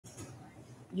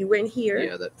You went here.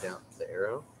 Yeah, that down the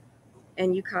arrow.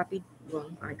 And you copied. Well,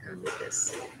 I copied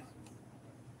this.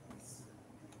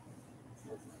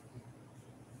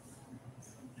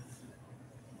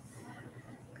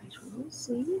 Control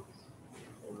C.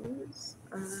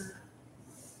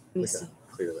 Let me see.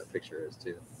 How clear that picture is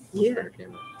too. Yeah. Better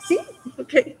camera. See?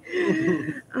 Okay.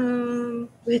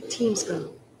 Where'd Teams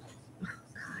go? Oh,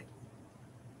 God.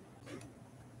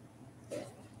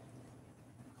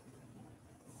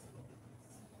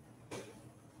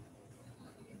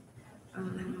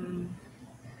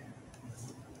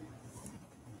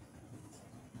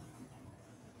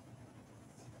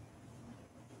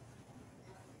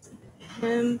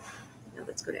 Him. Now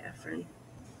let's go to Efren.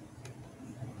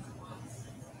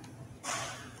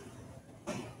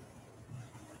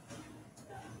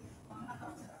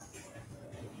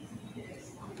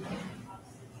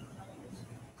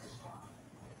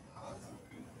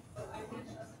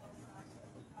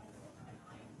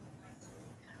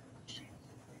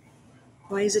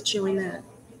 Why is it showing that?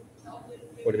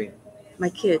 What do you mean? My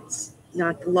kids,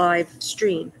 not the live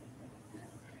stream.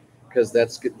 Because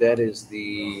that's good. That's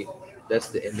the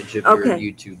image of Okay.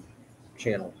 your YouTube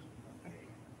channel.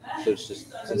 So it's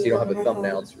just since you don't have a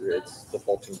thumbnail, it's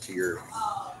defaulting to your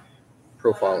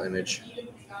profile image.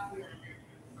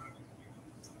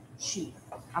 Shoot,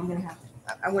 I'm gonna have.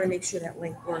 I want to make sure that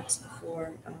link works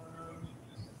before.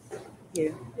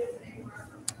 Here.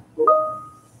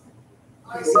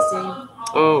 What is he saying?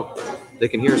 Oh, they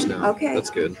can hear us now. Okay. That's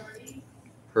good.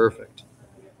 Perfect.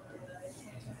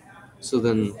 So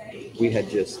then we had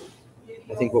just,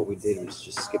 I think what we did was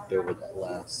just skipped over that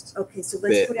last. Okay, so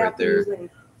let's bit put right out the there. new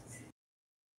link.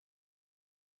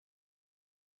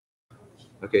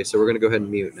 Okay, so we're going to go ahead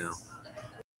and mute now.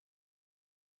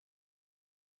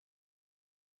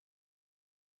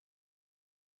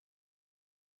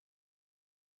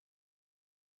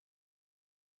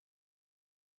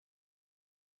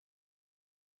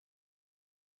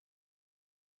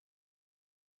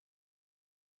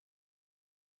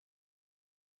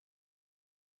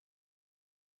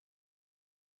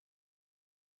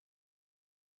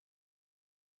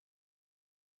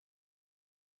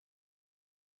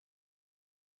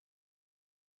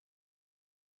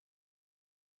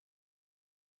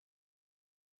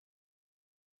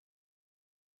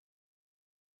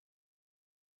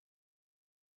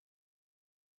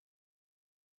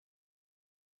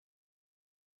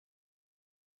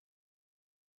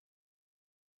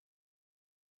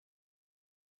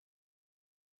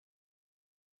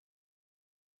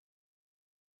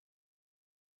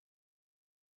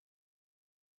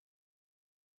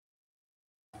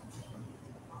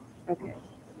 Okay.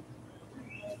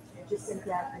 Just send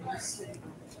that and you see.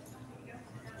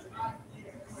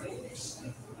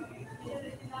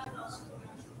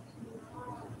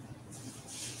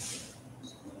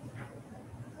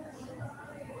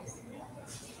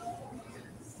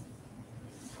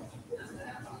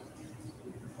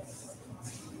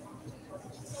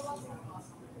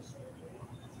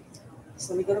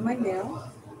 So let me go to my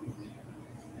mail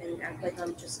and act like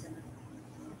I'm just gonna.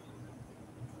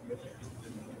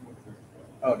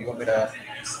 Oh, do you want me to?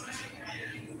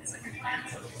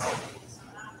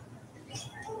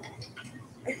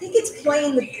 I think it's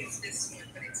playing the.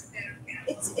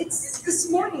 It's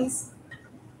this morning's.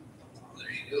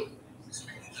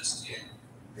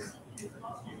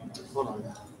 Hold on.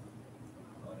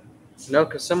 No,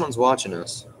 because someone's watching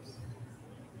us.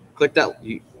 Click that.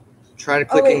 You try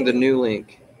clicking the new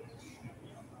link.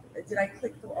 Did I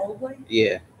click the old one?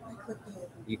 Yeah. I clicked the old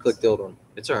one. You clicked the old one.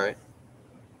 It's all right.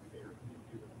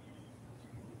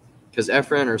 Because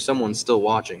Efren or someone's still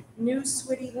watching. New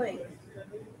Switty link.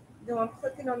 No, I'm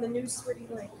clicking on the new Switty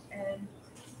link and.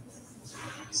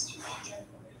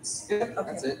 Okay.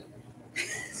 That's it.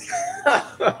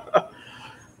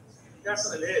 That's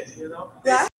what it is, you know?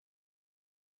 Yeah.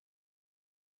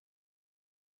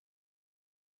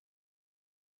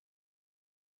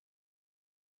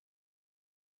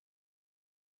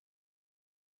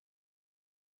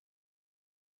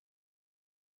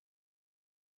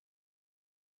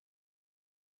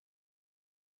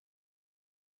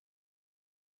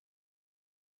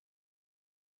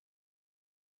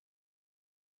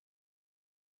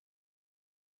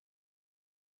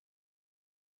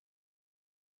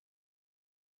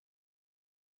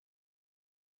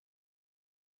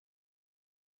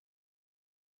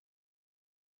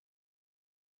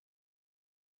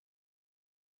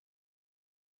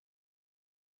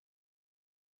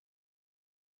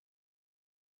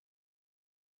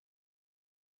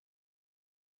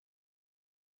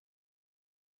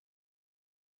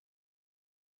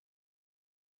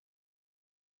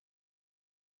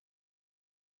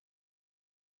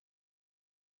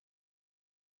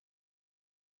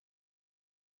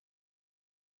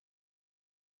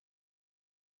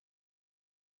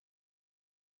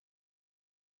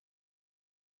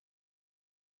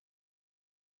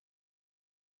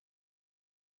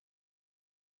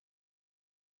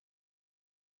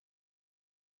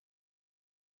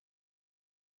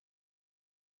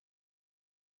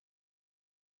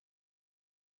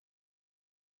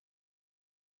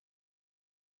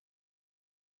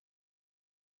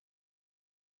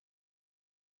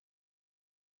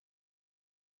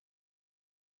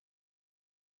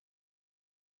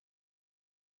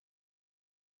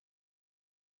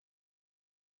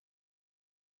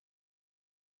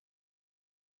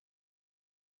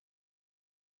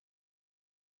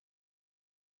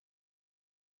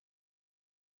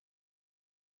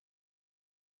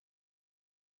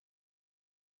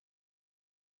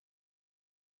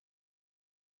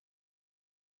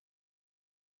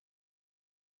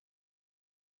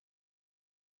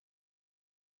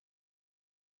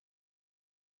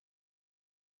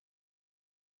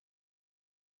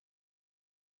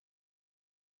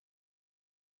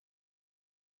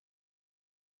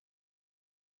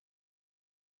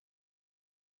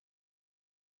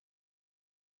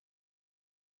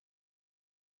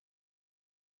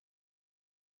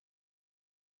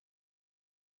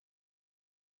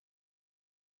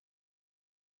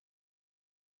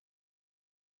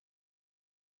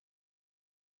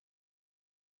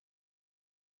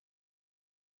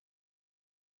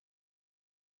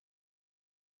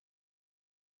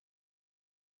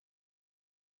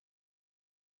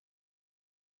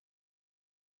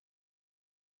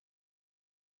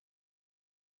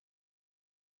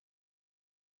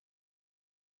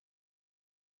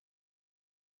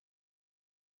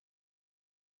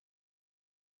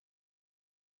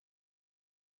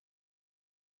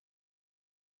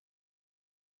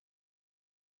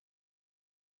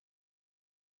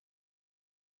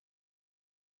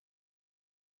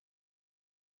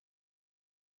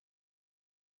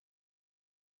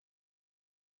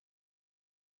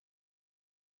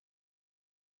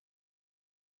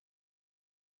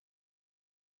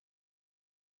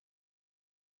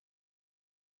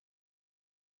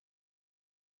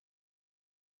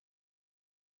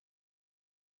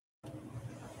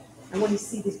 I want to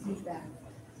see the feedback.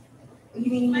 You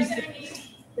mean use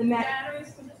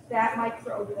the that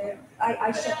micro over there?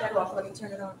 I shut that off. Let me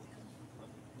turn it on.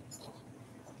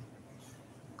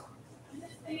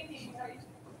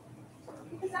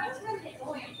 Because I was trying to get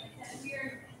going, but then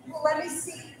weird. Well, let me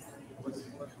see.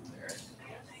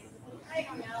 I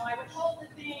don't know. I would hold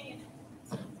the thing.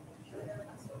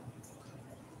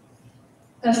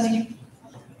 Testing.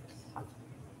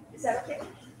 Is that okay?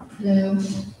 No,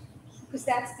 Because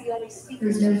that's the only speaker.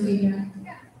 there's no feedback.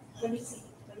 Let me see.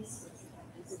 Let me see.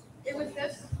 It was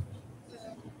this.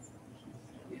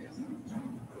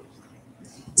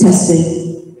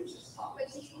 Testing.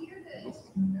 But did you hear this?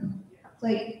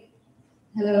 Like,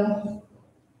 hello?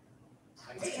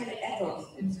 It's kind of echoes.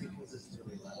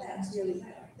 That's really loud.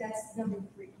 That's number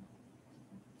 3.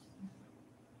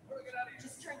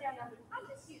 Just turn down number. I'll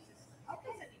just use this.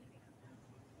 Okay.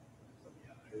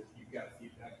 You've got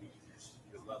feedback because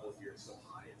your level here is so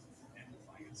high, it's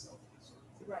amplifying itself.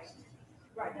 Right.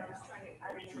 Right. Now I was trying to.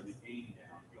 I When you turn remember. the gain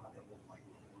down, you'll have to hold the mic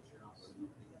a little closer.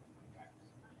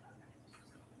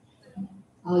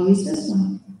 I'll use this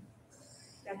one.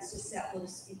 That's just that little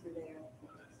speaker there.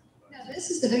 No, this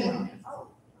is the big one. Oh.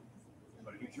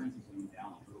 But if you turn the gain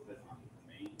down a little bit on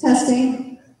the main.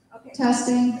 Testing, Okay.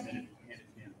 testing. And then hand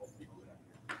it can hopefully hold it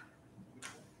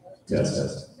up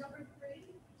Test. Number 3. here.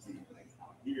 See, like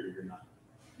out here, you're not.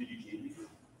 Did you change it?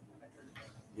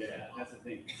 Yeah, that's the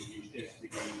thing. If you shift the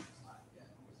gain,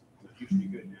 but you should be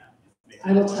good now.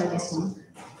 I will try this one.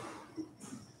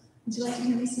 Would you like to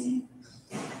hear me sing?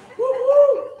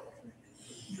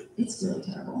 It's really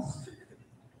terrible.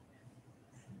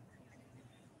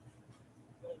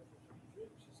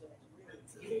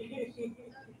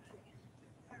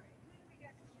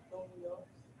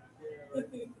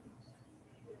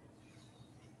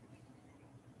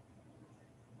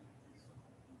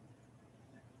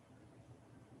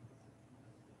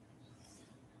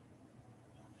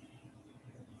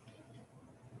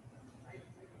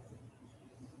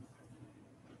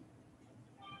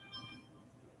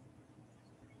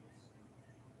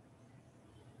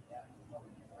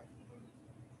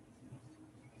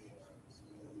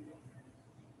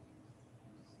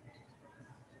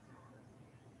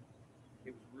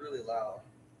 It was really loud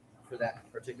for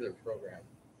that particular program.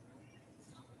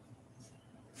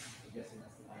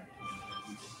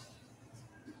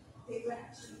 They were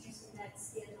actually using that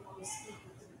standalone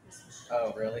speaker for the Christmas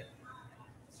show. Oh, really?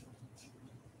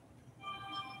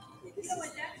 This You know is-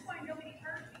 what? That's why nobody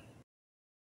heard me.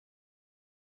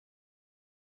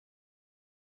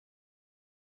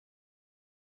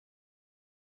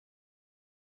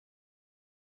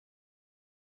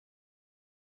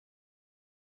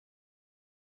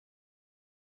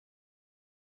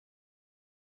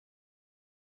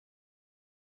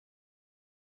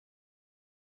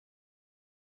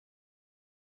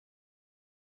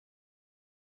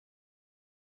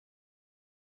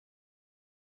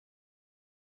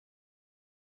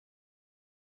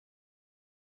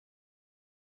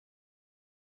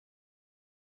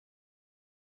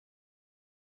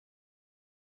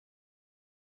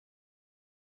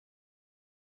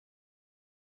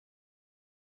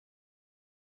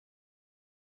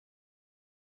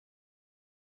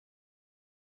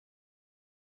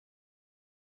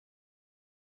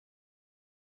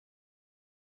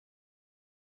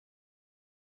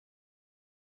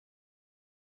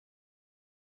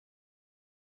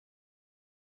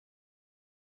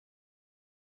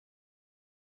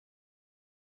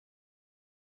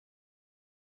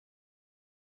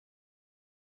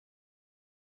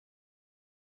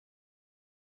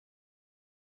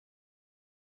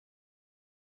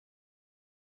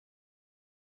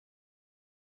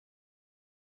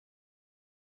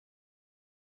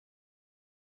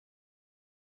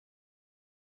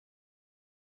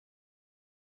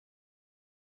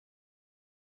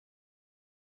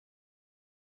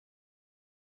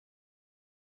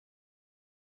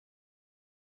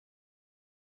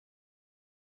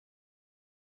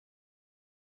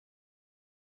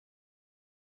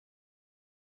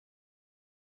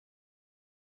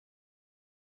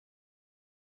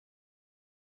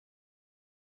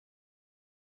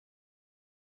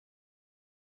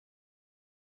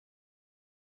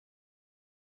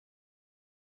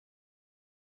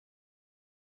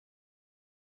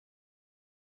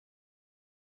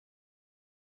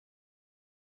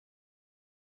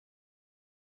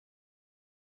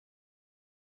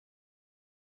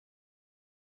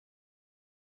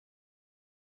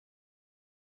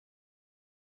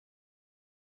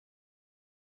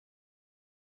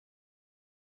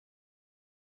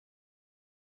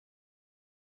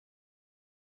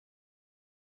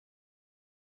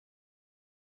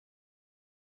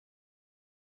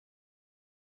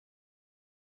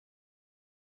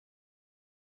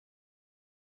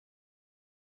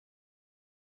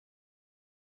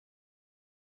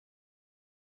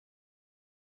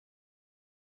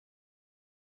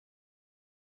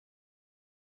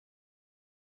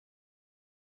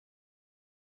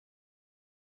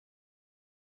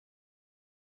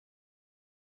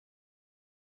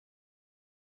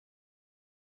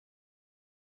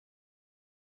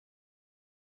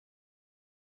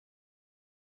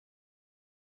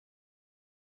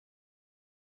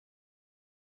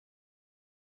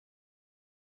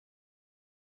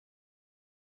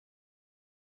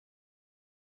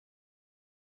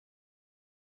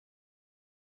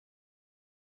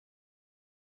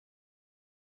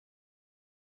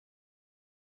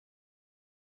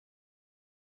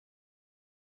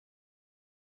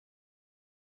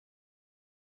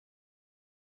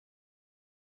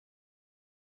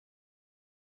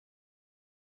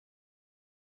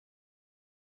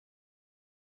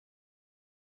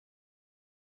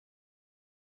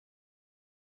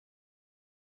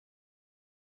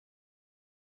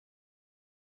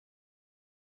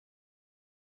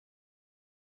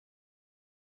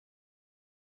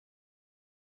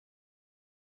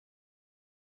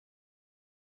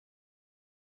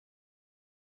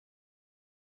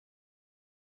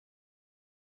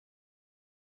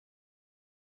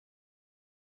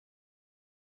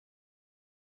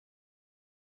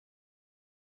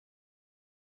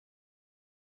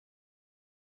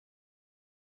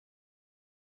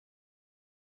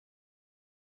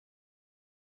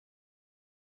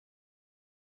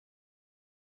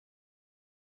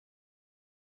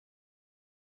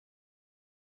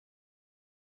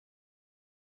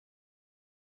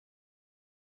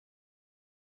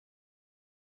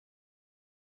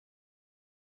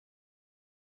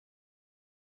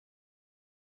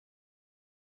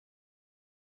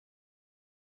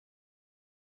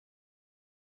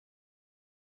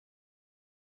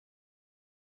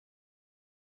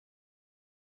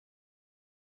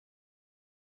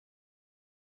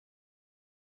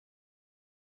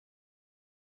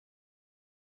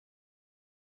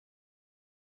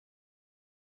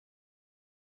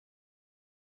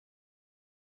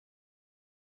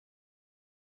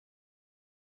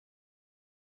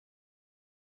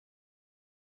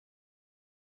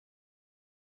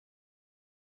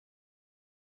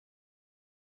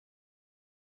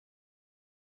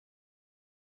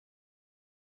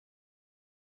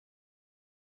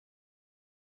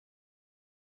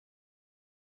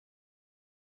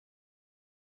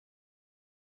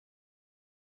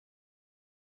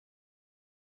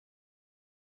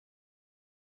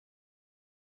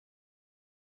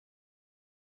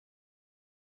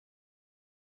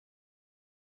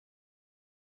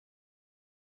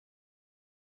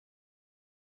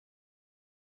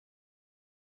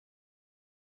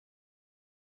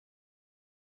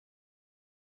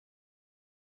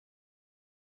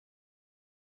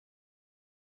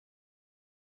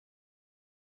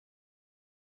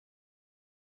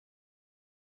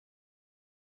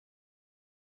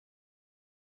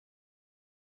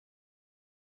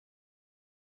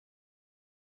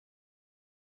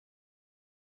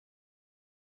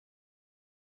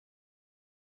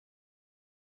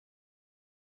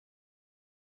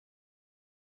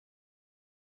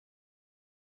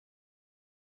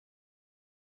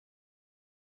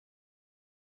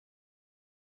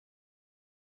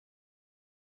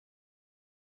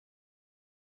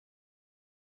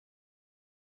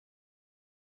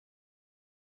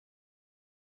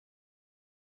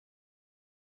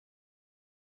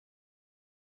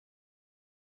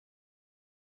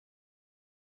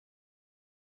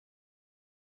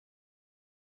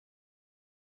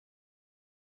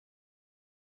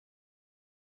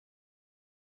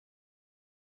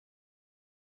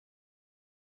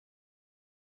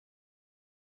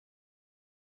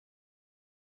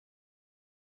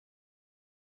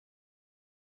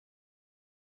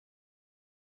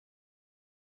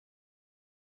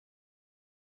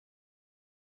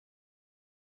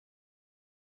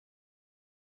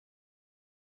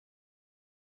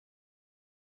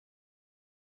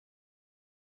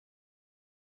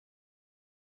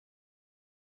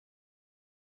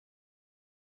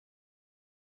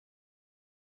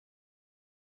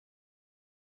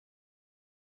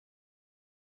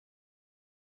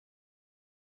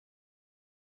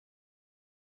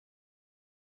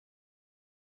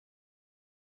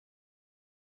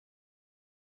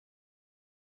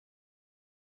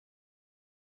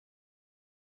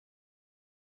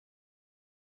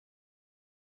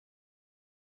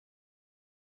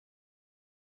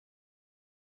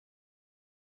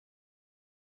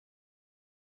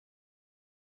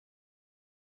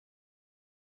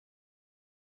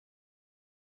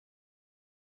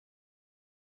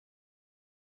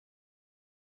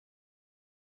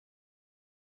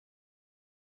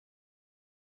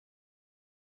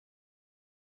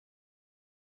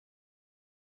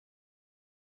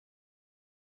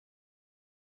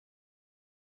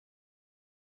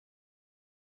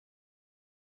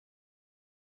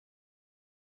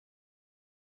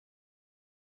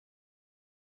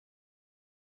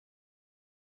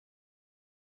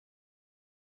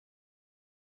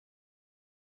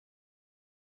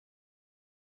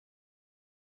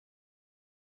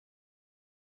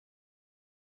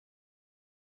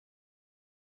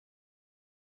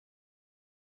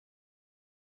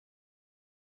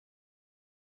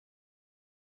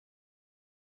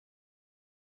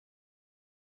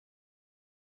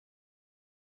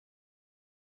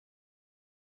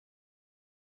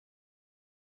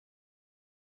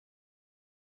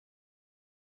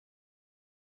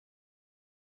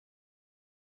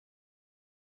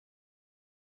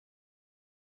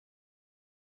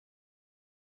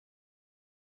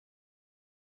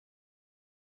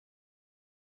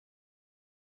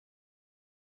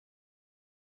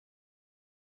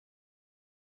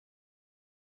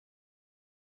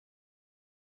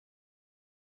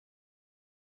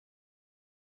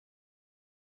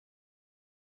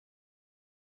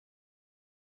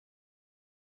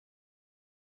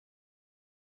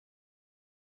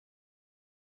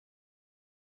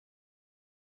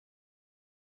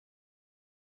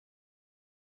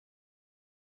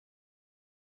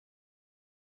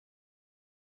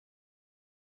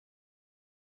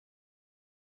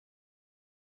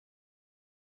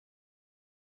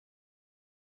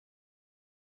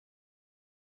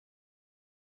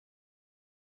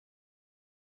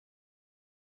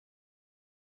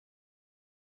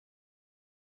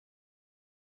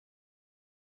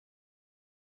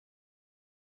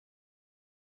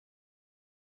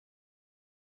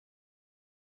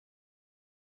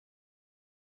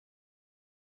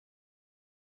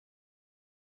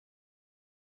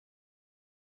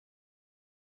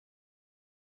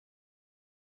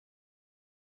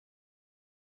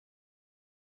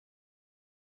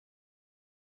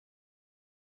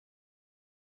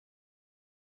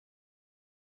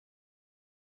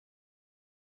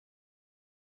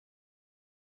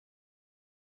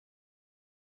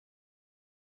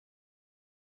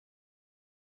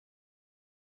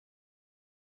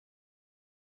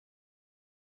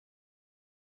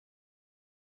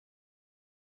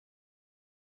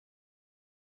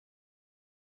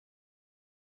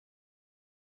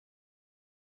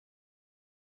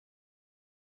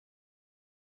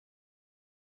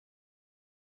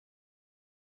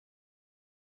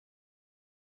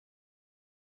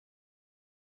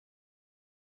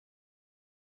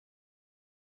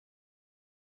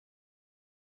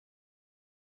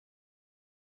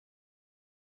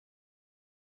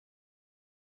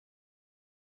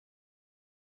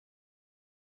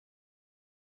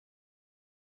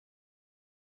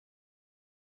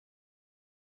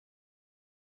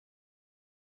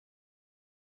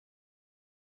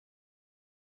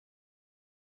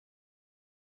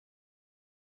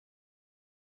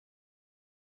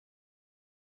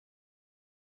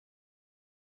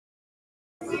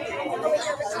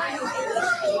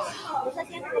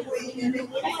 Welcome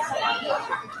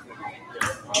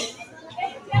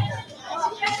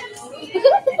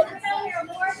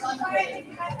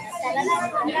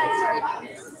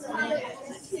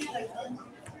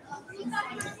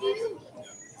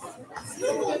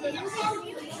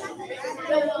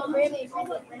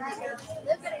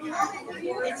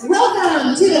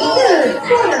to the third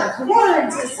quarter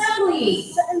awards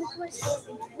assembly.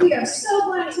 We are so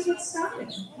glad to get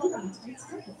started.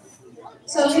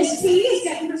 So Miss P is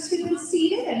getting her students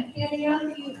seated and handing out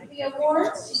the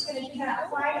awards. She's going to do that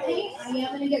quietly. I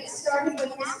am going to get started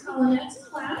with Miss Colinette's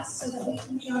class so that we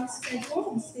can be on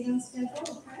schedule and stay on schedule.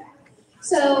 Okay.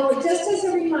 So just as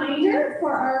a reminder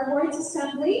for our awards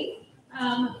assembly,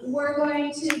 we're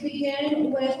going to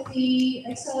begin with the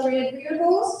accelerated reader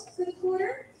goals for the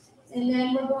quarter, and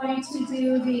then we're going to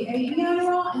do the AB honor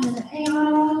roll and then the A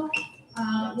honor roll.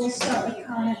 We'll start with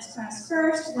Colinette's class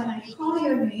first. When I call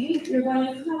your name, you're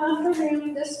going to come out the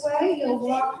room this way. You'll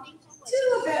walk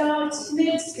to about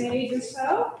mid-stage or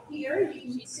so. Here,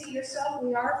 you can see yourself.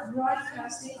 We are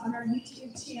broadcasting on our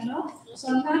YouTube channel, so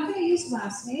I'm not going to use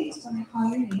last names when I call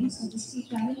your name, so just keep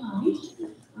that in mind.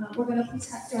 We're going to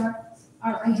protect our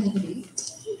identity.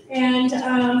 And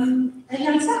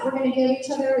that's it. We're going to give each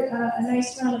other a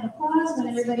nice round of applause when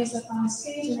everybody's up on the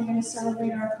stage, and we're going to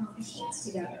celebrate our accomplishments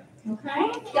together.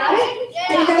 Okay? Got it?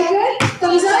 Everybody good?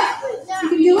 Thumbs up? You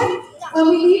can do it? When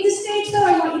we leave the stage, though,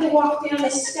 I want you to walk down the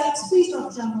steps. Please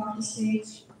don't jump off the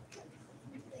stage.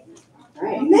 All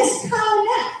right. Miss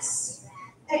Colinette's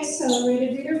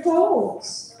accelerated reader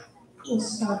goals. We'll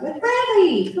start with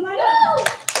Bradley. Come on up.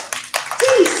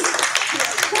 Please.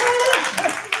 Come on up.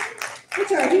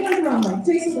 That's all right. You went the wrong way.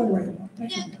 Jace will go the right way.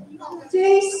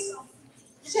 Jace.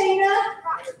 Shayna.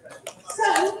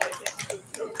 Sutton.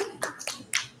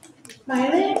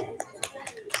 Violet.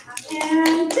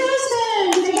 And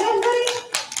Justin. Did they get everybody?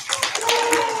 Yay.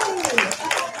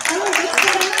 All right. Let's get them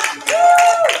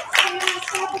up.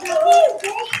 Stop it up.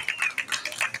 Okay.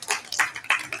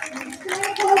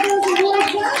 Hold those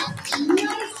awards up.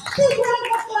 Nice. Big round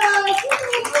of applause.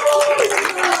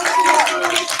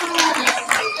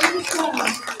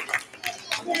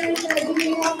 Very good. Give me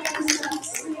one more.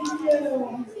 Thank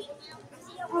you.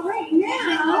 All right,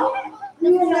 now we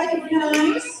will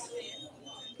recognize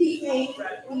the AP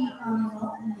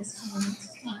honor in this morning's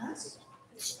class.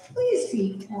 Please be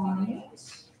quiet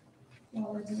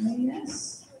while we're doing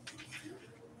this.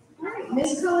 All right,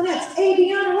 Miss Colinette's AP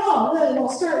honor roll. We'll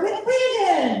start with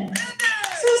Brandon,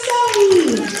 Susani,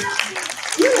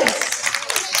 Lewis,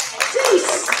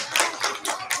 Jace,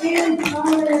 and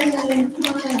Colin. Come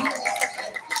on up.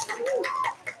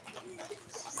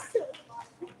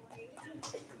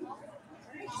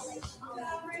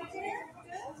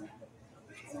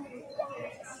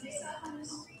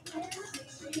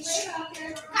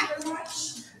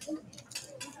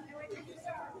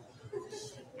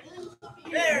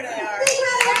 There they are.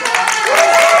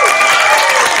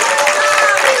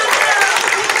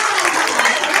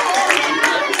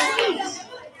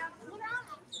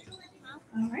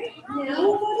 All right, now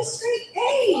we'll go to straight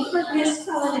A for Miss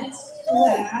Colinette's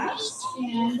class,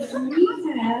 and we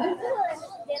have,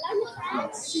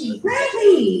 let's see,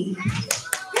 Bradley,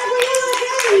 Gabriella,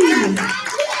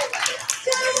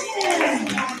 Justin,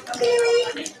 Terry,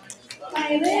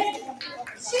 Violet,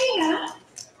 Shayna,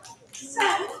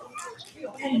 Sutton,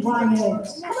 and Wyatt.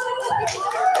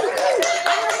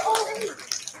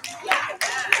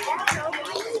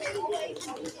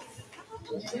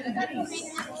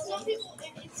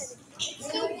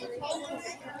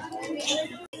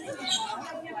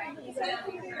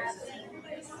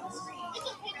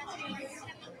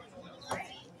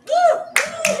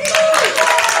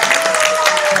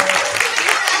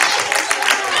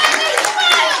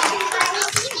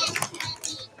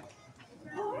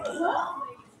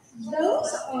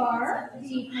 Those are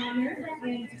the honor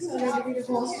and accelerated reader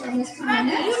goals for Miss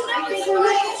Colinette. I think we're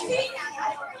ready.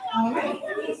 All right.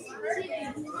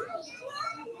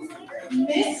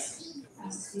 Miss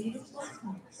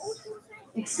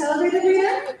accelerated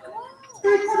reader,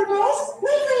 third quarter goals,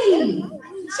 Lily,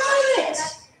 Charlotte,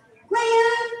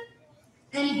 Graham,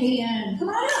 and Hayden. Come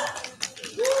on up.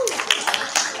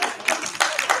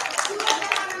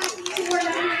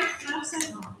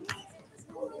 4.5% off.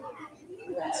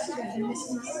 That's too bad. They're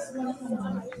missing one from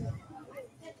one.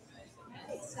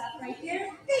 Stop right here.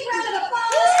 Big round of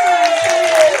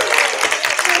applause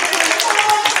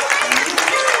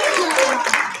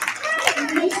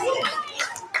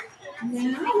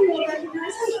Now we will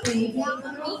recognize the baby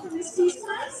girl from Miss T's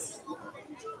class.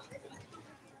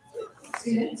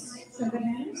 Students, show their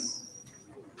hands.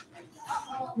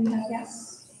 We have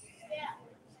guests.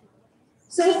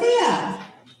 Sophia.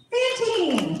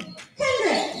 Fantine,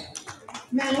 Kendrick,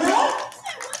 Manuela,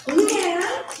 Leanne,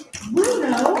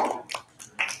 Bruno,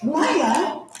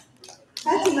 Lila,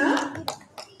 Fatima,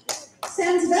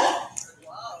 Sanzibeth,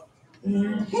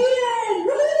 and Hayden.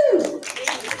 Woo!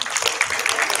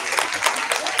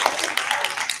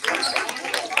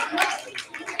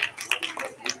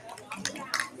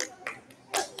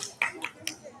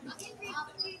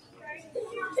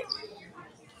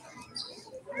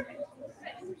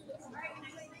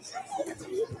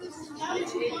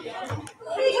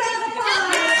 Big round of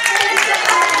applause.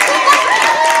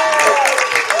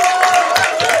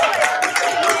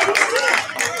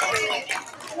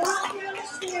 Walk down the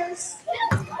stairs.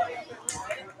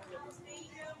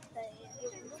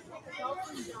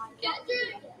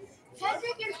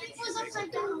 Kendrick, your feet was upside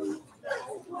down.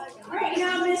 All right,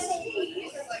 now Miss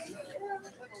Keith.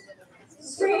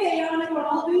 Straight A on the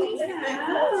wall. We have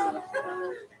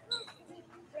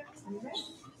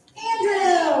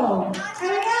Andrew,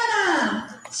 Ariana,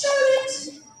 Charlotte,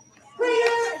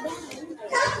 Greer,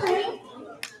 Catherine,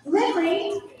 Lynley,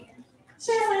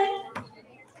 Sherlyn,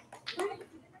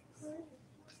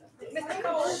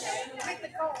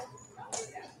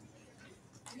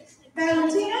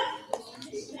 Valentina,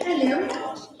 and there we go.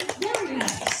 Very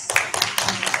nice.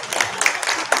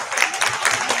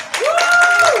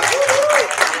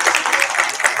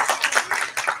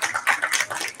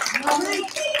 All right,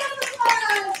 big round of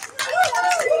applause.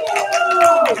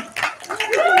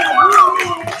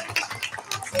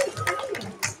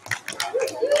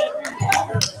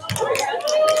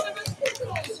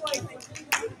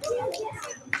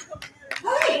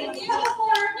 All right, a couple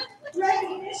more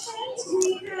recognitions. We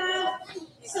have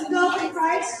some golden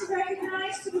prizes to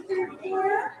recognize for the third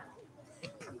quarter.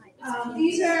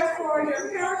 These are for your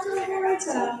character awards,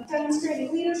 demonstrating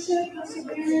leadership,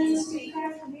 perseverance,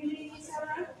 feedback, community,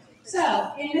 etc.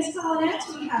 So, in Miss Collinette,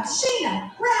 we have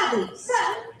Shayna, Bradley,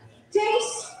 Seth,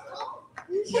 Jace,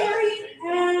 Carrie,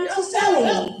 and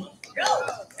Gisele.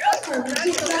 For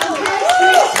Gisele,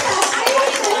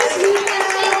 we have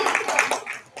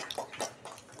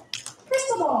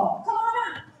Cristobal. Come on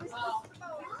up.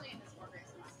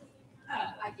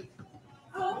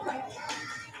 Oh, okay.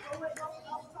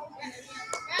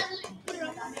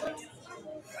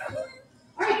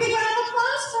 All right, big round of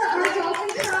applause for our Dolphin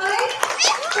Pride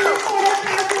third quarter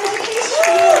character education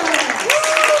awards.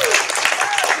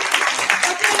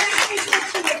 Okay, next case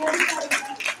next year, we'll be talking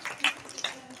about.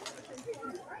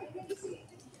 All right, take a seat.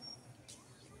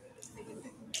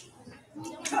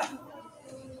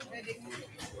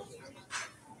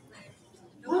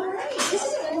 All right,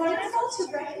 isn't it wonderful to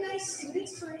recognize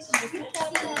students for achievement? Yeah,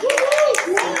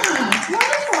 it's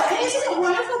wonderful. And isn't it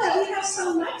wonderful that we have so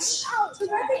much to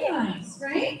recognize,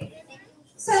 right?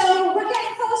 So we're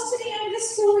getting close to the end of the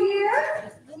school year.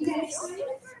 You get excited?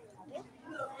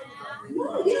 No,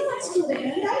 you don't want school to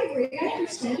end. I agree. I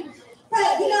understand.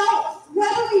 But you know,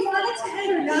 whether we want it to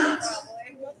end or not,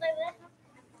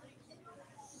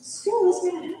 school is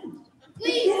going to end. The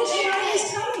finish line is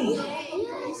coming.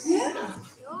 Yeah.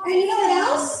 And you know what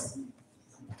else?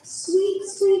 Sweet,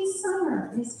 sweet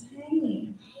summer is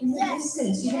hanging in the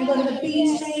distance. You're going to go to the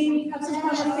beach, maybe have some fun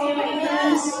with family and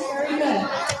friends. Very good.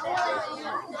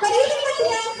 But even with the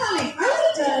end coming, are we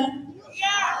done?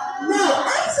 No,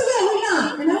 absolutely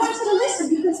not. And I want you to listen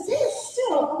because there's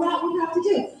still a lot we have to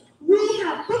do. We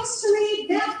have books to read,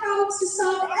 math problems to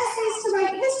solve, essays to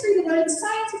write, history to learn,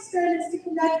 science experiments to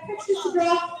conduct, pictures to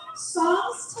draw,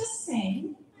 songs to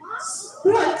sing,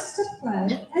 sports to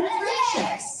play, and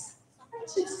friendships.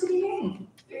 Friendships to be made.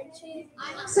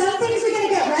 Some things you're going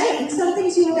to get right and some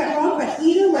things you will get wrong, but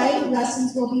either way,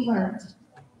 lessons will be learned.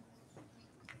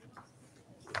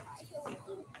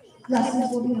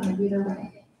 Lessons will be learned either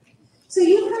way. So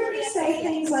you've heard me say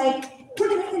things like, we're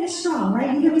going to finish strong,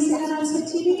 right? You heard me say that on Switlik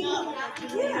TV?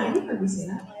 Yeah, you heard me say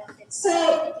that.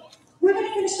 So we're going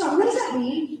to finish strong. What does that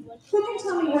mean? Who can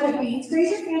tell me what it means?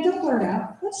 Raise your hand, don't blurt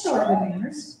out. Let's show our good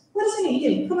manners. What does it mean?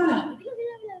 You, come on up.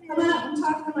 Come on up and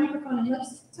talk to the microphone and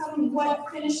let's tell me what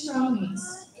finish strong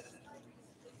means.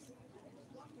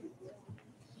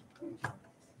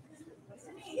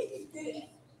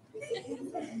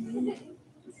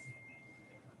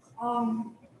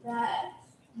 That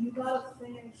you gotta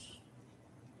finish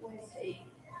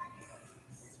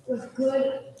with good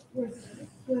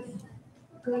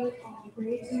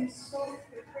grades and stuff.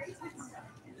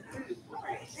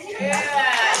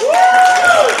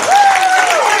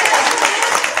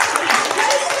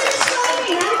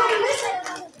 Everybody listen.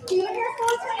 Do you hear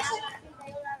full attention?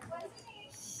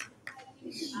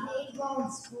 You should be go in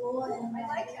school and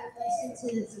listen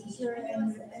to the teacher and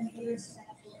be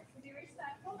respectful.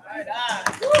 Right on.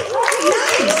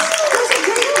 Nice. Those are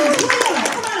great ones. Well,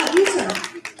 come on, you sir.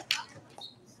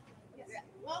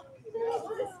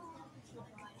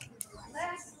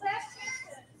 Last chance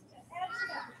to add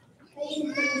it up.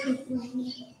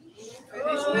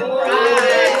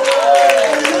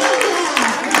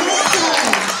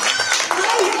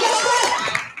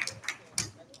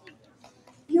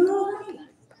 You're all right.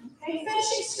 Okay,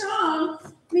 finishing strong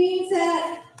means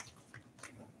that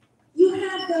you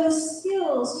have those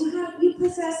skills, you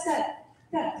possess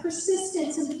that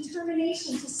persistence and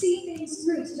determination to see things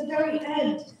through to the very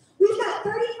end. We've got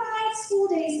 35 school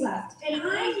days left, and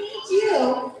I need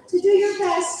you to do your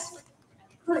best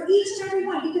for each and every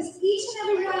one, because each and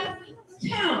every one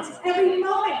counts. Every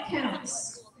moment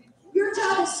counts. Your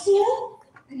job is school,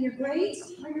 and your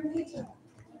grades are your paycheck.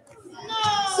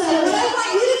 So what I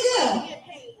want you to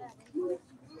do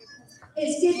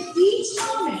is give each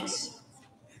moment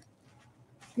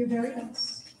your very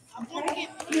best. Okay?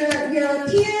 Your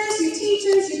peers, your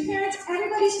teachers, your parents,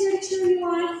 everybody's here to cheer you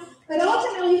on. But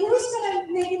ultimately, who's going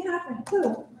to make it happen?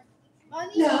 Who?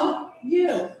 No,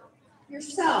 you.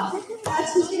 Yourself.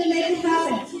 That's who's going to make it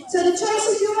happen. So the choice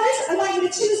is yours. I want you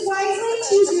to choose wisely.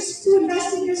 Choose to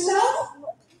invest in yourself.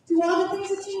 Do all the things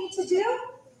that you need to do.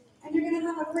 And you're going to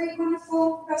have a great,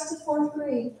 wonderful rest of fourth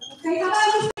grade. Okay? How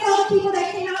about we thank all the people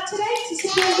that came out today to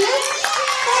support you?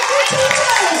 Thank you,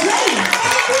 teachers. Ready?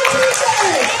 Thank you, teachers.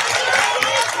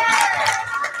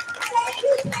 Thank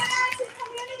you, parents and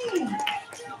community.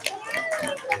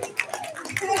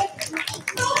 Okay?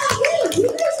 How about you? You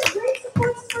guys are great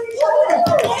supports for each other.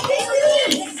 Thank you,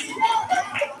 students.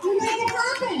 You make it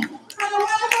happen. Have a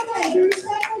wonderful day. Be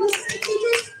respectful, listen to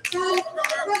teachers, and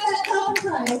have that help and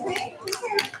pride, okay? Take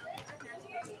care.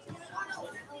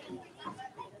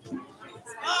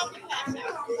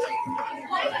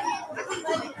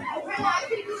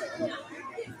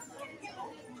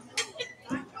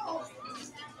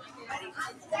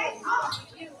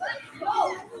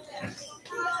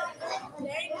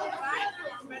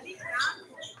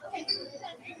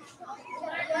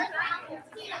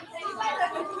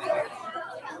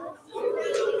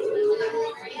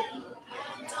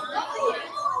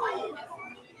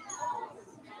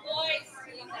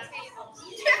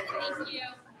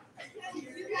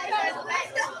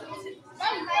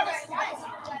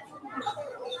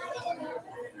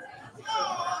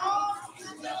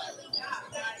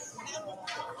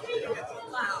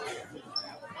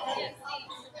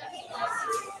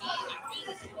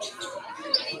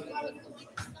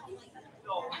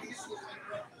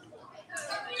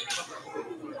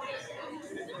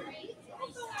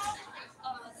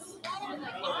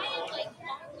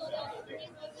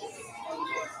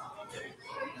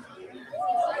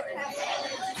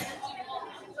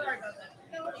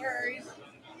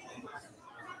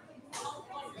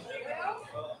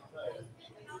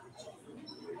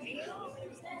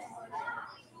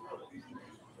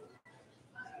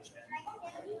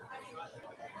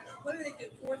 What do they do?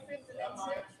 Fourth, fifth, and then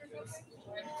sixth?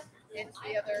 It's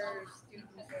the other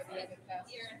students or the other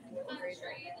classes in fourth grade.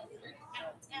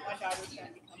 My daughter's going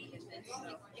to be coming in this, so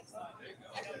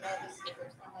I don't know the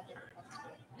stickers on how they're coming.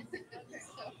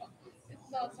 So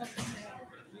it's all something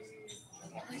new.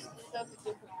 At least it does a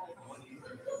different one.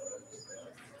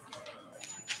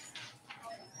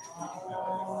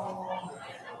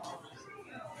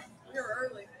 We were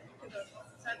early. Could have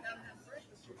sat down and had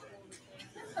breakfast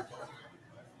before.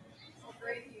 So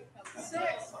Brady, you come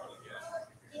 6.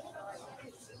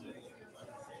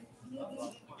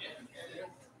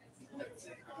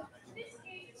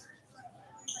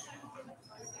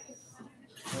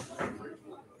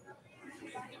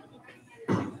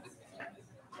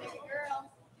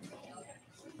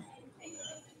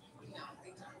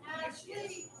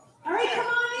 All right, come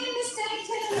on in, Miss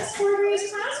Dennington and Miss Forbury's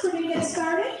class. We're going to get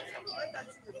started.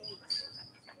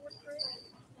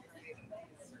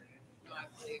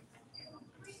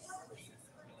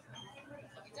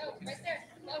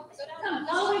 Come,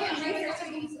 all the way down, right here, so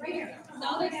you can, right here. Come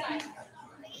all the way down.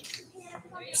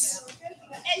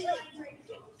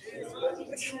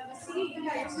 See, you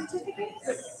got your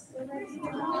certificates. We're ready to go.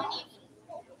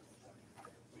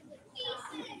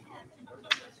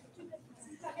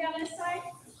 Copy on this side.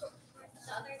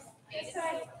 This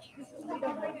side.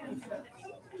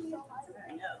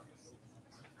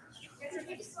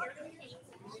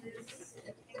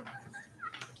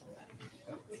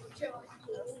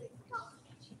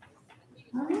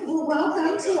 All right, well,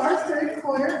 welcome to our third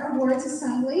quarter awards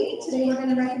assembly. Today we're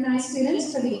going to recognize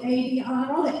students for the A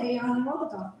honor roll, the A honor roll,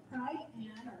 the Dr. Pride, and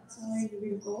our accelerated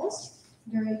reader goals.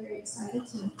 Very, very excited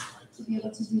to be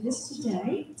able to do this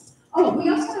today. Oh, we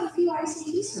also have a few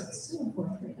ICT students too in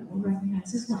fourth grade that we'll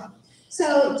recognize as well.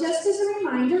 So just as a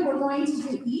reminder, we're going to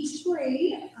do each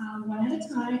grade one at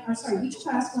a time, or sorry, each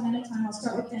class one at a time. I'll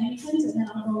start with Bennington's and then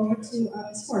I'll go over to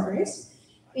Ms. Forgrave's.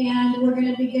 And we're going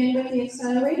to begin with the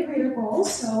accelerated reader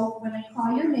goals. So when I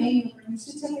call your name, you'll bring your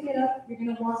certificate up. You're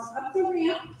going to walk up the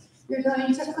ramp. You're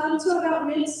going to come to about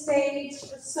mid-stage,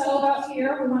 so about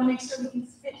here. We want to make sure we can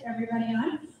fit everybody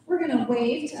on. We're going to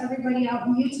wave to everybody out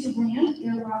in YouTube land.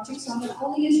 You're watching, so I'm going to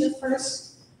only use your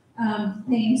first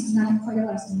names. I'm not going to call your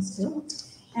last names too.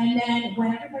 And then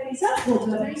when everybody's up, we'll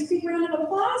do a nice big round of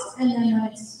applause. And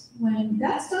then when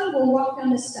that's done, we'll walk down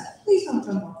the step. Please don't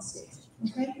jump off the stage.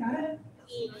 Okay, got it?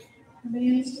 Everybody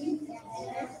understand?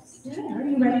 Yeah, are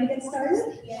you ready to get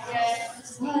started?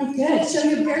 Yes. All right, good. Show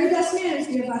your very best manners.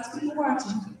 We have lots of people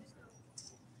watching.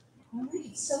 All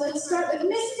right, so let's start with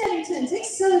Miss Bennington's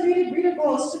accelerated reader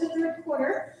goals for the third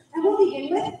quarter. And we'll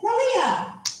begin with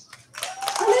Malia,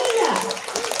 Olivia,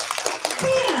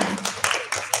 Pam,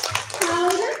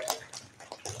 Tyler,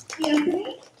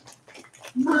 Anthony,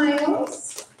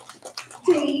 Miles,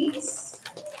 James,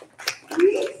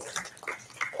 Reese,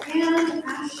 and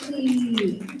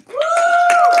Ashley.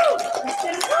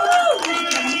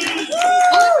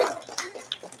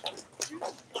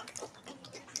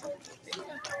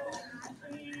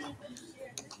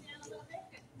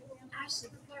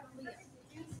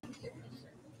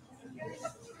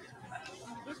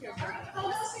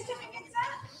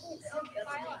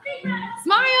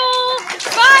 Smile!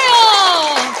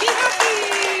 Smile! Be happy!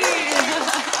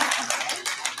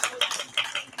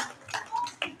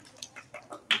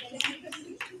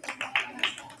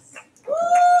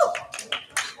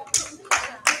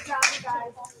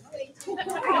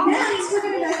 Next, we're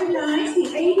going to recognize the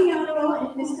AD honor roll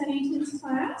in Miss Bennington's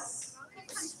class.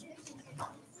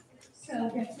 So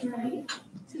get ready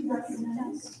to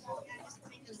recognize.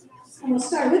 And we'll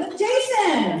start with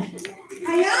Jason,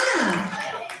 Ayana,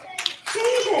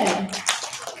 David,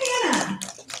 Hannah,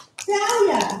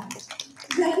 Dahlia,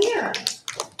 Zahir,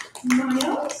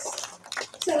 Miles,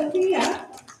 Sophia,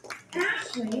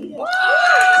 Ashley,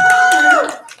 Connor,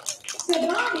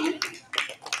 Savani,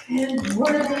 and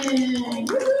Morgan.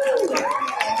 Woo!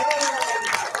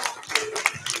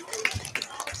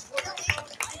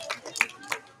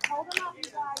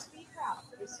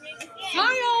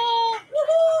 Smile!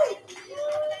 Woohoo!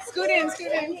 Scoot in,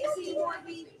 scoot in.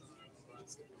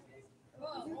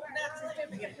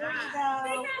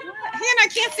 Hannah, I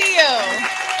can't see you.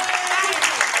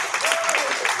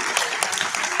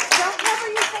 Don't cover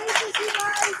your faces, you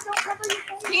guys. Don't cover your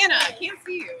faces. Hannah, I can't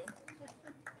see you.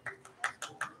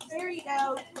 There you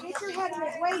go. Get your head in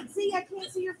it. Wait, see, I can't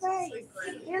see your face.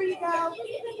 There you go.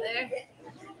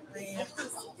 Thank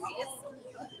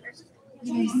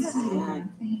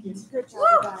you. Good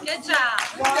job, guys. Good job.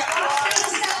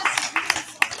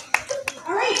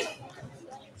 All right.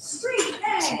 Street A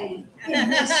in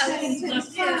Miss Bennington's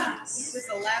class. This is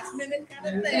a last minute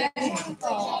kind of thing.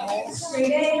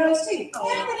 Street A goes to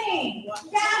Anthony,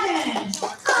 Gavin,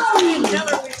 Chloe,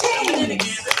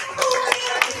 James,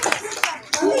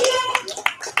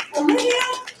 Olivia,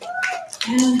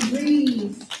 and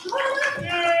Reese.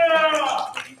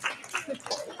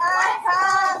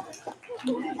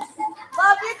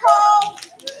 Love you, Cole.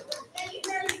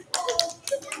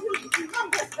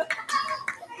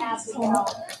 Abigail.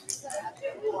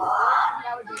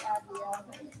 That would be Abigail.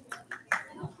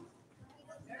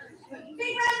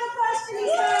 Big round of applause to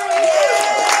these guys.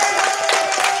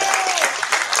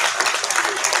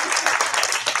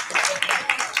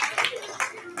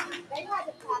 They had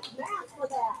to pass math for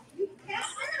that. You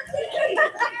passed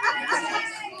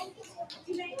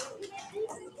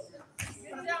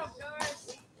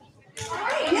All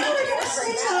right, now we're going to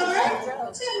switch over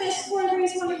to Miss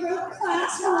Forgrave's Wonder Group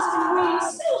class, who has been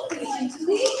waiting so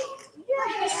patiently. We're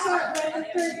going to start with the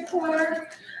third quarter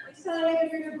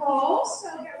accelerated reader goals. So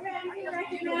get ready to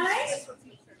recognize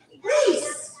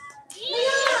Reese,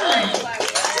 Leon,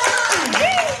 John,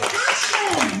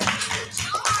 Ashton,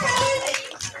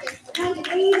 Kevin, and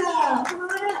Ada. Come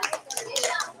on up.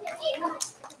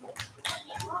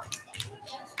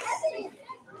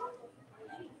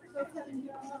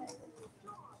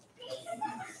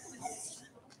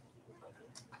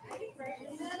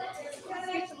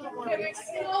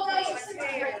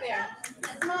 Right there.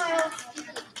 Smile.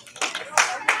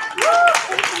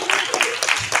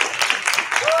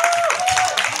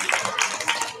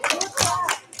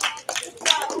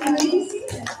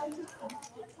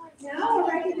 Now we'll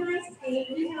recognize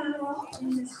AD honor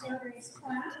in Miss Forgrave's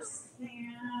class,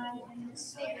 and in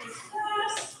Miss Forgrave's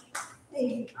class,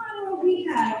 AD honor we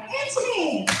have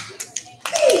Anthony,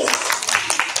 Peace,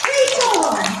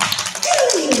 Rachel,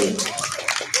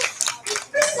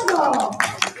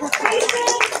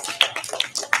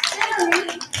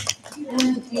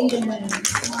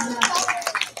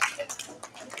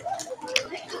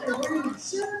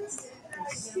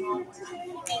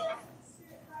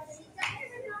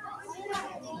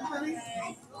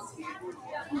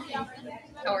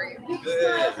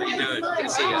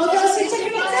 those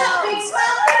certificates up. Big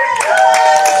smile for them.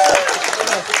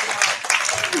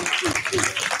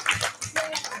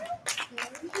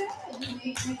 You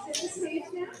may exit the stage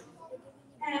now.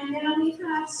 And now we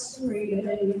have straight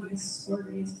ahead in my sport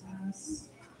race class.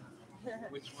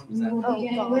 Which one We will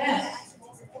begin with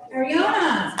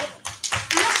Ariana,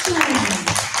 Ashlyn,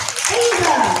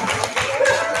 Ava,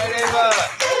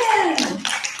 Eden,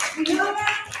 Fiona,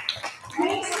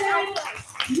 Mason,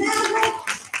 Maverick,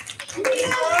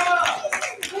 Mia,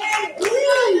 and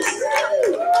Liz.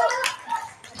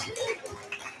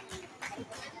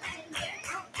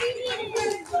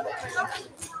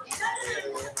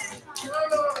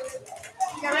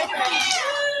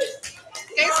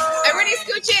 Guys, everybody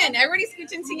scooch in. Everybody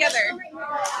scooch in together.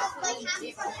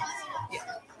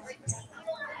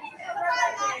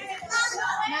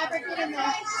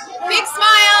 Big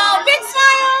smile. Big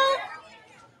smile.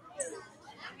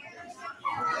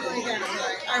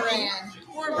 I ran.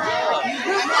 Poor bro.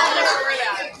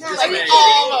 Like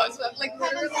almost. Like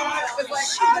literally. It was like.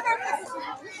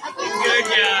 Good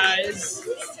guys.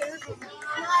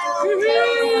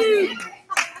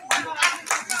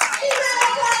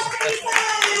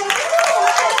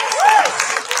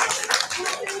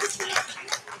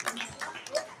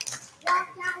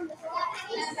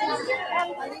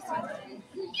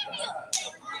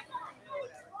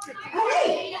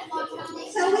 Alright,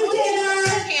 so we did our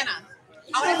Hannah,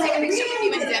 I want to take a picture with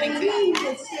you and Dennington.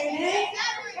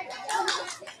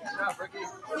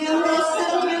 Now we'll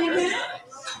settle down again.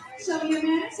 Show me your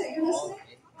manners that you're listening.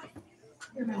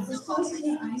 Your mouth is closed and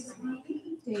your eyes are on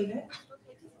me, David.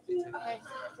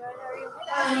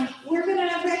 We're going to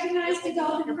recognize the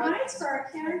Golden Prize for our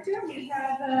character. We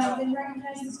have been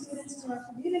recognizing students to our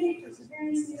community,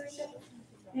 perseverance, leadership.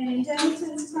 And in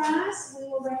Dennington's class, we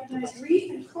will recognize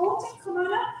Reef and Colton. Come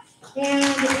on up. And in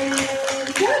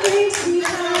your grades, we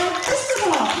have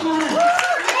Cristobal. Come on up.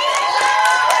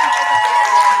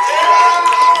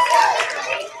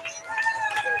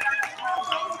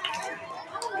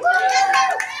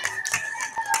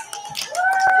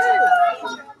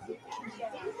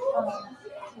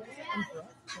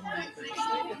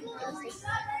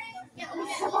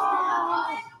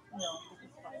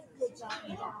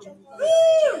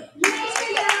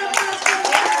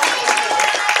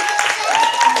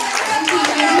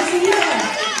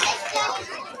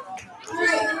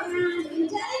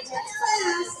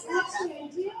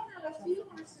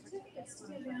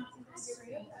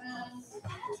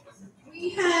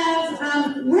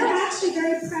 We're actually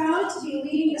very proud to be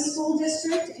leading the school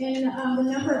district in the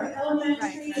number of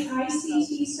elementary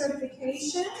ICT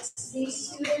certifications. These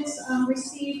students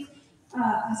receive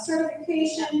a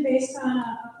certification based on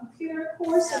a computer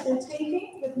course that they're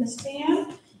taking with Ms.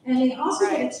 Dan, and they also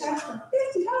get a check for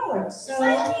 $50. So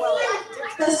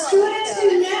the students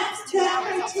who met that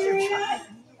criteria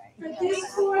for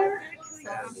this quarter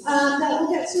that will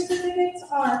get certificates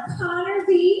are Connor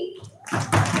V.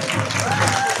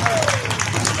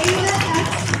 Ava S.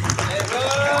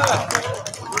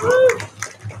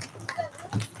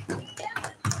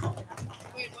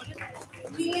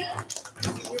 Mia.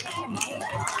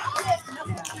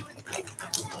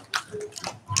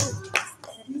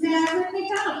 Maverick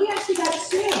McDonald. He actually got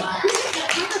two. He got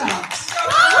 $100.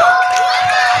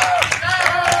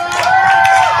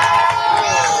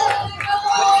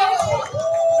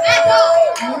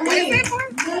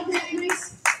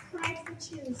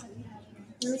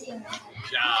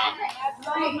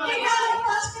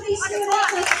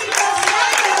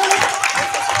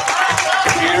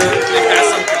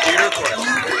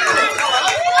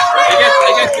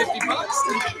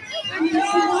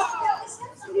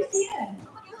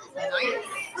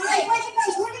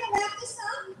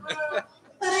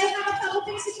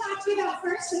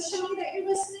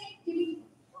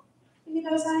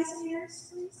 Those eyes and ears,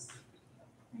 please.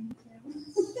 Thank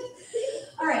you.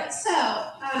 All right, so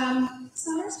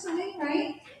summer's coming,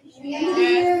 right? The end of the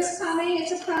year is coming.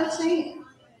 It's approaching,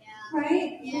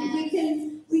 right? Yeah.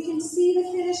 We can see the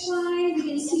finish line. We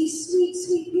can see sweet,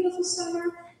 sweet, beautiful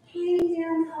summer hanging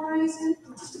there on the horizon.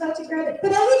 I'm just about to grab it.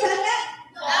 But are we done yet?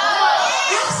 No.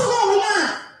 Absolutely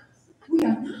not. We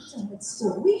are not done with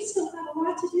school. We still have a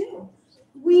lot to do.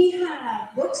 We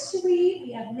have books to read,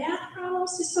 we have math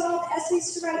problems to solve,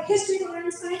 essays to write, history to learn,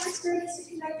 science experiments to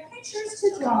conduct, pictures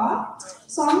to draw,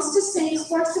 songs to sing,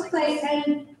 sports to play,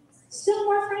 and still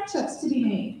more friendships to be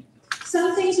made.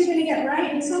 Some things you're going to get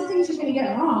right and some things you're going to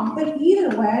get wrong, but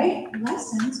either way,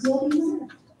 lessons will be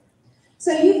learned.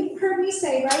 So you've heard me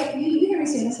say, right, you hear me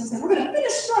say this, I say, we're going to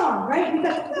finish strong, right? We've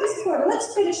got the last quarter,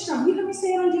 let's finish strong. You heard me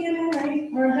say it on DNN,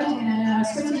 right? Or on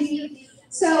Switlik.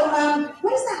 So what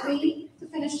does that mean? To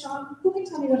finish strong, who can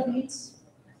tell me what it means?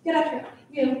 Get up here.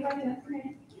 You, right there. Come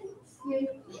here. You.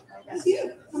 It's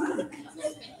you. Come on.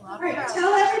 All right.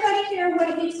 Tell everybody here what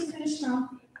it means to finish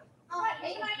strong.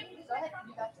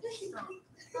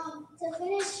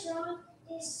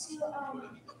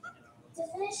 To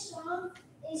finish strong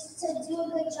is to do a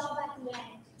good job at the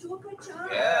end. Do a good job.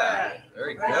 Yeah,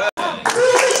 very good. Do a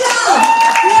good job.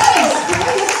 Yes.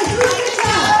 Do a good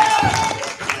job.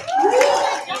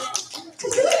 To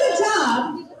do a good job,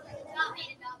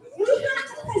 we have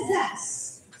to possess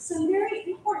some very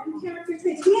important character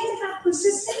traits. We have to have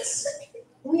persistence.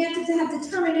 We have to have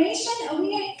determination, and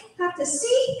we have to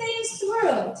see things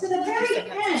through to the very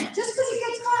end. Just because it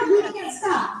gets hard, we can't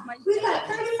stop. We've got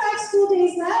 35 school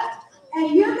days left,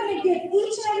 and you're going to give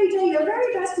each and every day your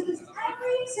very best because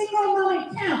every single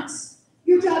moment counts.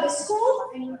 Your job is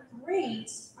school, and your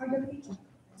grades are your future.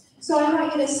 So I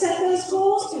want you to set those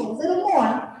goals, do a little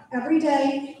more every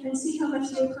day, and see how much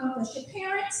you accomplish. Your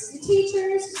parents, your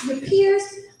teachers, your peers,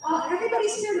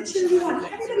 everybody's here to cheer you on.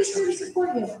 Everybody's here to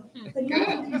support you, but no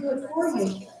one can do it for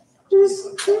you. Who's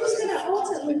going to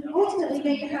ultimately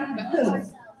make it happen? Who?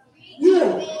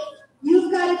 You.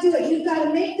 You've got to do it. You've got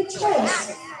to make the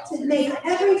choice to make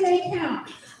every day count.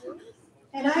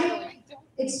 And I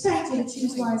expect you to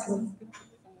choose wisely.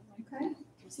 Okay?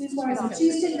 Choose wisely.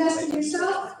 Choose to invest in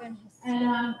yourself,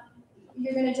 and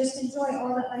you're going to just enjoy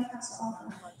all that life has to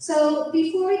offer. So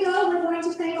before we go, we're going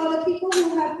to thank all the people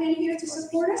who have been here to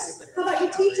support us. How about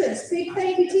your teachers? Big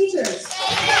thank you, teachers.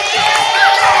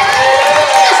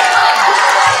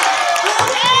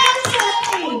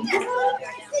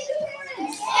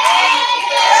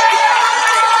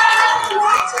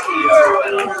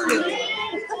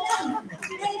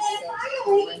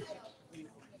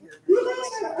 You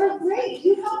guys are great.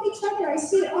 You help each other. I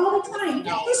see it all the time.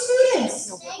 Thank the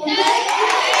students. Okay?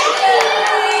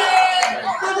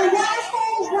 Have a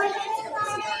wonderful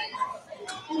time.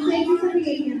 And thank you for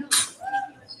being here.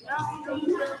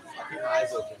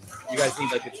 You guys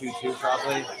need like a tutu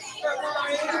probably?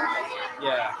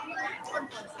 Yeah.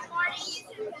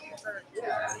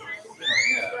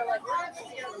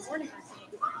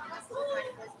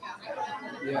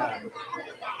 Yeah.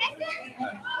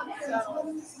 So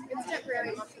it's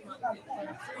temporary once a month.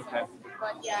 Okay.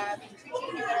 But yeah,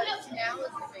 now is the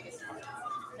biggest part.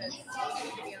 Because you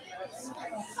need to be on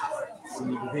Oh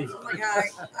my God,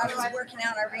 I was working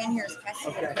out. I ran here as fast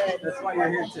as I Okay, could. that's why you're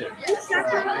here too. I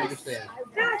understand.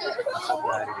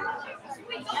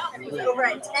 Over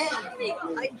at 10.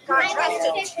 I got dressed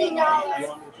at 2.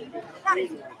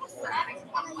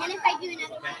 And if I do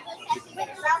another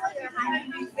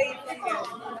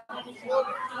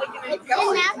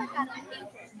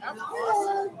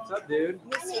What's up, dude?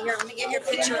 Let me see here. Let me get your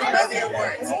picture of both your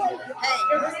words.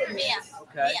 Hey, Mia.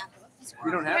 Okay.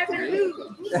 You don't have to be.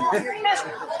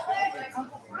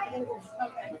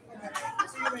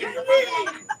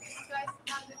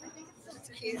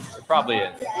 It probably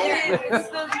is.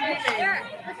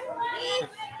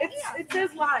 It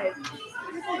says live.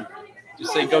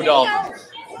 Just say go Dolphins.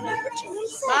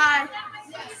 Bye.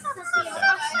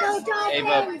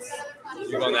 Ava,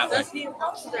 you're going that way.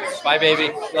 Bye,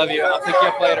 baby. Love you. I'll pick you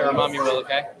up later, or mommy will,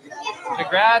 okay?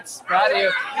 Congrats. Proud of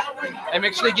you. And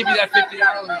make sure they give you that $50.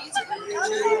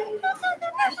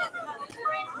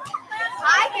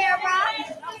 Hi, Deborah.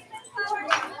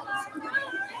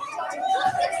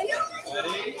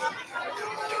 Ready?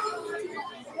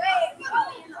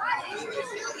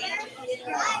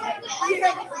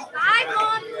 Hi,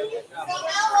 Mom. Say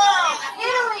hello.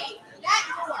 Italy.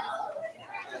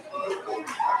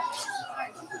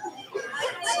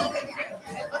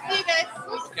 I'll see you guys.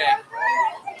 Okay.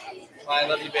 Bye.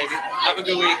 Love you, baby. Have a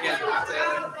good weekend,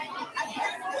 Taylor.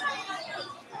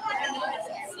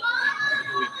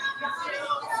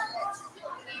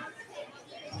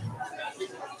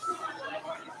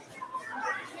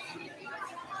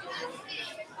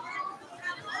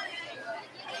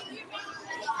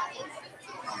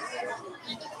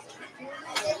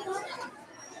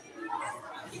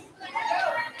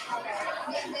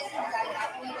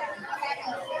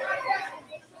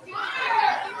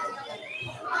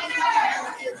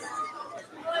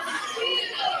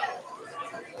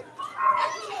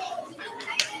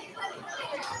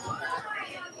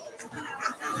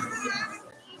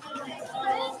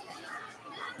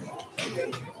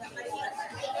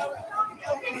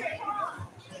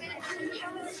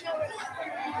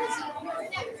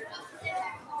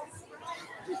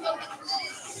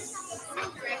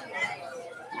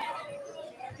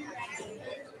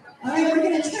 All right, we're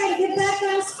going to try to get back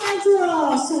on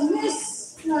schedule. So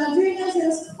Miss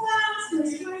Rodriguez's class,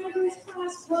 Miss Heineberg's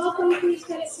class, welcome. Please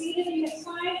get seated and get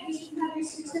quiet. You should have your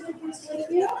certificates with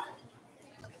you.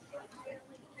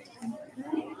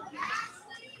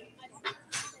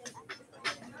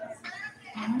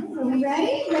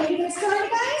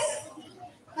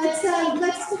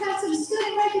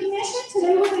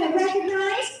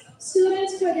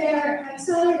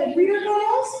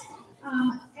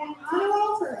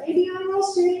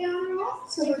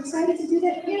 So we're excited to do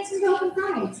that. And some welcome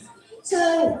prize.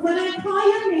 So when I call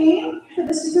your name for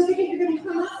the certificate, you're going to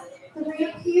come up the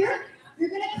ramp here. You're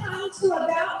going to come to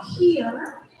about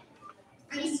here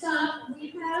and stop. We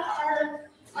have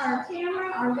our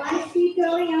camera, our live feed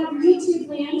going out in YouTube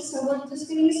land, so we're just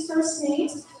going to use first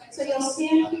names. So you'll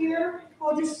stand here,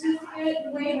 hold your certificate,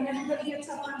 and wait when everybody gets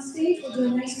up on stage. We'll do a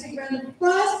nice big round of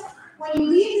applause. When you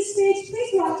leave the stage,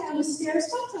 please walk down the stairs.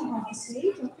 Don't jump off the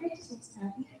stage, okay? Just looks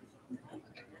happy.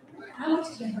 I want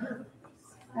you to get hurt.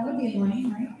 That would be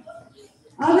annoying, right?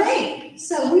 All right,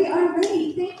 so we are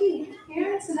ready. Thank you,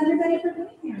 parents and everybody, for being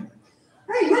here.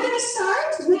 All right, we're going to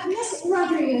start with Miss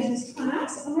Rodriguez's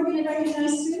class, and we're going to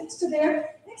recognize students for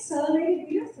their accelerated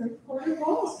reader third quarter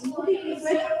goals. And we'll begin with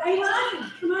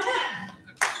Ailani. Come on up.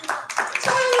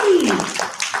 Charlie.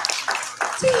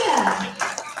 Tia.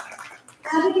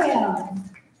 Abigail.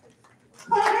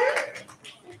 Carter.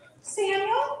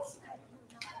 Samuel.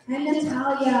 And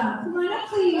Natalia. Come on up,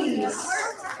 please.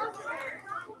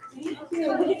 Thank you.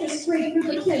 Look at this great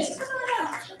group of kids. Come on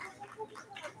up.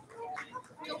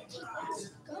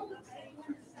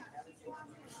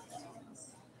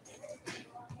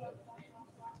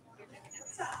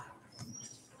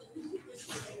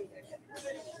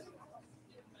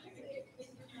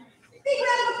 Big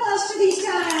round of applause for these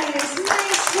guys.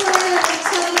 Nice work.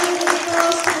 Accelerated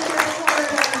girls for the third quarter.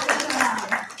 Good job.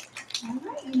 All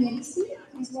right, you may be seated.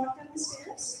 Please walk down the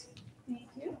stairs. Thank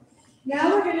you. Now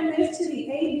we're going to move to the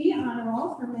AB honor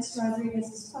roll for Miss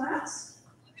Rodriguez's class.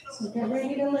 So get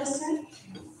ready to listen.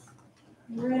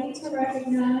 Ready to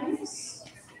recognize.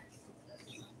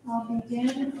 I'll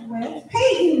begin with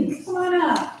Peyton. Come on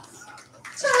up.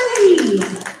 Charlie.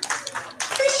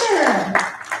 Fisher.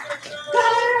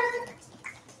 Gunnar.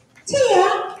 Tia.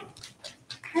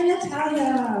 And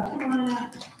Natalia. Come on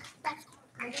up.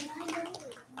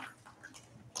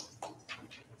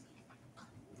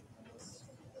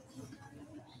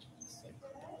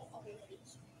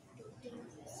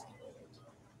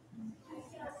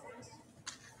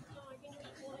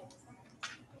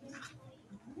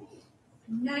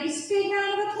 Nice big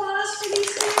round of applause for these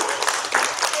students.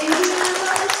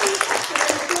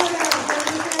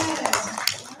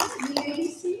 You may be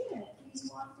seated. Please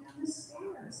walk down the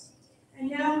stairs. And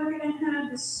now we're going to have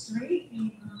the straight A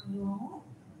honor roll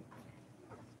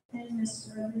in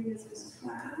Miss Rodriguez's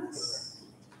class.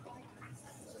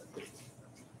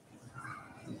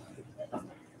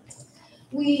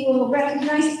 We will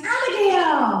recognize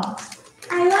Abigail,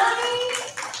 Ailani,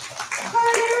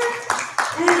 Carter,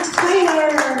 and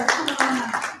Tyler. Come on up.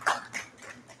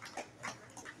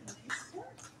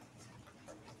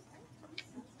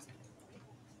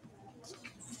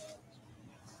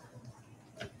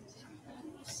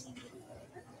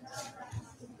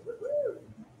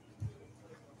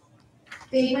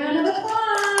 Big round of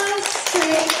applause.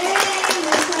 Straight A.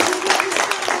 Let's have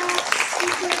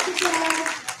a good class.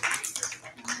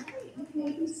 You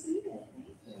may be seated.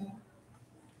 Thank you.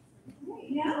 All right,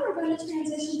 now we're going to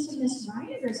transition to Miss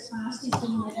Reiner's class, who's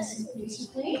been with us so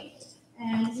patiently.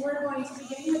 And we're going to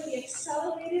begin with the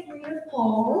accelerated reader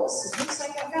goals. It looks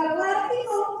like I've got a lot of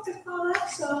people to call up,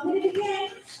 so I'm going to begin.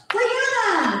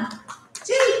 Brianna,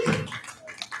 Duke,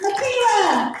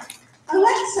 Michaela,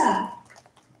 Alexa,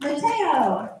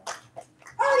 Mateo,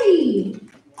 Artie,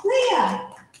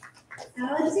 Leah,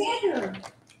 Alexander,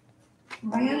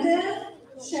 Brandon,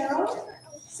 Cheryl,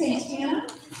 Santana,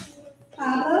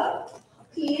 Pablo,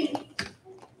 Keith,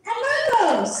 and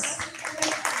Marcos.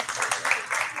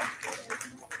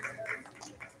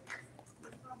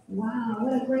 Wow,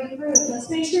 what a great group. Let's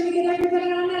make sure we get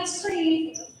everybody on that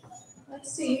screen.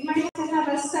 Let's see, we might have to have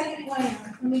a second layer.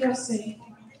 Let me go see.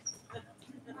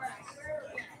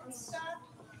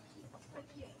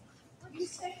 You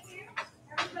stay here,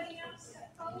 everybody else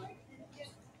step forward and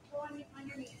just go on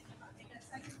your knees. Take that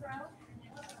second row.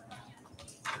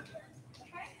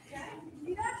 Okay, yeah, you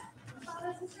do that?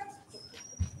 Follow this instructions.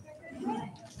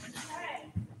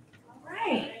 All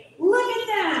right, look at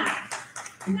that.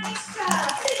 Nice job.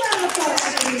 Big round of applause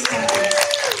for these guys.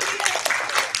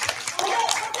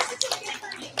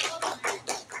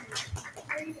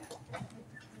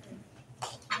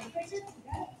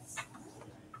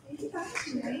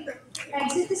 There you go.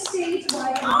 Exit the stage while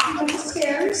you're walking up the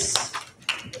stairs.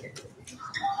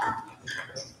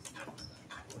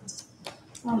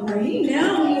 Alrighty,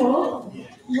 now we will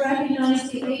recognize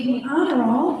the AB honor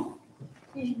roll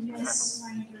in Miss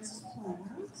Reiner's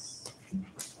class.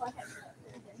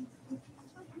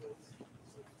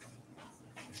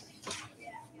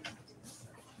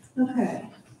 Okay.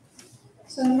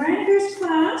 So in Reiner's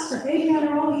class for AB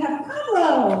honor roll, we have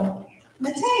Pablo,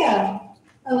 Mateo,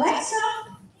 Alexa,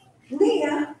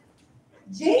 Leah,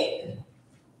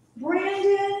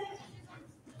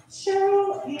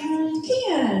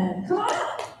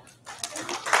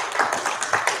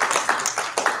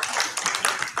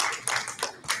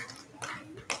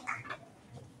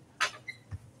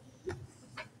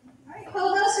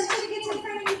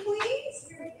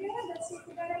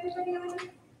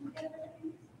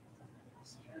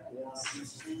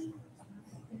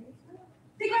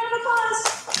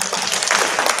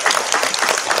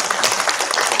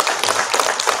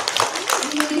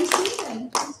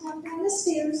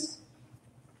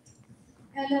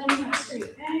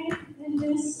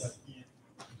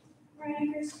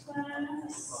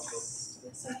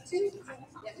 too?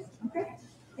 Okay.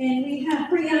 And we have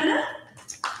Brianna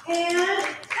and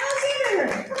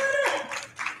Alexander. Come on up.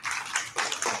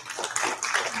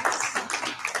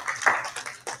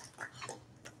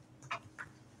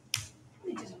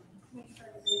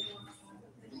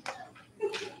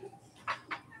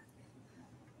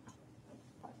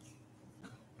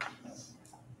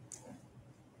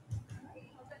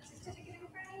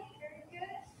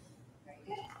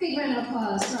 Big round of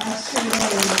applause for our students.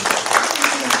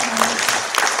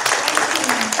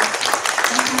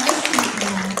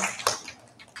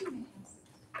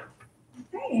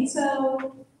 Okay, and so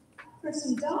for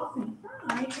some dolphin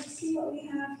pride, let's see what we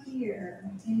have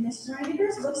here. In Miss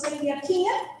Reiner's, looks like we have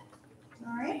Tina.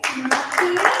 All right, come on,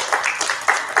 Tina.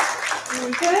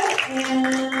 Very good.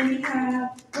 And we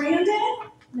have Brandon,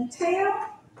 Mateo,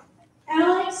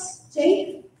 Alex,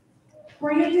 Jake,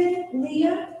 Brandon,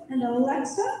 Leah, and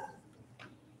Alexa.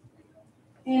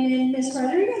 And in Miss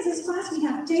Rodriguez's class, we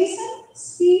have Jason,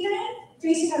 Stephen,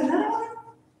 Jason got another one,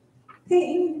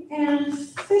 Peyton, and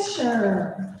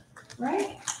Fisher,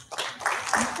 right?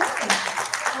 Okay.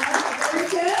 All right, very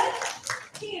good.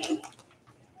 Kim.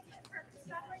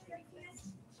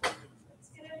 Let's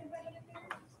get everybody in there.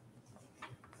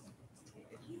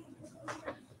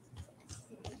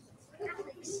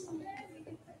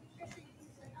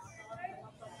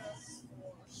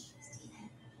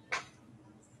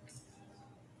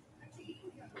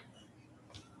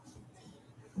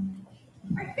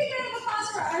 All right, big round of applause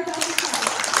for our Delta class.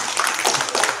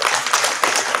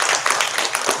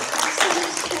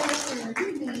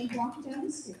 You may walk down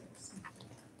the stairs.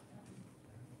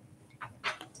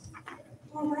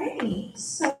 Alrighty,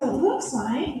 so it looks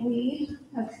like we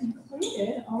have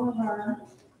concluded all of our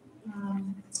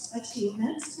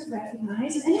achievements to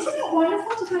recognize. And isn't it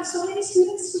wonderful to have so many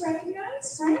students to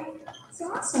recognize, right? It's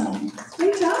awesome.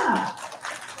 Great job.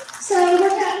 So we're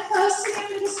getting close to the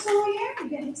end of the school year. We're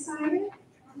getting excited.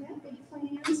 Yeah, big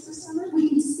plans for summer. We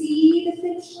can see the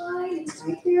finish line. It's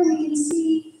right there. We can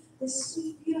see the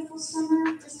sweet, beautiful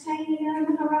summer just hanging there on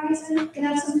the horizon. Can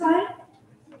have some fun?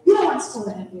 You don't want school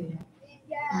to end, do you?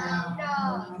 Yeah,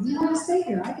 no. You want to stay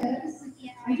here. I get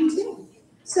it. I do too.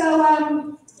 So,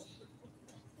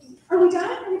 are we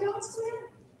done? Are we done with school year?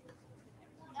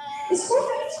 Is school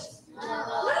finished?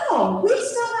 No, we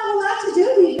still have a lot to do.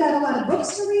 We've got a lot of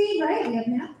books to read, right? We have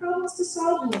math problems to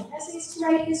solve, we have essays to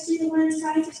write, history to learn,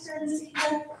 science experiments to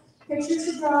conduct, pictures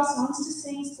to draw, songs to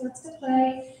sing, sports to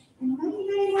play, and many,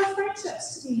 many more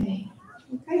friendships to be made.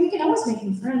 Okay, we can always make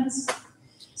new friends.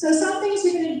 So some things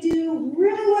you're going to do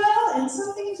really well, and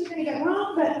some things you're going to get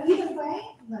wrong, but either way,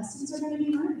 lessons are going to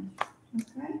be learned.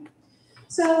 Okay?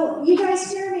 So you guys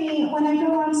hear me when I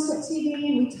go on Swit TV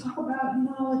and we talk about,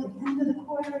 at the end of the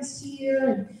quarter is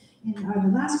here and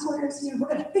the last quarter is here. We're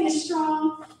going to finish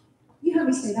strong. You heard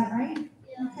me say that, right?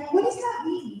 Yeah. Okay. What does that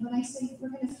mean when I say we're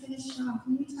going to finish strong?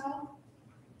 Can you tell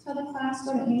the class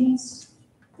what it means?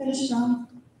 Finish strong.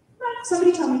 Come on,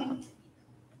 somebody tell me.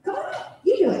 Come on,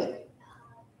 you do it.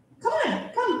 Come on,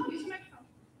 come. Use my phone.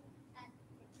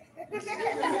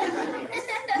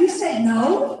 You said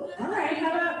no? All right,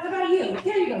 how about you?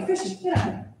 Here you go, Fishy, get up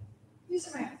here. Use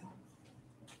the microphone.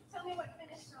 Tell me what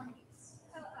finish strong means.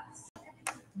 Tell us.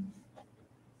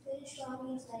 Finish strong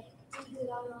means like do good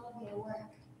on all of your work.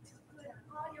 Do good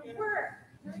on your work.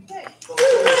 Very good. Do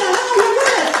good on all your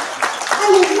work. I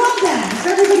would love that. If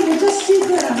everybody would just do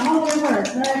good on all their work.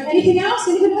 All right. Anything else?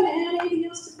 Anybody want to add anything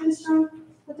else to finish strong?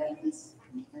 What that means?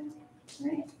 Okay.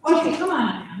 Right. Okay, come on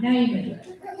now. Now you can do it.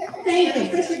 Thank you.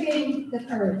 Chris, you gave me the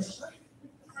courage.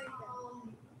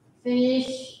 Finish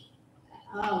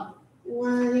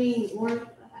learning or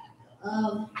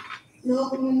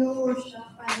knowing more stuff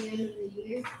by the end of the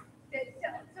year.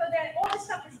 So that all the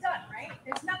stuff is done, right?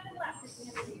 There's nothing left at the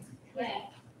end of the year. Yeah.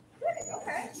 Good,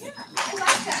 okay. Yeah, I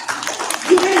like that.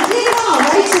 You guys did it all,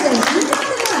 right? So there's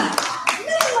nothing left.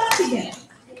 Nothing left to get.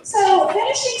 So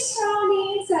finishing strong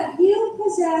means that you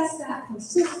possess that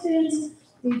persistence,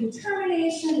 the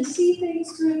determination to see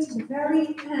things through to the very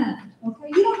end. Okay,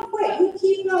 you don't quit, you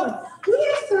keep going.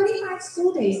 We have 35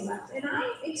 school days left, and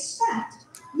I expect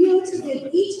you to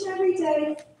give each and every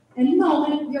day and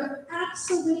moment your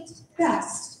absolute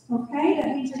best. Okay, that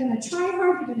means you're going to try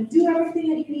hard, you're going to do everything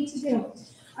that you need to do.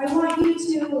 I want you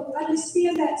to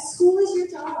understand that school is your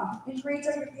job and grades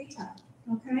are your paycheck.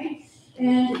 Okay.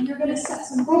 And you're going to set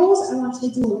some goals. I want you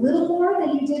to do a little more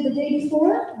than you did the day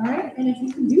before, all right? And if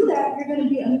you can do that, you're going to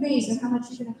be amazed at how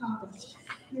much you can accomplish.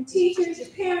 Your teachers, your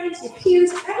parents, your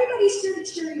peers, everybody's here to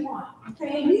cheer you on,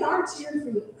 okay? We are cheering for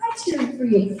you. I'm cheering for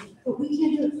you, but we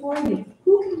can't do it for you.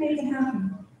 Who can make it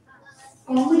happen?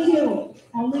 Only you.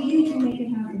 Only you can make it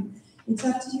happen. It's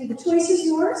up to you. The choice is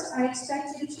yours. I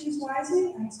expect you to choose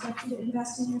wisely. I expect you to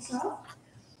invest in yourself.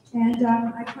 And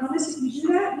I promise if you do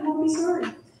that, you won't be sorry.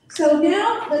 So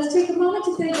now, let's take a moment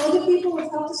to thank all the people who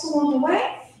have helped us along the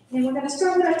way. And we're going to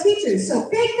start with our teachers. So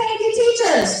big thank you,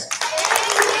 teachers.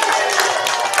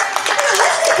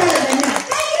 Let's do better than that.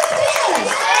 Thank you, teachers.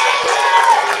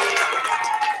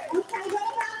 Okay, what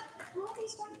about all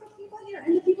these wonderful people here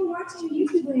and the people watching on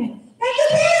YouTube land? Thank you,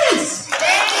 parents.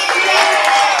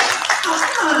 Oh,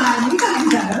 come on, you got to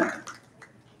do better.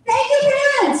 Thank you,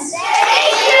 parents.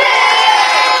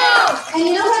 And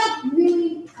you know what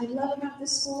really I love about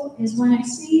this school is when I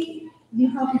see you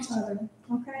help each other,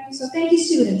 okay? So thank you,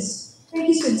 students. Thank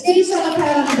you, students. Give yourself a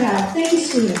pat on the back. Thank you,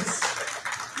 students.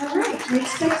 All right, I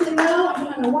expect you to know you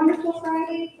have a wonderful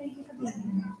Friday. Thank you for being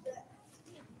here.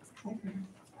 Thank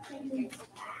you.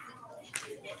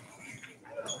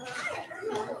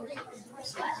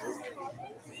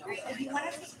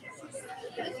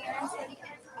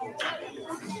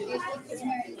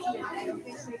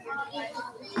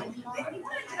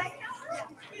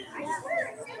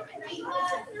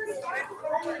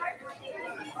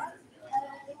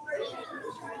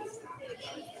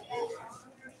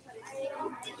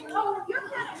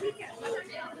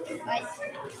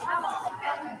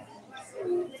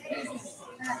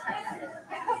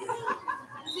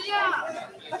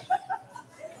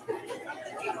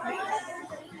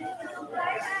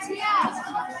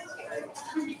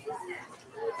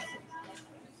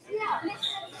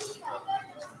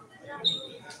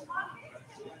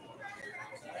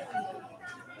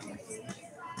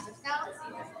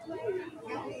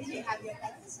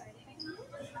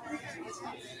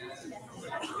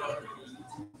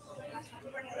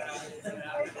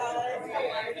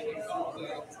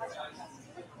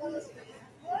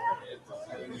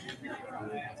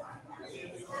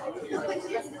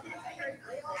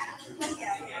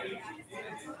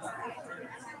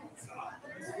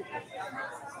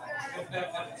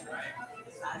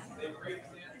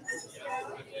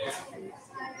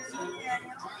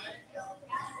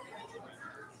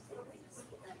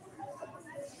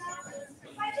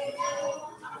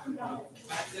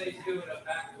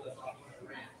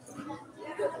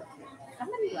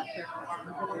 Somebody left their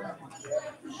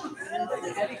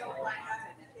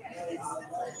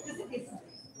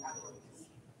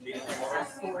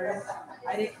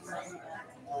I didn't.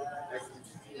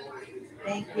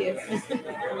 Thank you.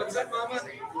 What's up, Mama?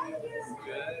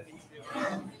 Good.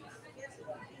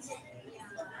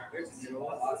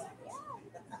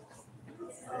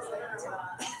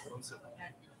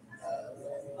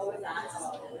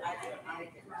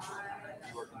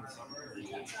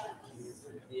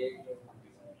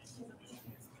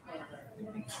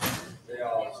 They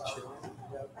all chill.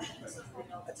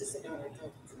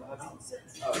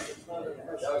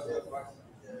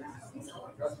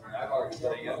 I've already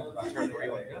turned the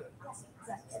relay good.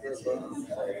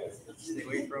 Stay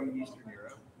away from Eastern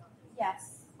Europe. Yes.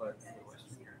 But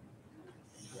Western Europe.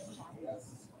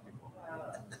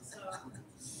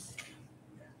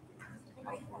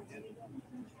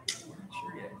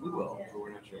 Sure yet. We will, but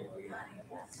we're not sure. We gotta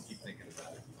keep thinking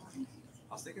about it.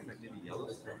 I was thinking like maybe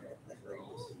Yellowstone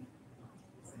girls.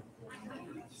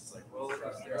 It's like, well,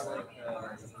 they're like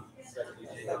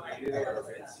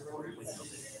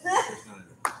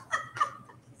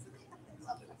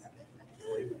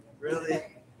really?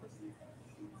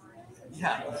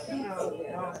 Yeah.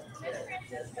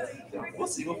 We'll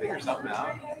see. We'll figure something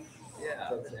out.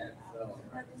 Yeah.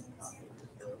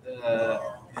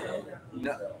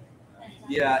 No.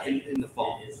 Yeah, in the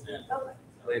fall.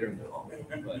 Later in the fall,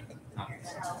 but not.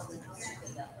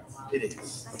 It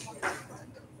is.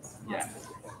 Yeah.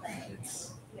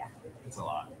 It's a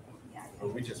lot. But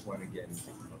we just want to get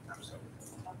into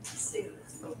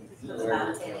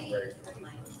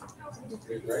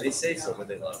They say so, but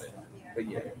they love it. But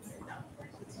yeah.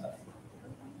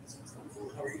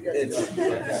 It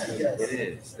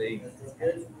is.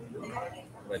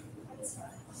 But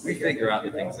we figure out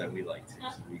the things that we like to,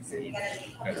 so we can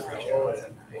better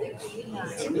content.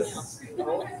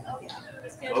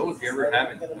 Oh, if you ever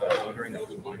haven't, go during the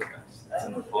food podcast.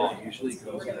 In the fall, usually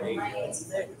goes from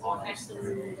August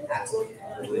through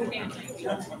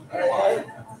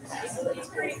It's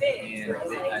pretty big. And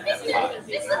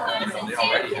they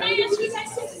already have.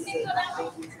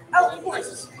 Oh, of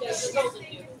course.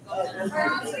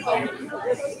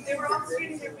 They were all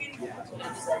students there waiting.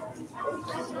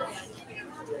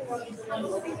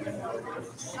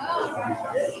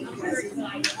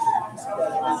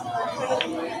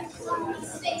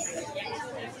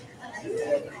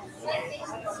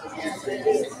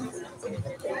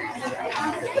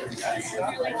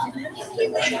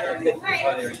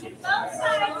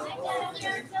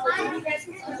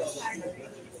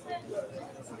 Great,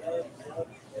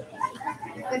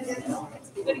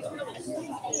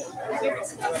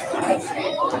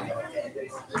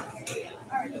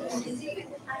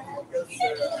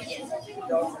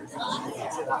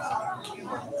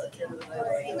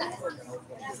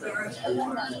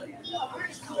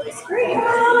 come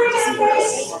on,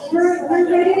 guys.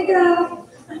 We're ready to go.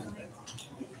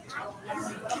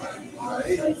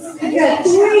 We've got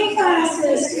 3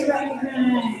 classes to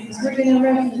recognize. We're going to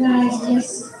recognize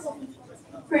Miss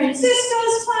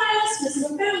Francisco's class, Miss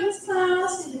LaFountain's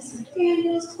class, and Miss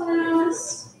McCandless's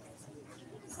class.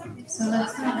 So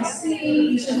let's have a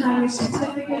seat. You should have your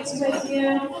certificates with you.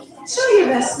 Show your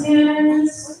best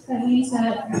manners. That means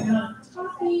that you're not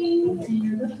talking and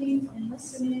you're looking and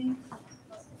listening.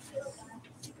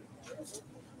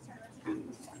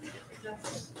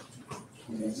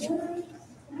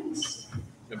 Nice.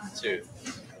 Number 2.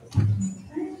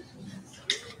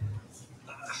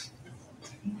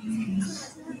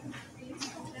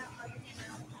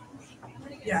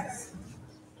 Yes.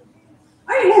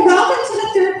 All right, well, welcome to the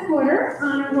third quarter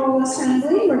honor roll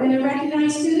assembly. We're going to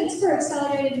recognize students for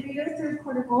accelerated reader third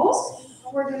quarter goals.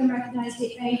 We're going to recognize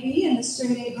the AB and the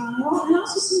straight A honor roll, and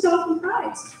also some Dolphin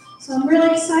Prides. So I'm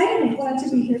really excited and glad to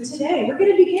be here today. We're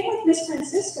going to begin with Miss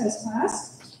Francisco's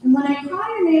class. And when I call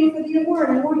your name for the award,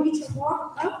 I want you to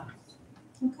walk up,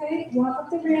 okay? Walk up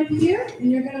the ramp here,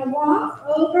 and you're going to walk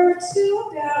over to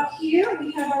about here.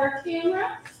 We have our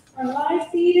camera. Our live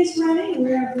feed is running.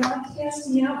 We are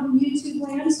broadcasting out in YouTube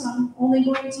land, so I'm only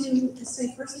going to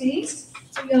say first names.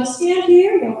 So you'll stand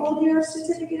here, you'll hold your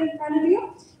certificate in front of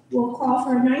you. We'll call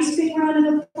for a nice big round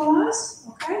of applause,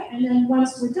 okay? And then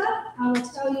once we're done, I will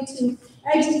tell you to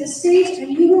exit the stage,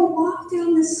 and you will walk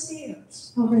down the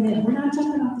stairs over there. We're not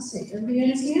jumping off the stage. Everybody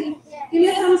understand? Give me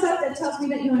a thumbs up that tells me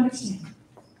that you understand.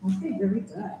 Okay, very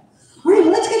good. All right,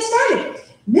 well, let's get started.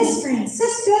 Miss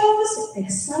Francisco's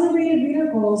accelerated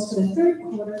reader goals for the third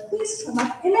quarter. Please come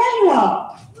up.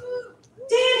 Emmanuel,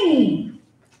 Danny,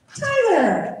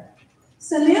 Tyler,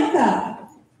 Samantha,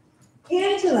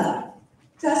 Angela,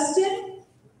 Justin,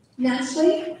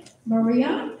 Nashley,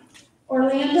 Maria,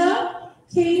 Orlando,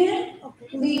 Kaden,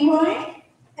 Leroy,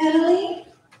 Emily,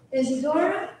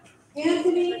 Isadora,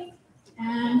 Anthony,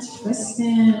 and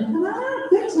Tristan. Come on,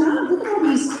 good job. Look at all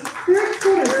these third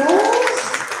quarter goals.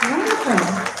 Wonderful.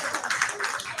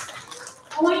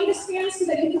 I want you to stand so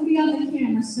that you can be on the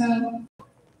camera. So,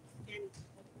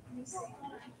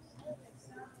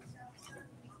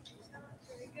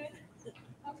 Very good.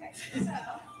 Okay, so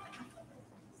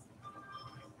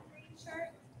green shirt,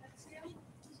 that's you.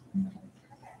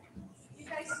 Okay. You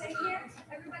guys stay here.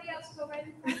 Everybody else go right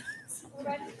in front. Go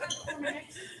right in front for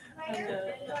minutes.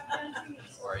 Later, and drop down to your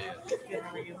knees. How are you? Good,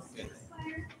 how are you? Good.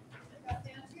 Later, drop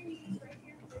down to your knees right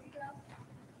here. There you go. All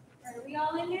right, are we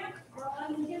all in there? We're all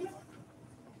in the camera?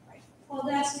 Right. Hold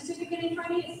that certificate in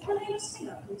front of you. Hold it, stand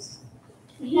up, please.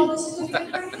 Hold the certificate in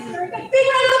front of you. Very good. Big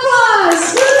round of applause.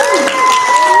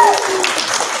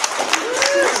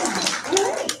 all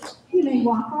right. You may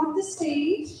walk off the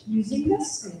stage using the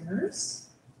stairs.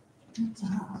 Good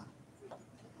job.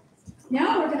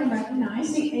 Now we're going to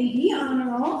recognize the AD honor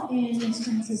roll in Ms.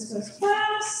 Francisco's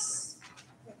class.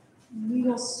 We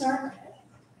will start.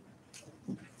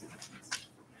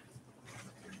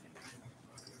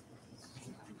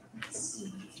 Let's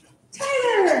see.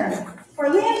 Tyler,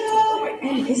 Orlando,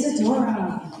 and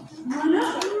Isadora. Come on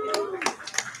up.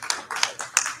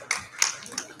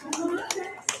 Come on up.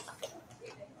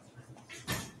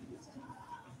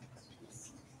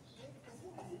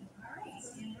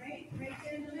 Right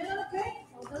there in the middle, okay?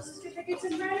 Hold those certificates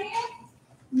in front of you.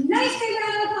 Nice big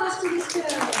round of applause for these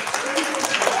kids.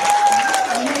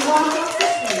 And they walk off the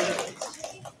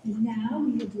stage. And now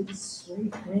we will do the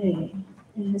straight A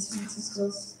in Miss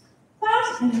Francisco's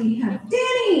class. And we have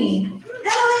Danny,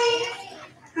 Emily,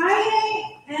 Kaye,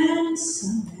 and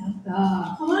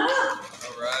Samantha. Come on up.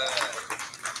 All right.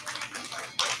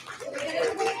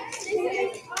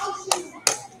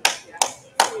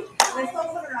 Let's go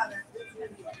put her on there.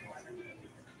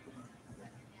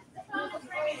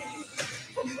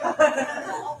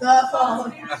 The phone.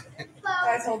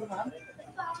 Guys, hold them up.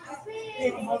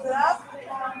 You can hold it up.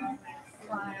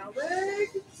 Smile big.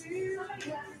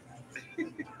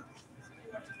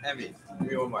 Emmy, give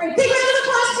me one All more. right, big round of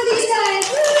applause for these guys.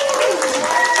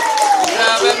 Good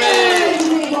job, Emmy. And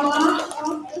they walk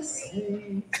off the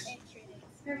stage.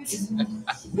 Very good.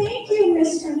 Thank you,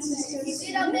 Miss Francisco.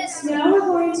 Now we're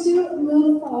going to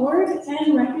move forward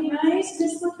and recognize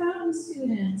Miss LaFountain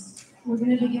students. We're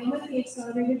going to begin with the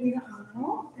accelerated reader honor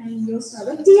roll, and we'll start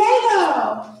with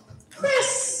Diego,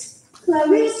 Chris,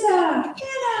 Clarissa,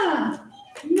 Hannah,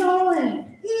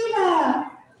 Nolan,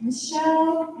 Eva,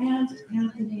 Michelle, and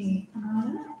Anthony. Come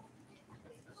on up.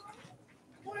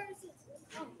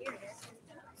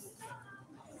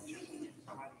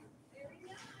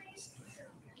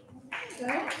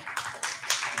 Good.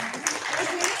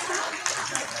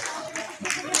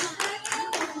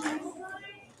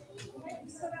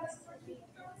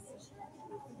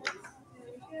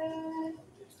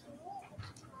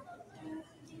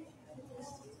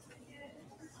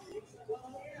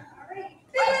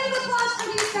 Big round of applause for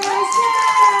these guys.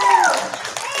 Yay!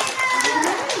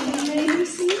 You may be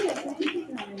seated. Thank you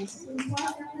guys. Please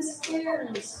walk down the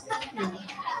stairs. Thank you.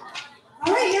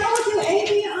 All right, now we'll do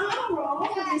AB honor roll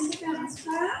for this dance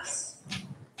class.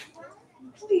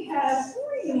 We have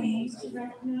 3 names to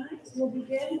recognize. We'll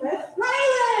begin with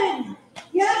Rylan,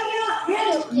 Yaya,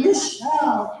 and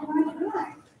Michelle. Come on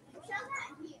up.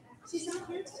 She's not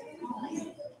here today.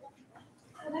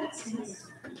 Oh, that's nice.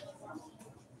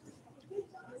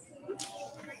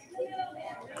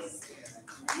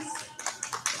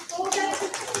 Hold that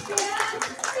certificate.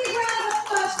 Big round of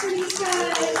applause for these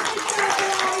guys. Good job,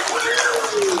 guys.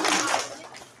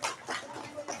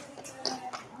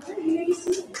 All right, you may be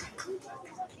seated.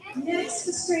 Next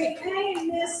to straight A in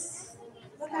this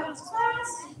Lookouts class,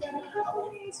 we've got a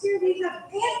couple names here. We have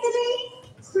Anthony,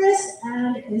 Chris,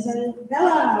 and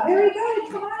Isabella. Very good.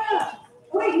 Come on up.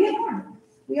 Oh, wait, we have more.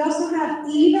 We also have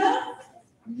Eva,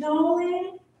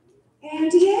 Nolan,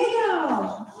 and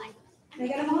Diego. Can I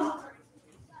get them all?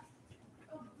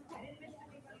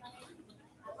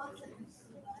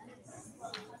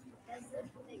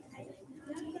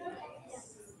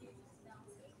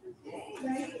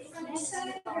 Right from the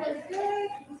center, very good.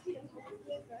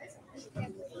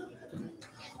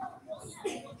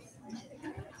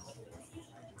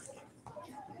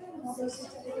 All those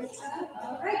certificates up.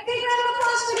 All right, big round of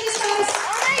applause for these guys.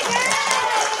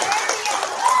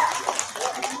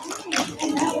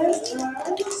 And that was our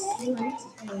right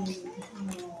A.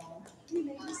 You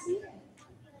may be seated.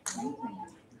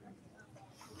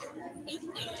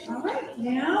 All right,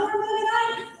 now we're moving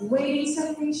on. Waiting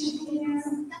separation here.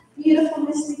 Beautiful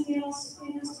Miss McNeil's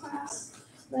in this class.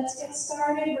 Let's get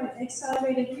started. We're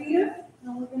accelerated reader.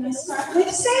 And we're going to start with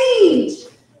Sage,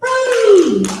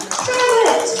 Brody,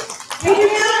 Charlotte,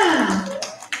 Adriana,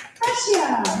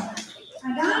 Precious,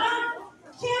 Adana,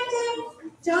 Camden,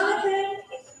 Jonathan,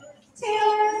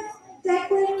 Taylor,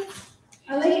 Declan,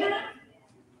 Elena,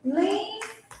 Lane,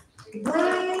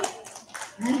 Brian,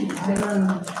 and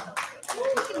Byron.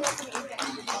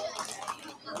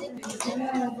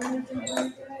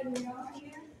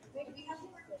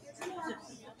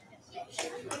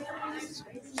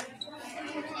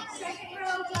 Second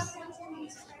row, just one to me.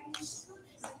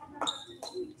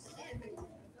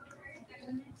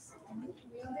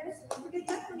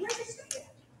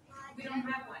 We don't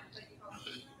have one.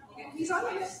 He's on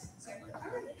the list.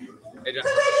 Hey, John.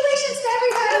 Congratulations to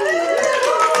everybody!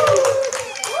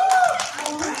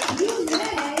 All right, you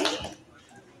may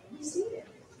be seated.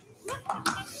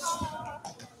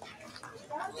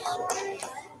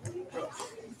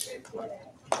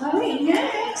 All right,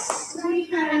 next we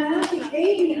have the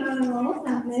AB honor roll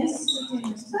from Miss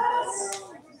McDaniel's class.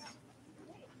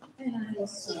 And I will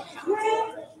start with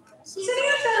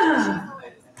Samantha,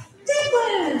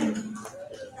 Declan,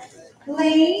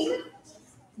 Lane,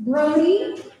 Brody,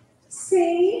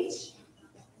 Sage,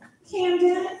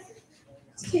 Camden,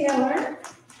 Taylor,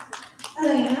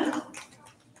 Elena,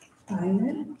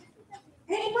 Byron,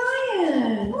 and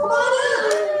Brian. Come on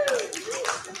up.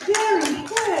 Very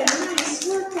good. Nice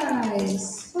work,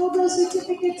 guys. Hold those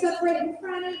certificates up right in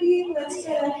front of you. Let's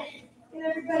get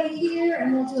everybody here, and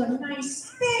we'll do a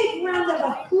nice big round of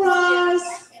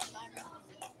applause.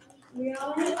 We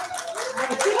all in?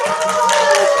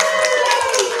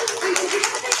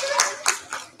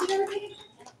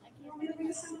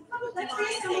 Let's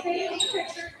reassemble, baby. Take a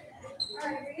picture. All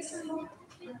right, reassemble.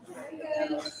 Very good.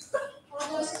 All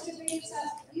those certificates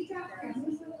up. You got it. Move a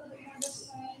little bit more this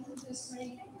way. Move this way.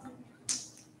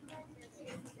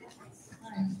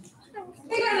 All right.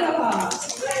 Big round of applause.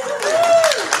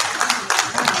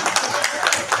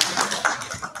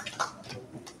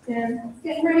 They're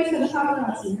getting ready for the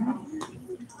paparazzi, right?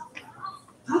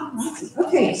 Paparazzi.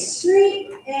 Okay, street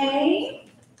A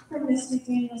for Miss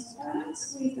McDaniel's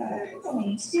class. We've got a couple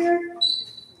names here.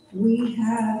 We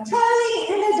have Charlie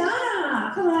and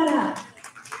Adana. Come on up.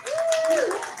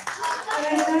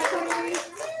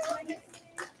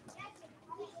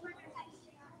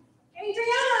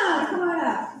 Adriana, come on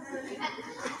up.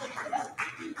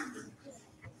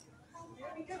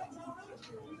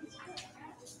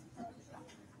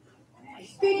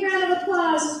 Big round of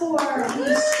applause for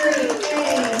the Straight A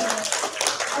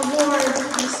Award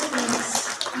recipients.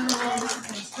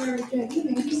 Very good. You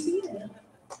may be seated.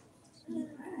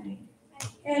 Alright.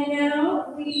 And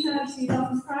now we have the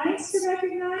Dolphin Prize to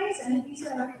recognize, and these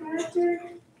are our character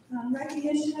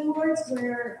recognition awards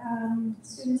where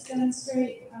students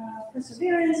demonstrate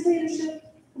perseverance, leadership,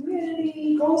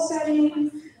 community, goal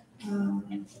setting,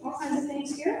 all kinds of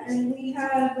things here. And we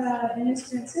have in Miss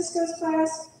Francisco's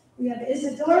class, we have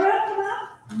Isadora come up,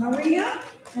 Maria,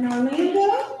 and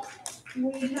Orlando.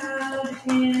 We have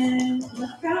in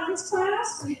the accountant's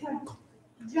class, we have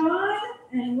John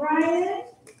and Ryan.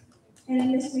 And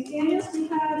in Miss McDaniels, we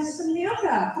have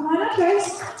Samantha. Come on up, guys.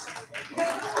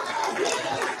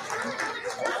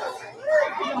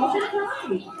 Dolphin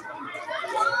Pride.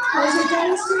 Those are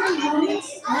demonstrating moments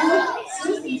of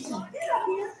citizenship. Get up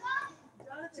here.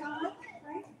 John,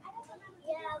 right?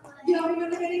 You don't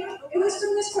remember anyone? It was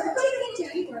from this part. It could have been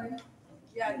in January.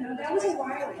 Yeah, no, that was a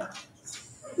while ago.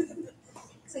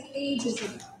 It's like ages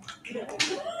ago. You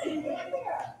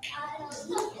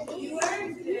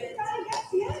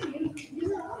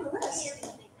were on the list.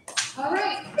 All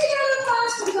right. Big round of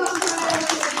applause for the Dolphin Pride.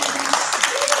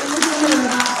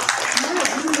 All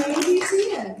right, you may be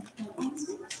seated.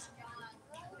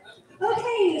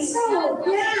 Okay, so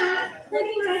that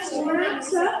pretty much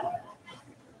wraps up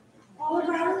all of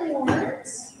our awards.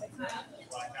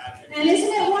 And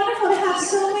isn't it wonderful to have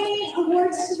so many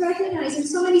awards to recognize and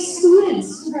so many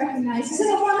students to recognize? Isn't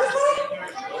it wonderful?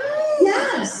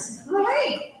 Yes. All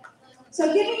right. So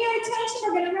give me your attention.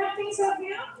 We're going to wrap things up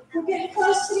now. We're getting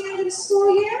close to the end of the school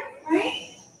year,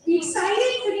 right? You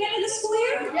excited for the end of the school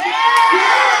year?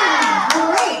 Yeah.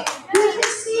 All right. We can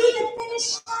see the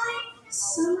finish line.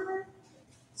 Summer.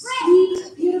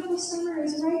 Sweet, beautiful summer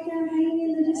is right there hanging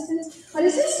in the distance. But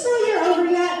is this school year over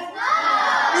yet? No!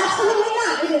 Absolutely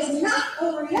not. It is not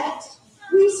over yet.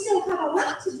 We still have a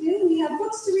lot to do. We have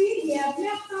books to read. We have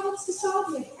math problems to solve.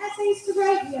 We have essays to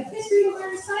write. We have history to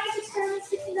learn, science experiments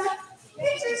to conduct,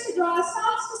 pictures to draw,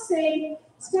 songs to sing,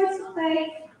 sports to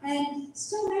play, and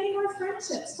still many more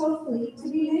friendships, hopefully, to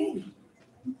be made.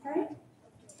 Okay?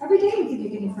 Every day we can be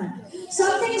getting friends.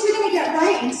 Some things you're going to get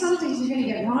right, and some things you're going to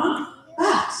get wrong.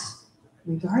 But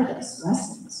regardless,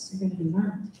 lessons are going to be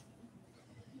learned.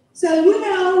 So you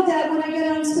know that when I get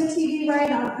on Swit TV,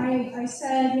 right, I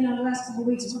said, the last couple of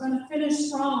weeks, we're going to finish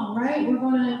strong, right? We're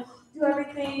going to do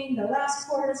everything the last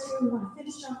quarter is through. We want to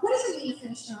finish strong. What does it mean to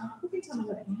finish strong? Who can tell me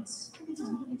what it means? Who can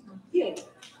tell me? Who can tell me? You.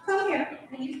 Come here.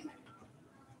 And you.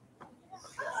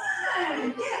 Hi.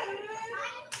 Yeah.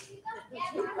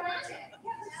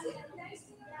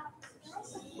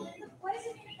 What does it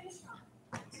mean to finish strong?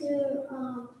 To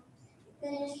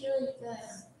finish really good.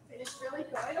 Finish really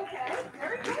good, okay.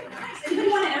 Very good, nice. Anybody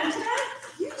want to add to that?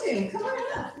 You do, come on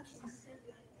up.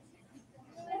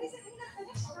 What does it mean to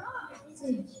finish strong? To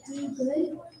do good.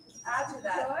 Add to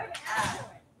that. Good. Add.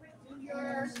 Do your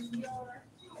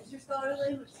It's your photo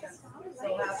language. So how do you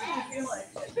feel like?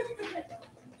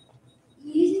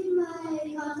 Using my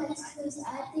context clues, I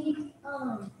think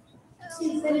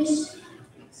to finish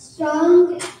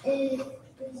strong is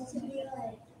to be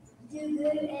like do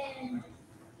good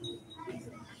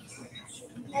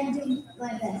and do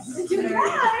my best. there you go. Do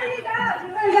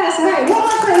my best. All right, one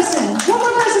more person. One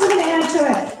more person we're going to add to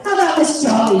it. How about Miss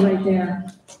Jolly right there?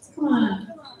 Come on up.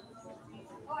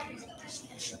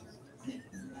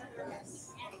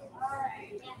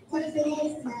 To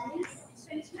finish nice.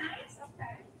 Finish nice,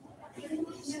 okay.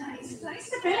 Nice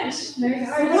to finish. There you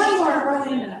go. All right, one more,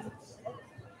 Orlando.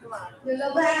 You're the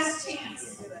last chance.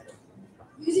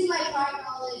 Using my prior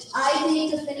knowledge, I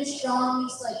think to finish strong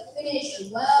means like finish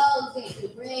well, get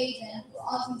good grades, and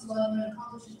all things well and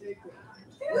accomplish in third grade.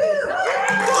 And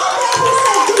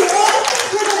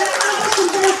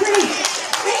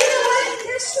you know what?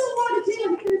 There's still more to do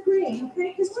in third grade, okay?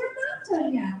 Because we're not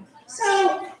done yet. So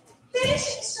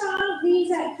finishing strong means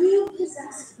that you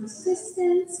possess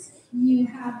persistence, you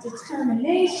have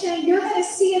determination, you're going to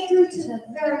see it through to the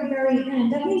very, very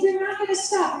end. That means you're not going to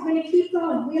stop, you're going to keep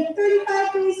going. We have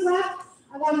 35 days left.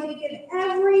 I want you to give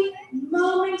every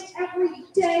moment, every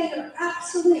day your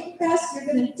absolute best. You're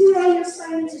going to do all your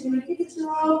assignments, you're going to give it your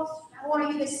all. I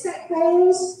want you to set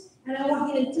goals, and I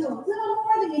want you to do a little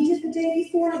more than you did the day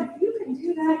before. And if you can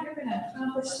do that, you're going to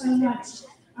accomplish so much.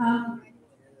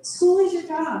 School is your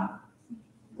job.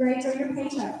 Grades are your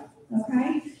paycheck,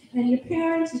 okay? And your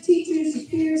parents, your teachers, your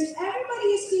peers, everybody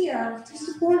is here to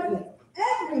support you.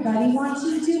 Everybody wants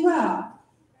you to do well,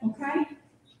 okay?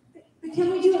 But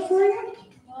can we do it for you?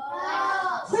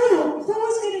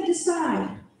 Who's going to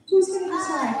decide? Who's going to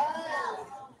decide?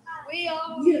 We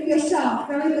all. You, yourself.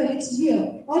 Very good. It's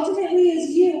you. Ultimately, it's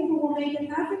you who will make it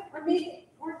happen or make it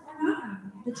or not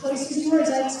happen. The choice is yours.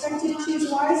 I expect you to choose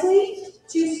wisely,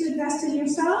 choose choose to invest in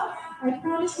yourself, I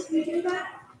promise if you do that,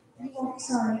 you won't be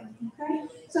sorry, okay?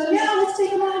 So now let's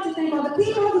take a moment to thank all the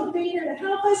people who've been here to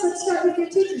help us. Let's start with your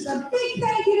teachers. A big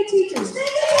thank you to teachers. Thank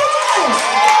you, teachers!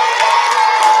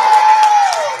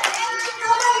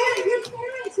 How about your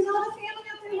parents and all the family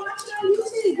out there watching on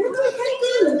YouTube? We're doing pretty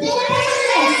good. Thank you,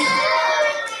 parents.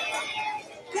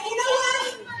 And you know what?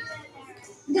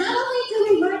 Not only do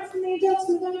we learn from the adults,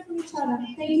 we learn from each other.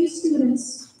 Thank you,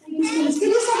 students. Thank you, students. Give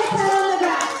yourself a pat on the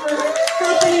back for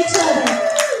helping each other.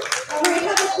 All right,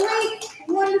 have a great,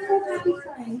 wonderful, happy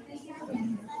Friday. Thank you for being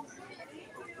here.